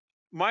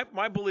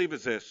 my belief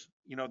is this,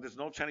 there's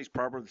an old Chinese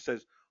proverb that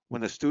says,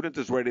 when the student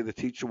is ready, the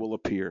teacher will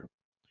appear.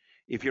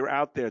 If you're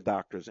out there,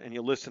 doctors, and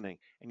you're listening,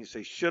 and you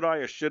say, should I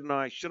or shouldn't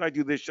I? Should I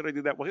do this? Should I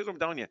do that? Well, here's what I'm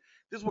telling you.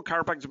 This is what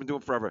chiropractors have been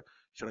doing forever.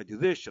 Should I do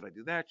this? Should I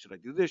do that? Should I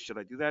do this? Should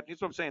I do that? Here's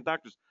what I'm saying,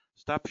 doctors.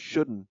 Stop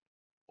shouldn't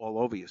all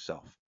over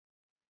yourself.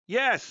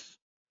 Yes,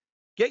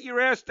 get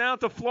your ass down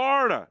to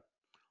Florida.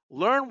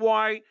 Learn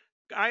why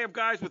I have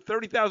guys with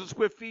 30,000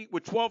 square feet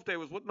with 12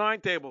 tables, with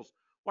 9 tables.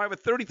 Why I have a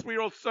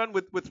 33-year-old son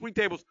with 3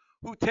 tables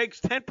who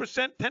takes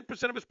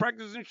 10% of his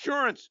practice is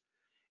insurance.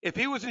 If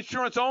he was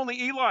insurance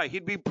only, Eli,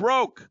 he'd be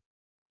broke.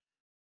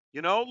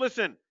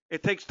 Listen,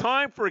 it takes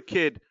time for a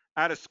kid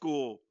out of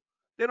school.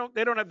 They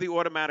don't have the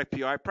automatic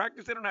PI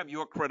practice. They don't have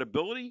your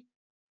credibility.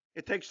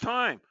 It takes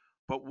time.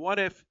 But what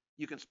if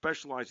you can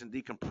specialize in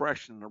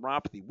decompression and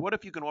neuropathy? What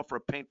if you can offer a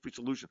pain-free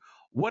solution?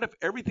 What if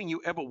everything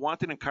you ever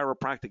wanted in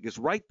chiropractic is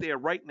right there,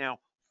 right now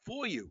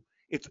for you?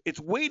 It's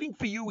waiting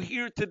for you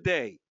here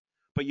today.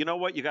 But you know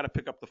what? You got to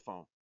pick up the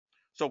phone.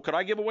 So could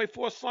I give away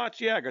 4 slots?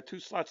 Yeah, I got 2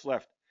 slots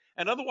left.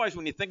 And otherwise,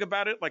 when you think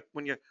about it, like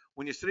when you're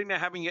sitting there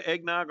having your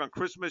eggnog on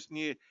Christmas,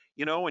 and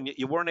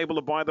you weren't able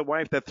to buy the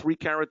wife that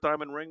 3-carat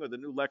diamond ring or the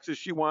new Lexus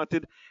she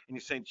wanted, and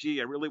you're saying,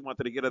 gee, I really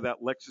wanted to get her that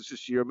Lexus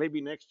this year,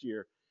 maybe next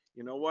year.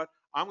 You know what?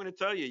 I'm going to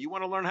tell you, you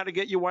want to learn how to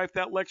get your wife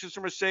that Lexus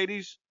or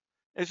Mercedes?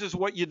 This is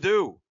what you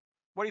do.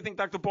 What do you think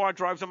Dr. Barr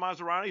drives a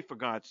Maserati, for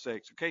God's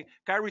sakes? Okay,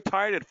 guy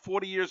retired at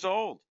 40 years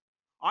old.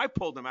 I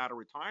pulled him out of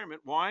retirement.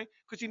 Why?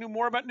 Because he knew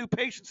more about new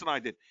patients than I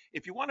did.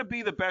 If you want to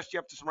be the best, you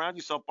have to surround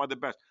yourself by the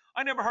best.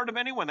 I never heard of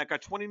anyone that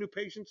got 20 new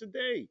patients a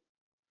day.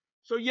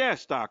 So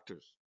yes,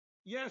 doctors.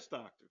 Yes,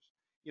 doctors.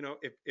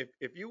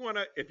 If you want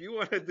to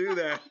do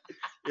that,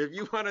 if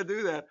you want to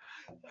do that,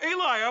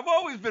 Eli, I've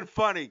always been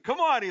funny.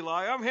 Come on,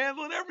 Eli, I'm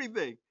handling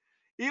everything.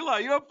 Eli,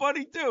 you're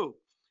funny too.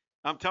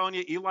 I'm telling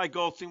you, Eli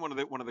Goldstein, one of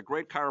the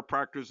great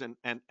chiropractors and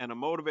a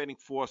motivating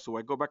force who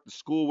I go back to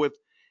school with,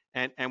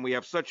 and we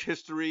have such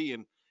history,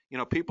 and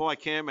people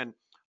like him and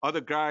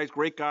other guys,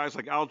 great guys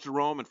like Al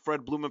Jerome and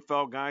Fred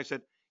Blumenfeld, guys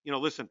that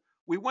listen,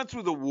 we went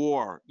through the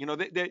war.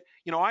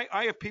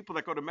 I have people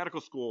that go to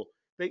medical school.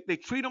 They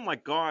treat them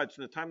like gods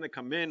from the time they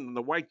come in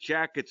the white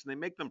jackets, and they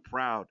make them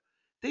proud.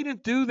 They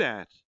didn't do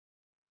that.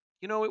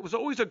 It was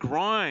always a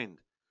grind.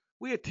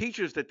 We had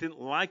teachers that didn't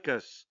like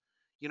us.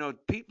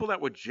 People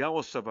that were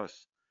jealous of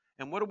us.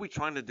 And what are we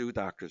trying to do,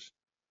 doctors?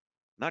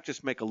 Not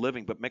just make a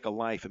living, but make a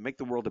life and make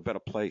the world a better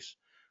place.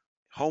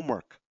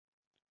 Homework.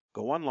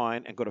 Go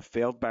online and go to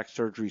failed back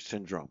surgery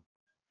syndrome.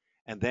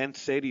 And then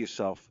say to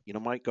yourself,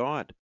 my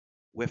God,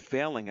 we're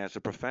failing as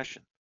a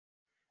profession.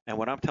 And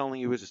what I'm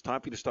telling you is it's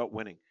time for you to start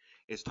winning.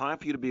 It's time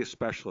for you to be a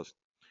specialist.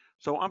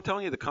 So I'm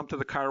telling you to come to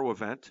the Cairo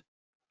event.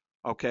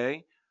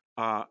 Okay.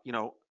 I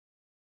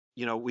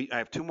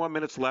have 2 more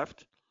minutes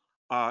left.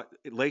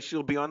 Lacey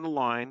will be on the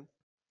line.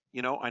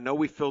 I know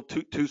we filled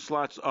two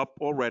slots up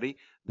already.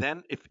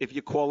 Then if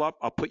you call up,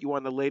 I'll put you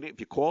on the lady. If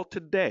you call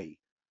today,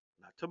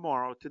 not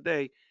tomorrow,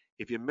 today,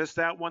 if you miss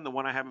that one, the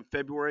one I have in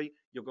February,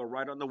 you'll go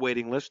right on the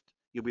waiting list.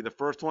 You'll be the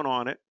first one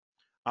on it.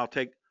 I'll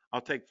take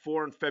I'll take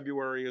 4 in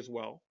February as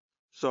well.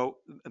 So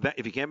that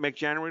if you can't make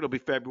January, it'll be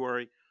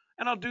February,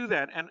 and I'll do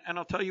that. And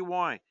I'll tell you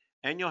why.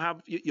 And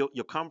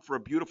you'll come for a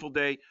beautiful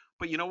day.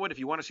 But you know what? If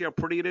you want to see how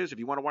pretty it is, if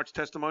you want to watch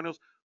testimonials,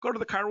 go to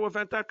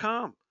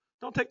thecairoevent.com.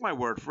 Don't take my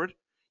word for it.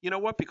 You know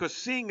what? Because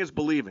seeing is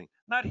believing,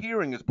 not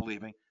hearing is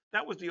believing.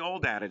 That was the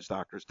old adage,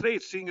 doctors. Today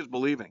it's seeing is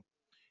believing.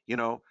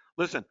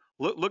 Listen,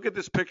 look at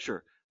this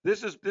picture.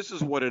 This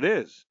is what it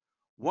is.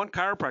 One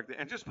chiropractor,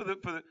 and just for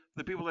the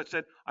people that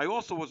said, I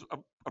also was a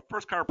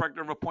first chiropractor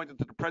ever appointed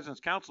to the President's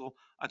Council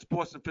on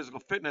Sports and Physical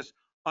Fitness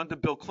under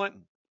Bill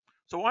Clinton.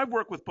 So I've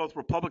worked with both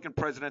Republican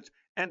presidents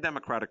and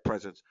Democratic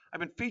presidents.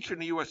 I've been featured in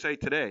the USA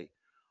Today.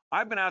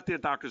 I've been out there,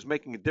 doctors,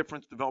 making a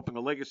difference, developing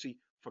a legacy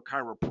for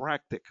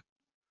chiropractic,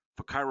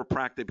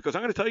 because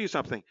I'm going to tell you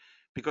something.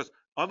 Because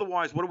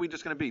otherwise, what are we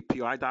just going to be?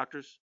 PI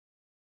doctors?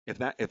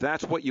 If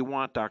that's what you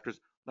want, doctors,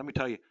 let me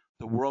tell you,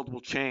 the world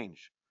will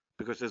change,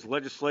 because there's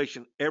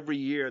legislation every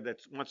year that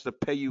wants to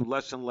pay you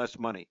less and less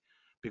money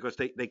because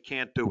they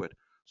can't do it.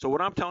 So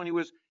what I'm telling you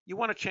is, you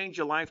want to change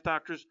your life,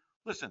 doctors?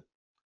 Listen,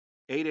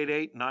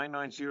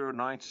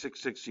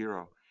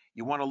 888-990-9660.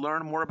 You want to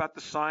learn more about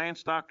the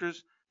science,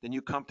 doctors? Then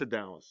you come to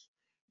Dallas.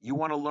 You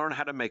want to learn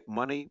how to make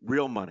money,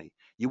 real money.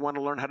 You want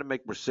to learn how to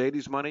make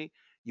Mercedes money.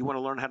 You want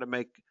to learn how to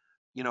make,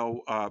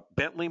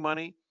 Bentley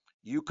money.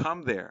 You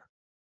come there.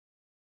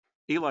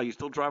 Eli, you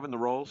still driving the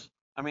Rolls?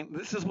 I mean,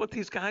 this is what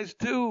these guys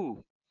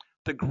do.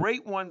 The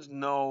great ones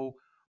know,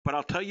 but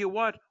I'll tell you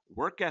what,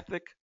 work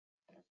ethic,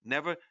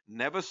 never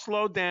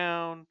slow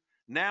down.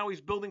 Now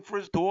he's building for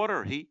his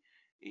daughter.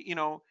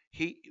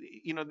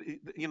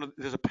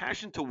 There's a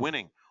passion to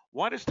winning.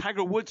 Why does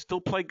Tiger Woods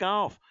still play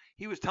golf?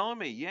 He was telling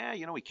me,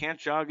 he can't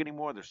jog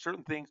anymore. There's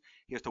certain things.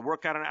 He has to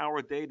work out an hour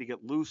a day to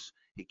get loose.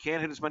 He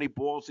can't hit as many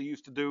balls as he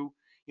used to do.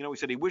 He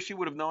said he wished he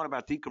would have known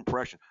about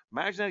decompression.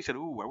 Imagine that. He said,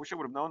 I wish I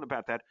would have known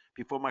about that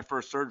before my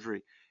first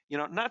surgery.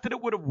 Not that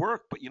it would have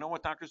worked, but you know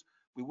what, doctors?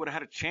 We would have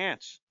had a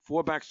chance.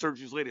 4 back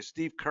surgeries later,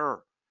 Steve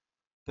Kerr.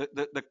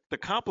 The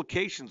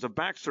complications of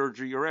back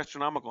surgery are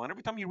astronomical. And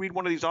every time you read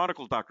one of these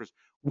articles, doctors,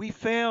 we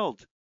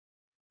failed.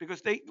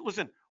 Because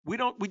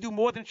we do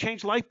more than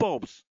change light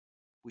bulbs.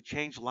 We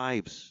change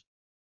lives.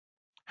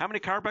 How many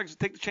chiropractors does it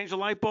take to change a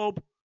light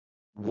bulb?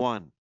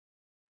 1.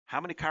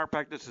 How many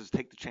chiropractors does it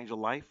take to change a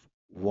life?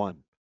 1.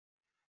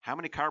 How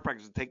many chiropractors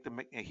does it take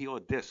to heal a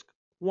disc?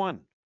 1.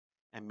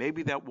 And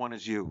maybe that one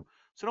is you.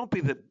 So don't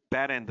be the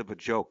bad end of a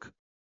joke.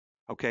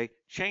 Okay?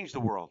 Change the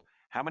world.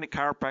 How many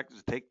chiropractors does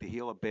it take to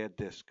heal a bad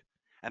disc?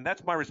 And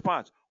that's my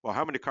response. Well,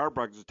 how many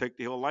chiropractors does it take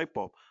to heal a light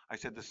bulb? I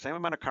said the same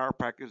amount of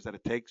chiropractors that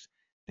it takes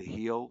to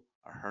heal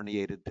a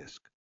herniated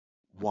disc.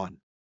 1.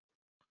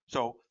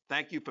 So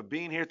thank you for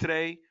being here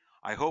today.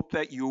 I hope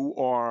that you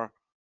are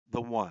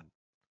the one.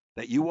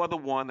 That you are the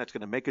one that's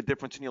going to make a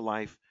difference in your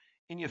life,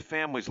 in your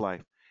family's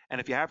life. And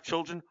if you have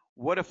children,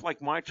 what if,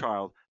 like my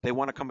child, they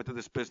want to come into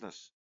this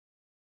business?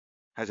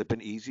 Has it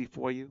been easy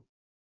for you?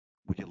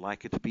 Would you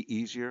like it to be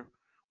easier?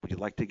 Would you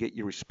like to get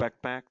your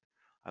respect back?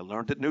 I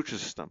learned at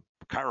Nutrisystem,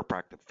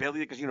 chiropractor, Fairleigh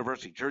Dickinson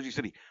University, Jersey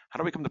City. How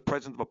do I become the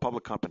president of a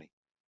public company?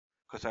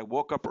 Because I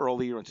woke up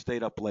earlier and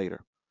stayed up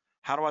later.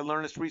 How do I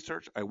learn this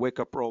research? I wake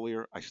up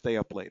earlier, I stay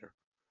up later.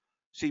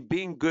 See,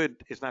 being good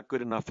is not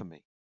good enough for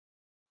me.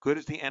 Good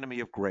is the enemy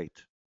of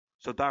great.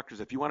 So doctors,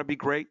 if you want to be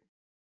great,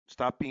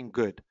 stop being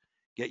good.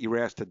 Get your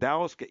ass to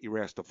Dallas, get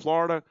your ass to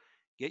Florida,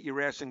 get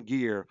your ass in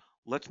gear.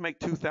 Let's make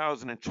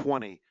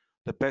 2020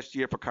 the best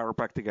year for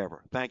chiropractic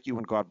ever. Thank you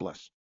and God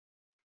bless.